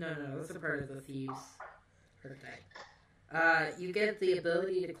 No, that's a part of the thieves archetype. You get the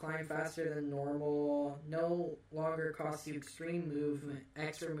ability to climb faster than normal, no longer costs you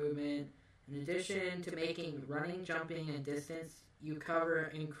extra movement. In addition to making running, jumping, and distance you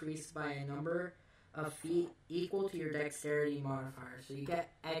cover increased by a number of feet equal to your dexterity modifier. So you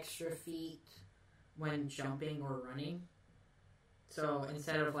get extra feet when jumping or running. So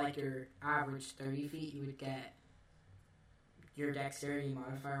instead of like your average 30 feet, you would get your dexterity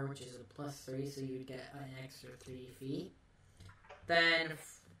modifier, which is a +3, so you would get an extra 3 feet. Then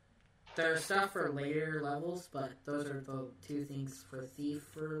there's stuff for later levels, but those are the 2 things for Thief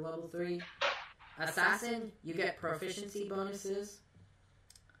for level 3. Assassin, you get proficiency bonuses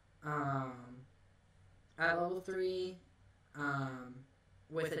at level 3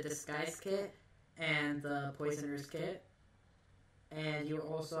 with a disguise kit and the poisoner's kit. And you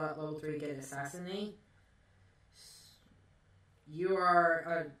also at level 3 get assassinate. You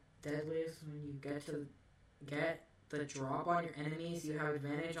are deadliest when you get the drop on your enemies. You have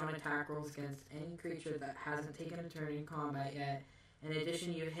advantage on attack rolls against any creature that hasn't taken a turn in combat yet. In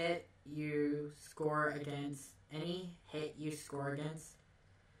addition, you score against any hit you score against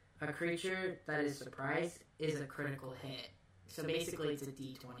a creature that is surprised is a critical hit. So basically, it's a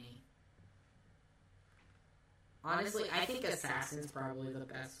D20. Honestly, I think Assassin's probably the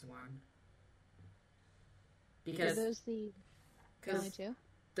best one. Because Are those the only 2?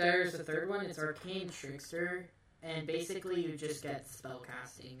 There's a 3rd one, it's Arcane Trickster, and basically you just get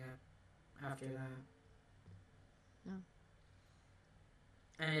spellcasting after that. Oh.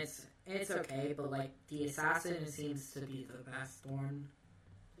 And it's okay, but like the Assassin seems to be the best one.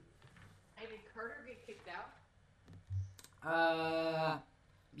 Hey, did Carter get kicked out?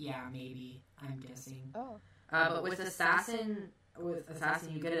 Yeah, maybe, I'm guessing. Oh. But with Assassin,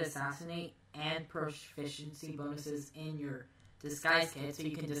 you get to assassinate and proficiency bonuses in your disguise kit, so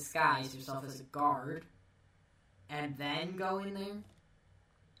you can disguise yourself as a guard, and then go in there.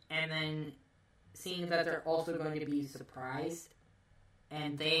 And then, seeing that they're also going to be surprised,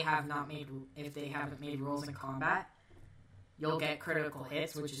 and if they haven't made rolls in combat, you'll get critical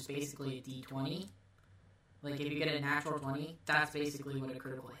hits, which is basically a D20. Like, if you get a natural 20, that's basically what a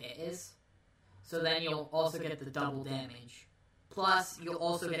critical hit is. So then you'll also get the double damage. Plus, you'll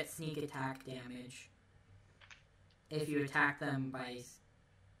also get sneak attack damage if you attack them by,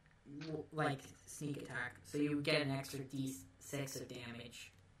 like, sneak attack. So you get an extra D6 of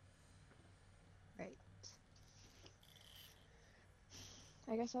damage. Right.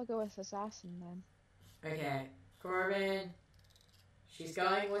 I guess I'll go with Assassin then. Okay, Corbin. She's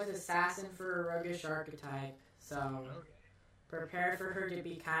going with Assassin for a roguish archetype. So, prepare for her to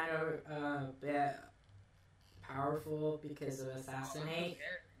be kind of a bit powerful because of Assassinate.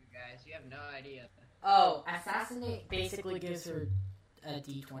 You guys, you have no idea. Oh, Assassinate basically gives her a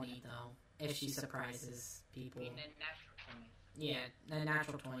D20 though, if she surprises people. I mean, a natural 20. Yeah, a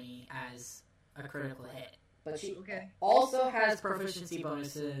natural 20 as a critical hit. But she Okay. also has proficiency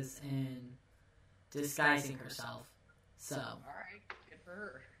bonuses in disguising herself. So, Alright, good for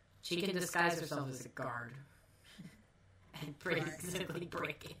her. she can disguise herself as a guard and pretty simply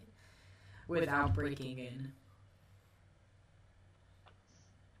break it. without breaking in.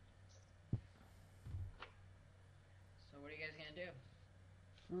 So what are you guys gonna do?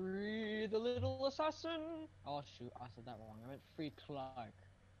 Free the little assassin. Oh shoot, I said that wrong. I meant free Clark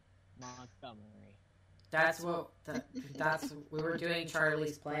Montgomery. That's we were doing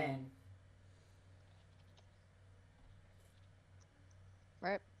Charlie's plan.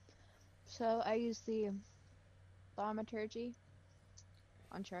 Right. So I use the thaumaturgy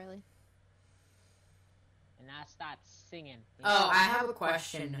on Charlie. And I start singing. Oh, I have a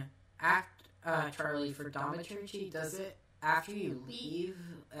question. Charlie, for thaumaturgy, does it after you leave,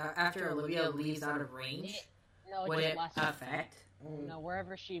 after Olivia leaves out of range, No, would just it lasts affect? No,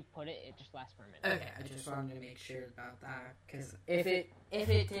 wherever she put it, it just lasts for a minute. Okay, I just wanted to make sure about that, because if it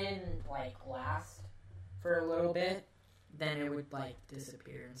didn't like last for a little bit, then it would like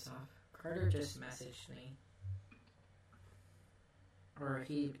disappear and stuff. Carter just messaged me, or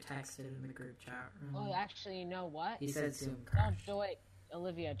he texted in the group chat room. Oh, actually, you know what? He said Zoom Don't crashed. do it,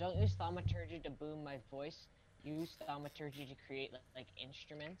 Olivia. Don't use thaumaturgy to boom my voice. Use thaumaturgy to create like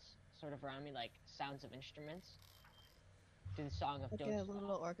instruments, sort of around me, like sounds of instruments. Do the song of Like Don't a Stop.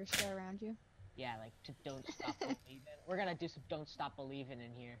 little orchestra around you. Yeah, like to Don't Stop Believing. We're gonna do some Don't Stop Believing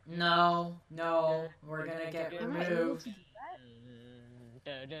in here. No, we're gonna get I'm not able removed. to do that.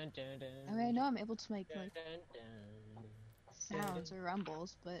 Dun, dun, dun, dun, I mean, I know I'm able to make dun, like dun, dun. sounds or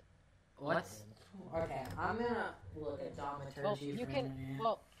rumbles, but What? Okay, I'm gonna look at thaumaturgy Well, for you a can. minute.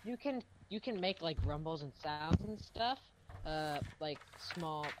 Well, you can make like rumbles and sounds and stuff. Like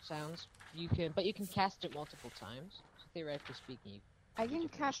small sounds. But you can cast it multiple times. So theoretically speaking, I can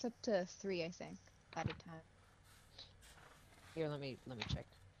cast up to 3, I think, at a time. here, let me check.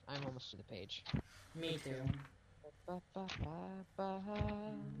 I'm almost to the page. Me too. Ba, ba, ba, ba.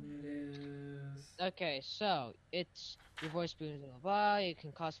 It is. Okay, so it's your voice booms, blah, blah, blah. You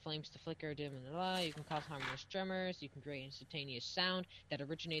can cause flames to flicker, dim, and blah, blah. You can cause harmless tremors. You can create instantaneous sound that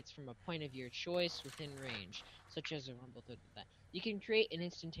originates from a point of your choice within range, such as a rumble. That you can create an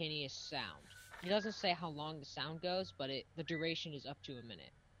instantaneous sound. It doesn't say how long the sound goes, but the duration is up to a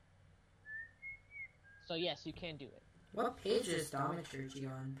minute. So yes, you can do it. What page is thaumaturgy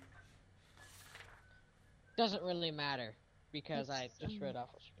on? Doesn't really matter because I It's, just read off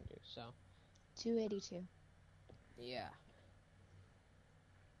what you can do. So 282. yeah.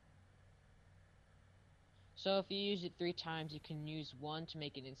 So if you use it 3 times, you can use 1 to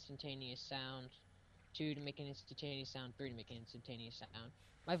make an instantaneous sound, 2 to make an instantaneous sound, 3 to make an instantaneous sound.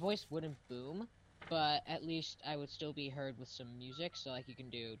 My voice wouldn't boom, but at least I would still be heard with some music, so like you can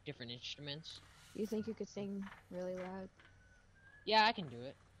do different instruments. You think you could sing really loud? Yeah, I can do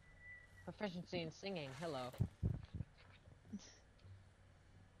it. Proficiency in singing, hello.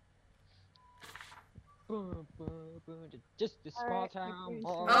 Boom, boom, boom, just a small Alright, town.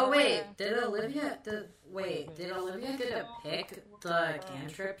 Oh wait, did Olivia get to pick the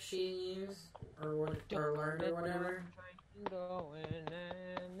cantrip she used or learned or whatever?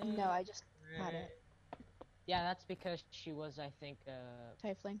 No, I just had it. Yeah, that's because she was, I think,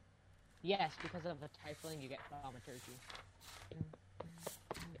 Tifling. yes, because of the Tifling, you get thaumaturgy.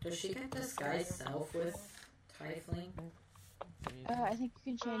 Does she get disguise self with Tifling? I think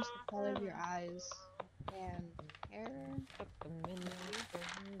you can change the color of your eyes and hair.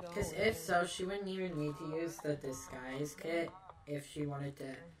 Because if so, she wouldn't even need to use the disguise kit if she wanted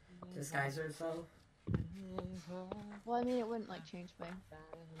to disguise herself. Well, I mean, it wouldn't like change my.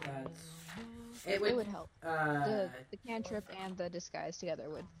 It It would help. Uh, The cantrip and the disguise together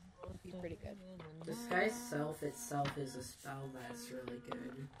would be pretty good. disguise self itself is a spell that's really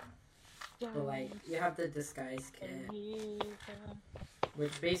good. But like, you have the disguise kit,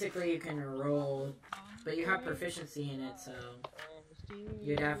 which basically you can roll, but you have proficiency in it, so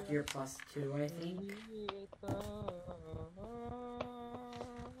you'd have your +2, I think.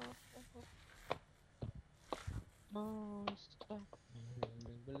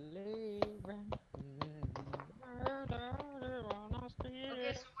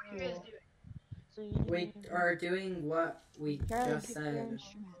 Okay, so what are you guys doing? We are doing what we Charlie, just pick your said.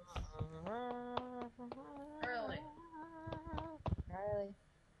 instruments. Early. Charlie.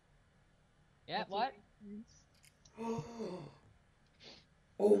 Yeah, pick your what? instruments.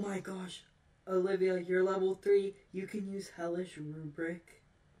 Oh my gosh. Olivia, you're level 3. You can use Hellish Rubric.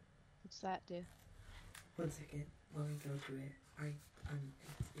 What's that do? 1 second. Let me go to it.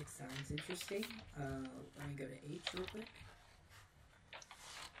 It sounds interesting. Let me go to H real quick.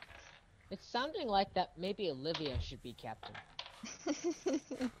 It's sounding like that maybe Olivia should be captain. She's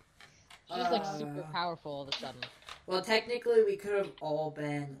like super powerful all of a sudden. Well, technically, we could have all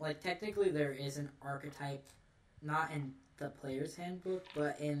been... Like, technically, there is an archetype, not in the player's handbook,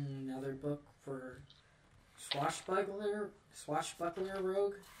 but in another book for swashbuckler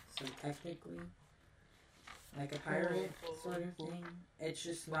rogue. So technically, like a pirate sort of thing. It's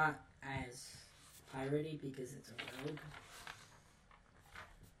just not as piratey because it's a rogue.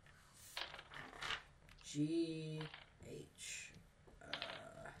 GH.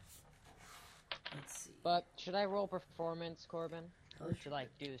 Let's see. But should I roll performance, Corbin? Oh, To like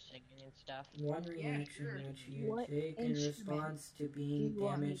do singing and stuff? One reaction sure. which you What take in instrument response to do being you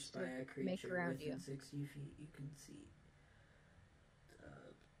want me damaged to by a make creature around within you? 60 feet. You can see.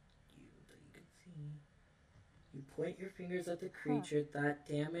 You can see. You point your fingers at the creature. That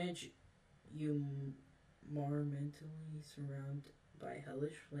damage you more mentally surround by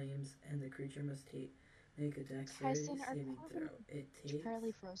hellish flames, and the creature must make a dexterity Tyson, are saving throw. Corbin It takes.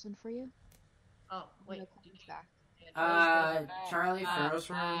 Charlie frozen for you? Oh, wait. No, Corbin's back. Charlie froze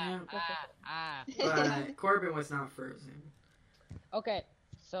for a minute, but Corbin was not frozen. Okay,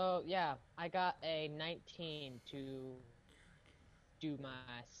 so yeah, I got a 19 to do my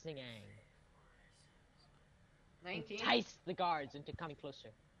singing. 19? Entice the guards into coming closer.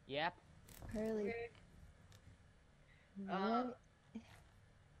 Yep. Charlie. Uh, What?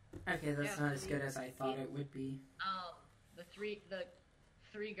 Okay, that's Yeah, not as good as I thought it would be. The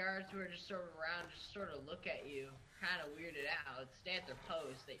three guards who are just sort of around just sort of look at you, kind of weirded out, stay at their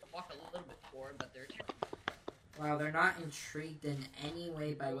post, they walk a little bit forward, but they're Wow, they're not intrigued in any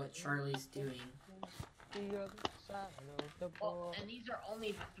way by what Charlie's doing. well, and these are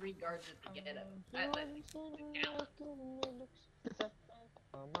only the three guards that they get at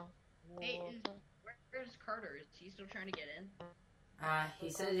Hey, where's Carter? Is he still trying to get in? He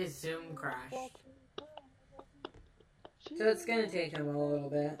said his Zoom crashed. So it's gonna take him a little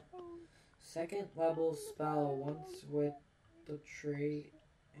bit. Second level spell, once with the trait,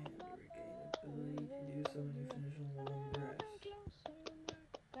 and you regain ability to do so when you finish a long rest.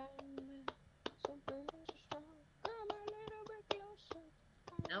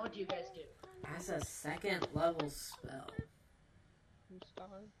 Now what do you guys do? As a second level spell.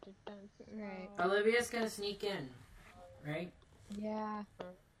 Right. Olivia's gonna sneak in, right? Yeah.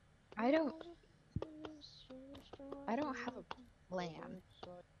 I don't have a plan.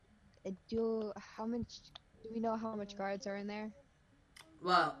 Do we know how much guards are in there?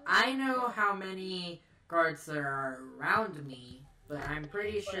 Well, I know how many guards there are around me, but I'm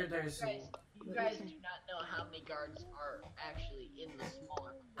pretty sure there's... You guys do not know how many guards are actually in the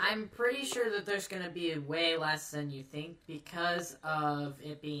smaller. I'm pretty sure that there's gonna be way less than you think because of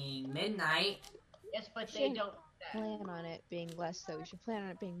it being midnight. Yes, but they don't. Plan on it being less, though. We should plan on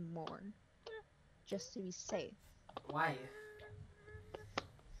it being more. Just to be safe. Why?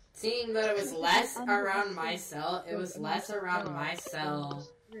 Seeing that it was less around my cell, it was less around my cell.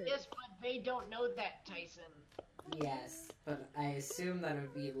 Yes, but they don't know that, Tyson. Yes, but I assume that it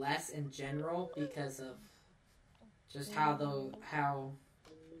would be less in general because of just how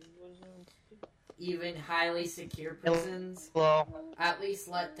even highly secure prisons at least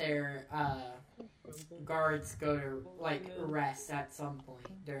let their guards go to rest at some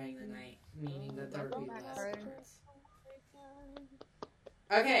point during the night, meaning that there would be less guards.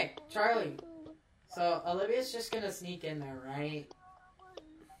 Okay, Charlie. So Olivia's just gonna sneak in there, right?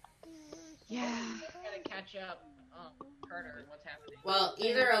 Yeah. Gotta catch up, Carter, and what's happening. Well,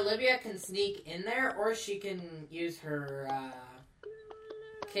 either Olivia can sneak in there, or she can use her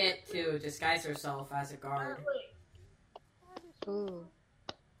kit to disguise herself as a guard. Ooh.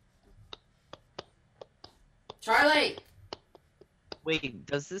 Charlie! Wait,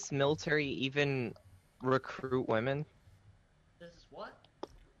 does this military even recruit women? This is what?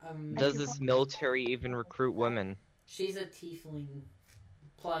 Does this military even recruit women? She's a tiefling.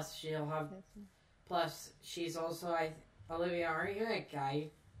 Plus, she's also, Olivia, aren't you a guy?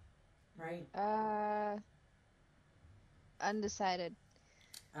 Right? Undecided.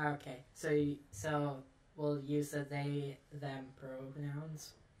 Okay, so we'll use the they, them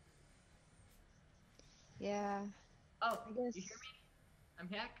pronouns. Yeah. Oh, I guess. you hear me? I'm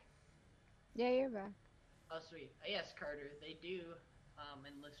back? Yeah, you're back. Oh, sweet. Yes, Carter, they do,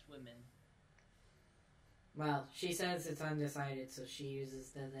 enlist women. Well, she says it's undecided, so she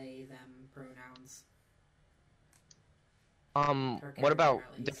uses the they, them pronouns. What about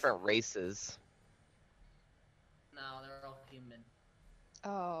characteristics. different races? No, they're all human.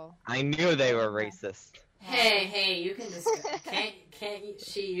 Oh. I knew they were racist. Hey, you can can't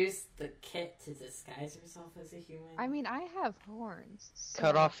she use the kit to disguise herself as a human? I mean, I have horns. So...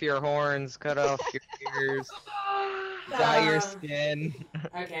 Cut off your horns, cut off your ears, dye your skin.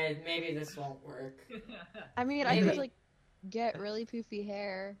 Okay, maybe this won't work. I mean, I Maybe. could, get really poofy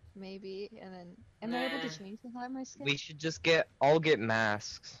hair, maybe, and then am I able Nah. to change the color of my skin? We should just all get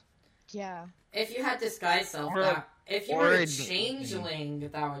masks. Yeah. If you had disguise self, Or if you or were a an- changeling,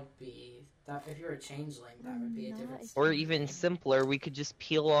 that would be if you were a changeling, that would be a Not different. a Or even simpler, we could just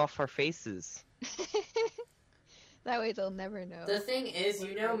peel off our faces. That way they'll never know. The thing is,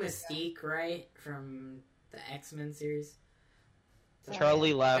 you know Mystique, right, from the X-Men series. So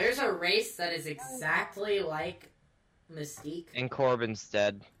Charlie left, there's a race that is exactly like Mystique. and Corbin's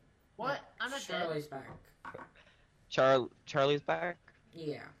dead. What? I'm not dead. Charlie's back. Charlie's back?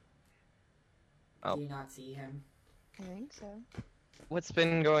 Yeah. Oh. Do you not see him? I think so. What's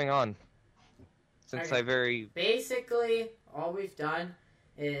been going on? Since Okay. Basically, all we've done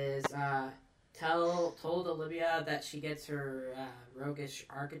is told Olivia that she gets her roguish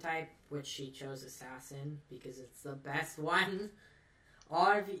archetype, which she chose assassin because it's the best one.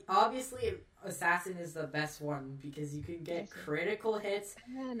 Obviously, assassin is the best one because you can get critical hits.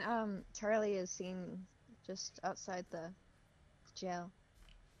 And then Charlie is seen just outside the jail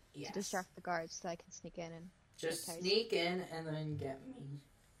Yes. to distract the guards so I can sneak in and Just get Tyson. sneak in and then get me,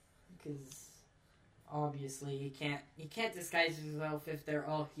 because obviously you can't disguise yourself if they're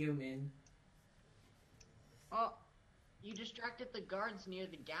all human. Well, you distracted the guards near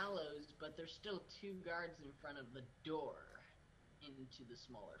the gallows, but there's still 2 guards in front of the door into the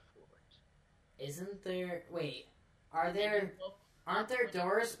smaller fort. Isn't there? Wait, aren't there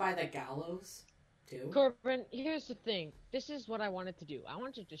doors by the gallows too? Corbin, here's the thing. This is what I wanted to do. I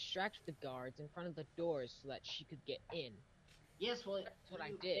wanted to distract the guards in front of the doors so that she could get in. Yes, well, That's what I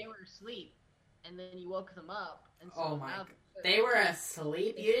did. They were asleep, and then you woke them up, and so Oh my! now They were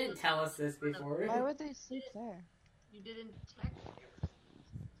asleep. You didn't tell us this before. Why would they sleep there? you didn't text me.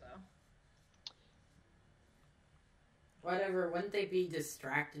 So Whatever. Wouldn't they be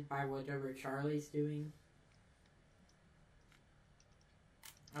distracted by whatever Charlie's doing?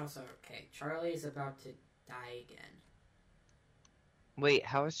 Also, okay, Charlie's about to die again. Wait,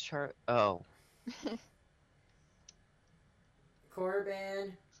 how is Oh.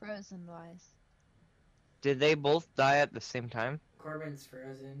 Corbin. Frozen wise. Did they both die at the same time? Corbin's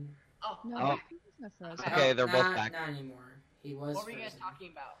frozen. No, Oh. he's not frozen. Okay, they're both not, back. Not anymore. He was what were you frozen. guys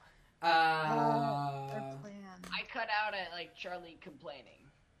talking about? Their plan. I cut out at like Charlie complaining.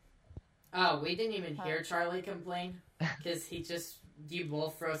 Oh, we didn't even hear Charlie complain because you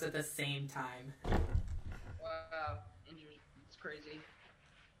both froze at the same time. Wow, it's crazy.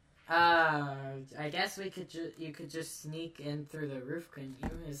 I guess you could just sneak in through the roof, couldn't you?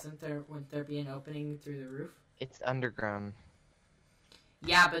 Wouldn't there be an opening through the roof? It's underground.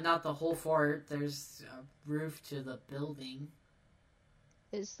 Yeah, but not the whole fort. There's a roof to the building.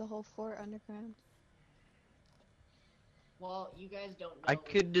 Is the whole fort underground? Well, you guys don't know. I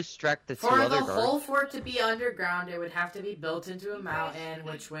could distract the 2 For other the guards. whole fort to be underground, it would have to be built into a mountain,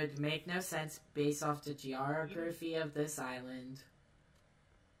 which would make no sense based off the geography of this island.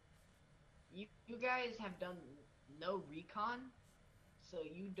 You guys have done no recon, so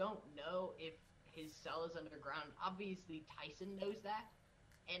you don't know if his cell is underground. Obviously, Tyson knows that,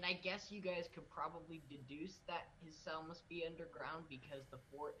 and I guess you guys could probably deduce that his cell must be underground because the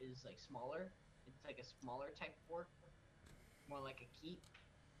fort is like smaller. It's like a smaller type fort, more like a keep.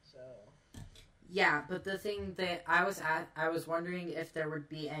 So Yeah, but the thing that I was wondering if there would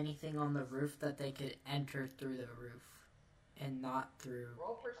be anything on the roof that they could enter through the roof, and not through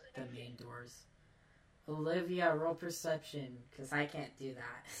roll the perception. main doors. Olivia, roll perception, because I can't do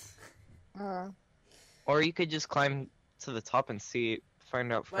that. Or you could just climb to the top and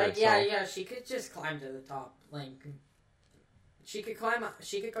find out for Like, yourself. yeah, she could just climb to the top. Like, she could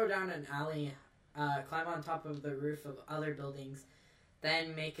go down an alley, climb on top of the roof of other buildings,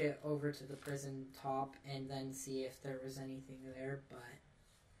 then make it over to the prison top, and then see if there was anything there, but...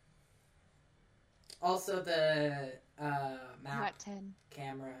 Also, the, map Not 10.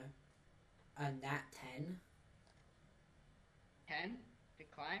 camera, a nat 10? 10 to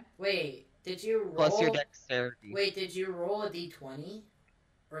climb. Wait, did you roll... Plus your dexterity. Wait, did you roll a d20?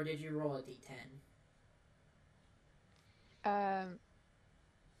 Or did you roll a d10?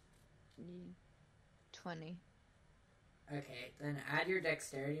 20. Okay, then add your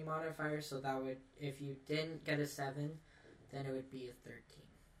dexterity modifier, so that would, if you didn't get a 7, then it would be a 13.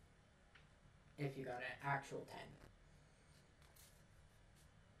 If you got an actual 10.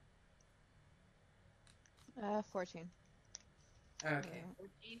 14. Okay.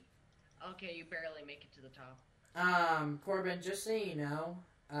 14. Okay, you barely make it to the top. Corbin, just so you know,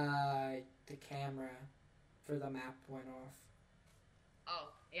 the camera for the map went off. Oh,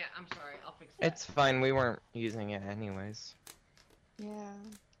 yeah, I'm sorry. I'll fix that. It's fine, we weren't using it anyways. Yeah.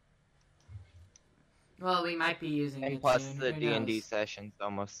 Well, we might be using And it plus, soon. the Who D&D knows? session's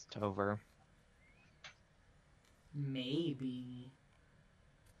almost over. Maybe.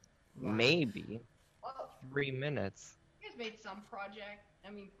 Like, Maybe Well, 3 minutes. you guys made some project. I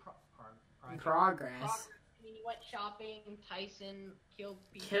mean, project. progress. I mean, you went shopping. Tyson killed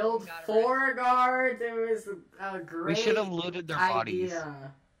people. Killed and got 4 guards. It was a great We should have looted their bodies.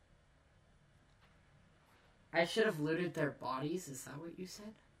 idea. I should have looted their bodies. Is that what you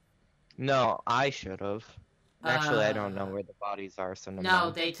said? No, I should have. Actually, I don't know where the bodies are, so never No,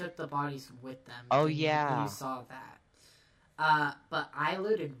 mind. they took the bodies with them. Oh, You- yeah. You saw that. But I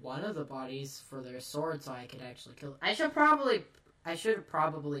looted one of the bodies for their sword so I could actually kill. I should have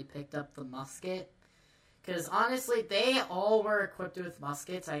probably picked up the musket. Because honestly, they all were equipped with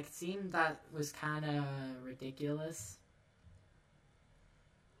muskets. I seemed that was kind of ridiculous.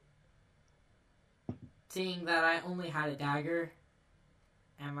 Seeing that I only had a dagger.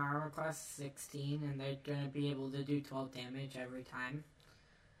 And my armor class is 16, and they're going to be able to do 12 damage every time.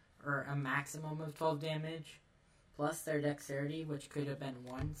 Or a maximum of 12 damage. Plus their dexterity, which could have been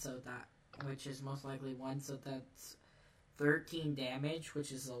 1, which is most likely 1, so that's 13 damage,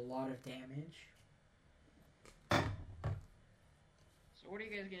 which is a lot of damage. So what are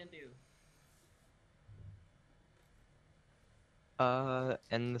you guys gonna do?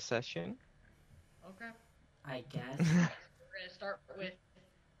 End the session? Okay. I guess. We're gonna start with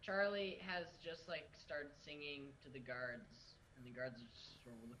Charlie has just like started singing to the guards, and the guards are just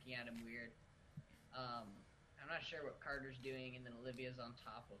sort of looking at him weird. I'm not sure what Carter's doing, and then Olivia's on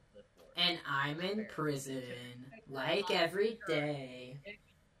top of the floor. And I'm in prison, like every day. For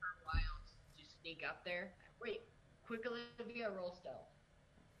a while to sneak up there. Wait, quick Olivia, roll stealth.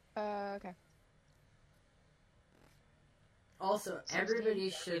 Okay. Also, 16. everybody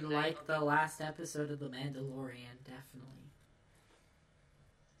should like the last episode of The Mandalorian, definitely.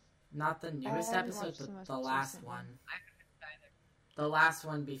 Not the newest haven't episode, watched the but most the last recent one. one. I haven't either. The last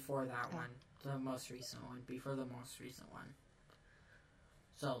one before that Oh. one. The most recent one. Before the most recent one.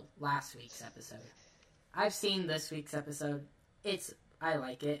 So, last week's episode. I've seen this week's episode. I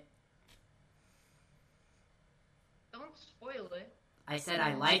like it. Don't spoil it. I said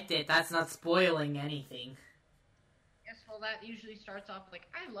I liked it. That's not spoiling anything. Yes, well, that usually starts off like,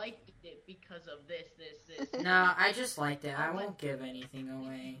 I liked it because of this. No, I just liked it. I won't give anything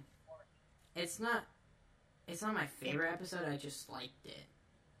away. It's not my favorite episode. I just liked it.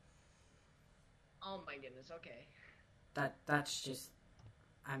 Oh my goodness, okay. That's just.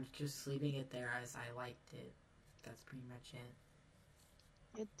 I'm just leaving it there as I liked it. That's pretty much it.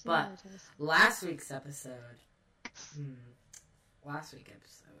 Good to But- know, Tyson. Last week's episode. Last week's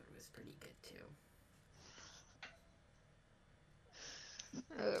episode was pretty good too.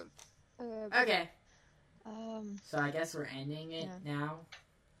 Okay, so I guess we're ending it Yeah. now.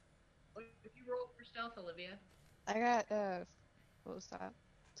 If you roll for stealth, Olivia. I got, what was that?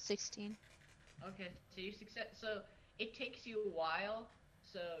 16. Okay, so you success. So it takes you a while.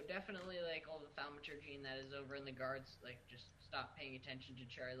 So definitely, like all the thaumaturgy and that is over, and the guards like just stop paying attention to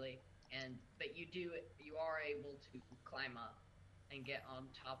Charlie. But you are able to climb up and get on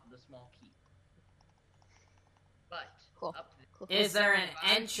top of the small keep. But Cool. up Cool. Is there an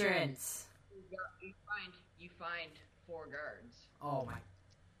entrance? you find 4 guards. Oh my.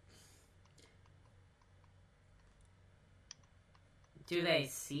 Do they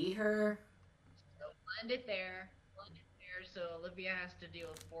see her? So blend it there. So Olivia has to deal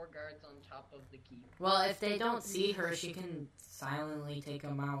with 4 guards on top of the keep. Well, if they don't see her, she can silently take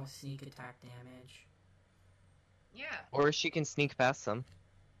them out with sneak attack damage. Yeah, Or she can sneak past them.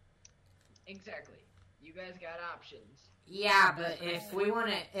 exactly. You guys got options. Yeah, but if we want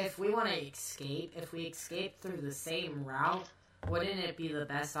to escape, if we escape through the same route, wouldn't it be the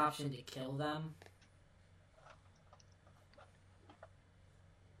best option to kill them?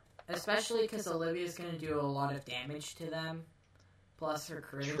 Especially because Olivia's going to do a lot of damage to them, plus her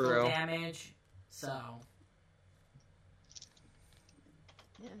critical True. damage. So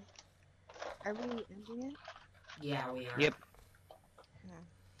Yeah. Are we ending it? yeah, we are. Yep. Yeah.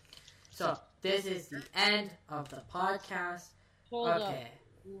 So this is the end of the podcast. Hold up. Okay.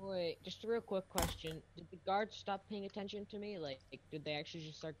 Wait, just a real quick question. Did the guards stop paying attention to me? Like, did they actually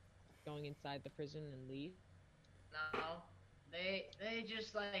just start going inside the prison and leave? No, they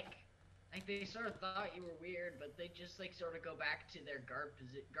just like they sort of thought you were weird, but they just like sort of go back to their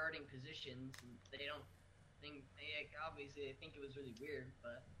guarding positions. And they don't think obviously they think it was really weird,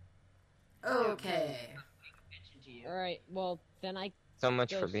 but Okay. attention to you. Alright, well, then I So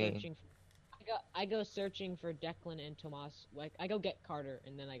much go for being. searching I go searching for Declan and Tomas. Like, I go get Carter,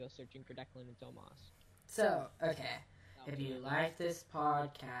 and then I go searching for Declan and Tomas. So, okay. If you like this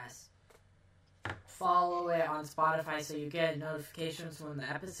podcast, follow it on Spotify so you get notifications when the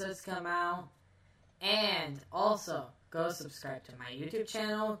episodes come out. And also, go subscribe to my YouTube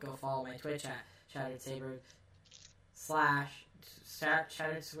channel. Go follow my Twitch at ShatteredSaber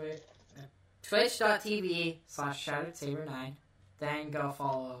twitch.tv/ShatteredSaber9. Then go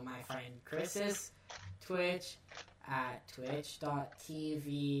follow my friend Chris's Twitch at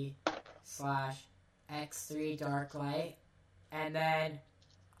twitch.tv/x3darklight. And then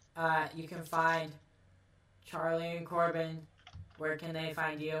you can find Charlie and Corbin. Where can they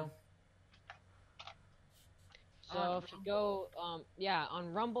find you? So if you go,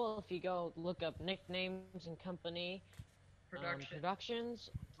 on Rumble, if you go look up Nicknames and Company Productions,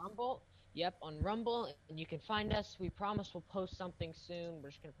 Rumble. Yep, on Rumble, and you can find us. We promise we'll post something soon. We're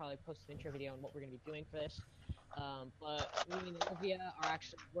just gonna probably post an intro video on what we're gonna be doing for this. But me and Olivia are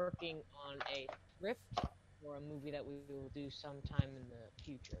actually working on a script for a movie that we will do sometime in the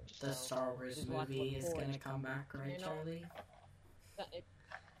future. The Star Wars movie is gonna come back, right, Charlie?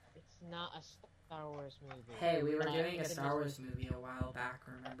 It's not a Star Wars movie. Hey, we were doing a Star Wars movie a while back,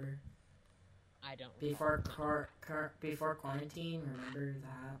 remember? I don't. Before quarantine, remember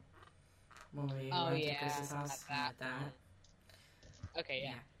that? When we went to Chris's house, that. Okay,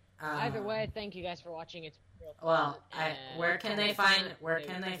 yeah. Either way, thank you guys for watching. It's real fun. Well, where can they find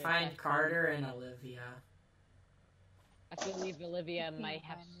Carter and Olivia? I believe Olivia might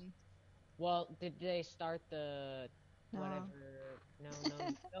have. Well, did they start the whatever? No,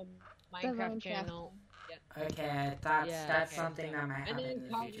 Minecraft channel. Yeah. Okay, that's something that might happen in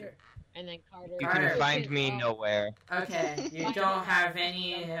the future. And then Carter. You can find me nowhere. Okay, you don't have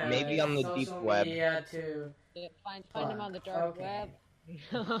any maybe on the deep web. To find them on the dark web.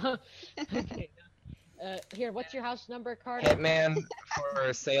 Okay. Here, what's your house number, Carter? Hitman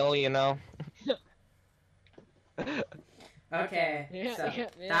for sale, you know. Okay, so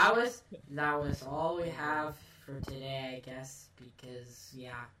that was all we have for today, I guess, because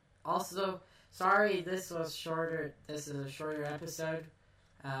Also, sorry this was shorter. This is a shorter episode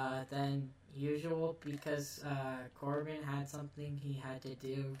than usual because Corbin had something he had to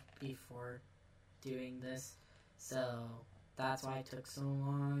do before doing this, so that's why it took so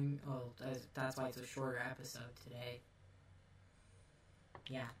long. That's why it's a shorter episode today.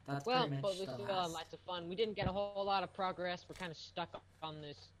 Yeah, that's pretty much but we still had lots of fun. We didn't get a whole lot of progress. We're kind of stuck on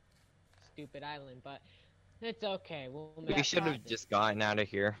this stupid island, but it's okay. We should have just gotten out of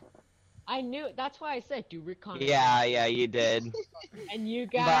here. I knew. That's why I said do reconnaissance. Yeah, you did. And you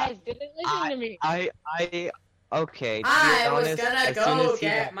guys didn't listen to me. Okay. I was gonna go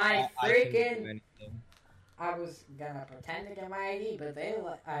get my freaking. I was gonna pretend to get my ID, but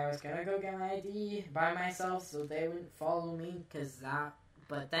I was gonna go get my ID by myself so they wouldn't follow me,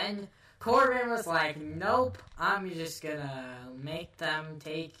 but then Corbin was like, nope, I'm just gonna make them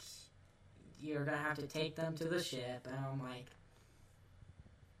you're gonna have to take them to the ship, and I'm like,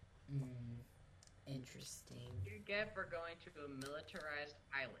 interesting. You get for going to a militarized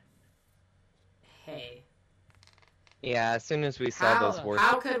island. Hey. Yeah, as soon as we saw those warships.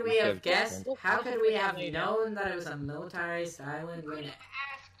 How could we have guessed? How could we have known that it was a militarized island? You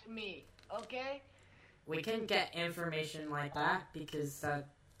asked me, okay? We can get information like that because that's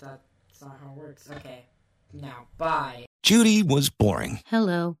not how it works. Okay, now bye. Judy was boring.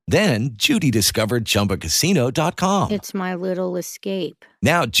 Hello. Then Judy discovered ChumbaCasino.com. It's my little escape.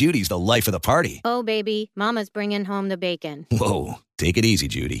 Now Judy's the life of the party. Oh, baby, mama's bringing home the bacon. Whoa, take it easy,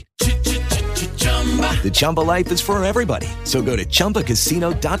 Judy. The Chumba life is for everybody. So go to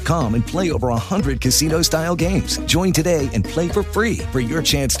ChumbaCasino.com and play over 100 casino-style games. Join today and play for free for your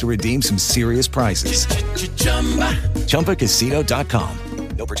chance to redeem some serious prizes. ChumbaCasino.com.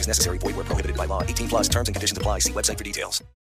 No purchase necessary. Void where prohibited by law. 18+ terms and conditions apply. See website for details.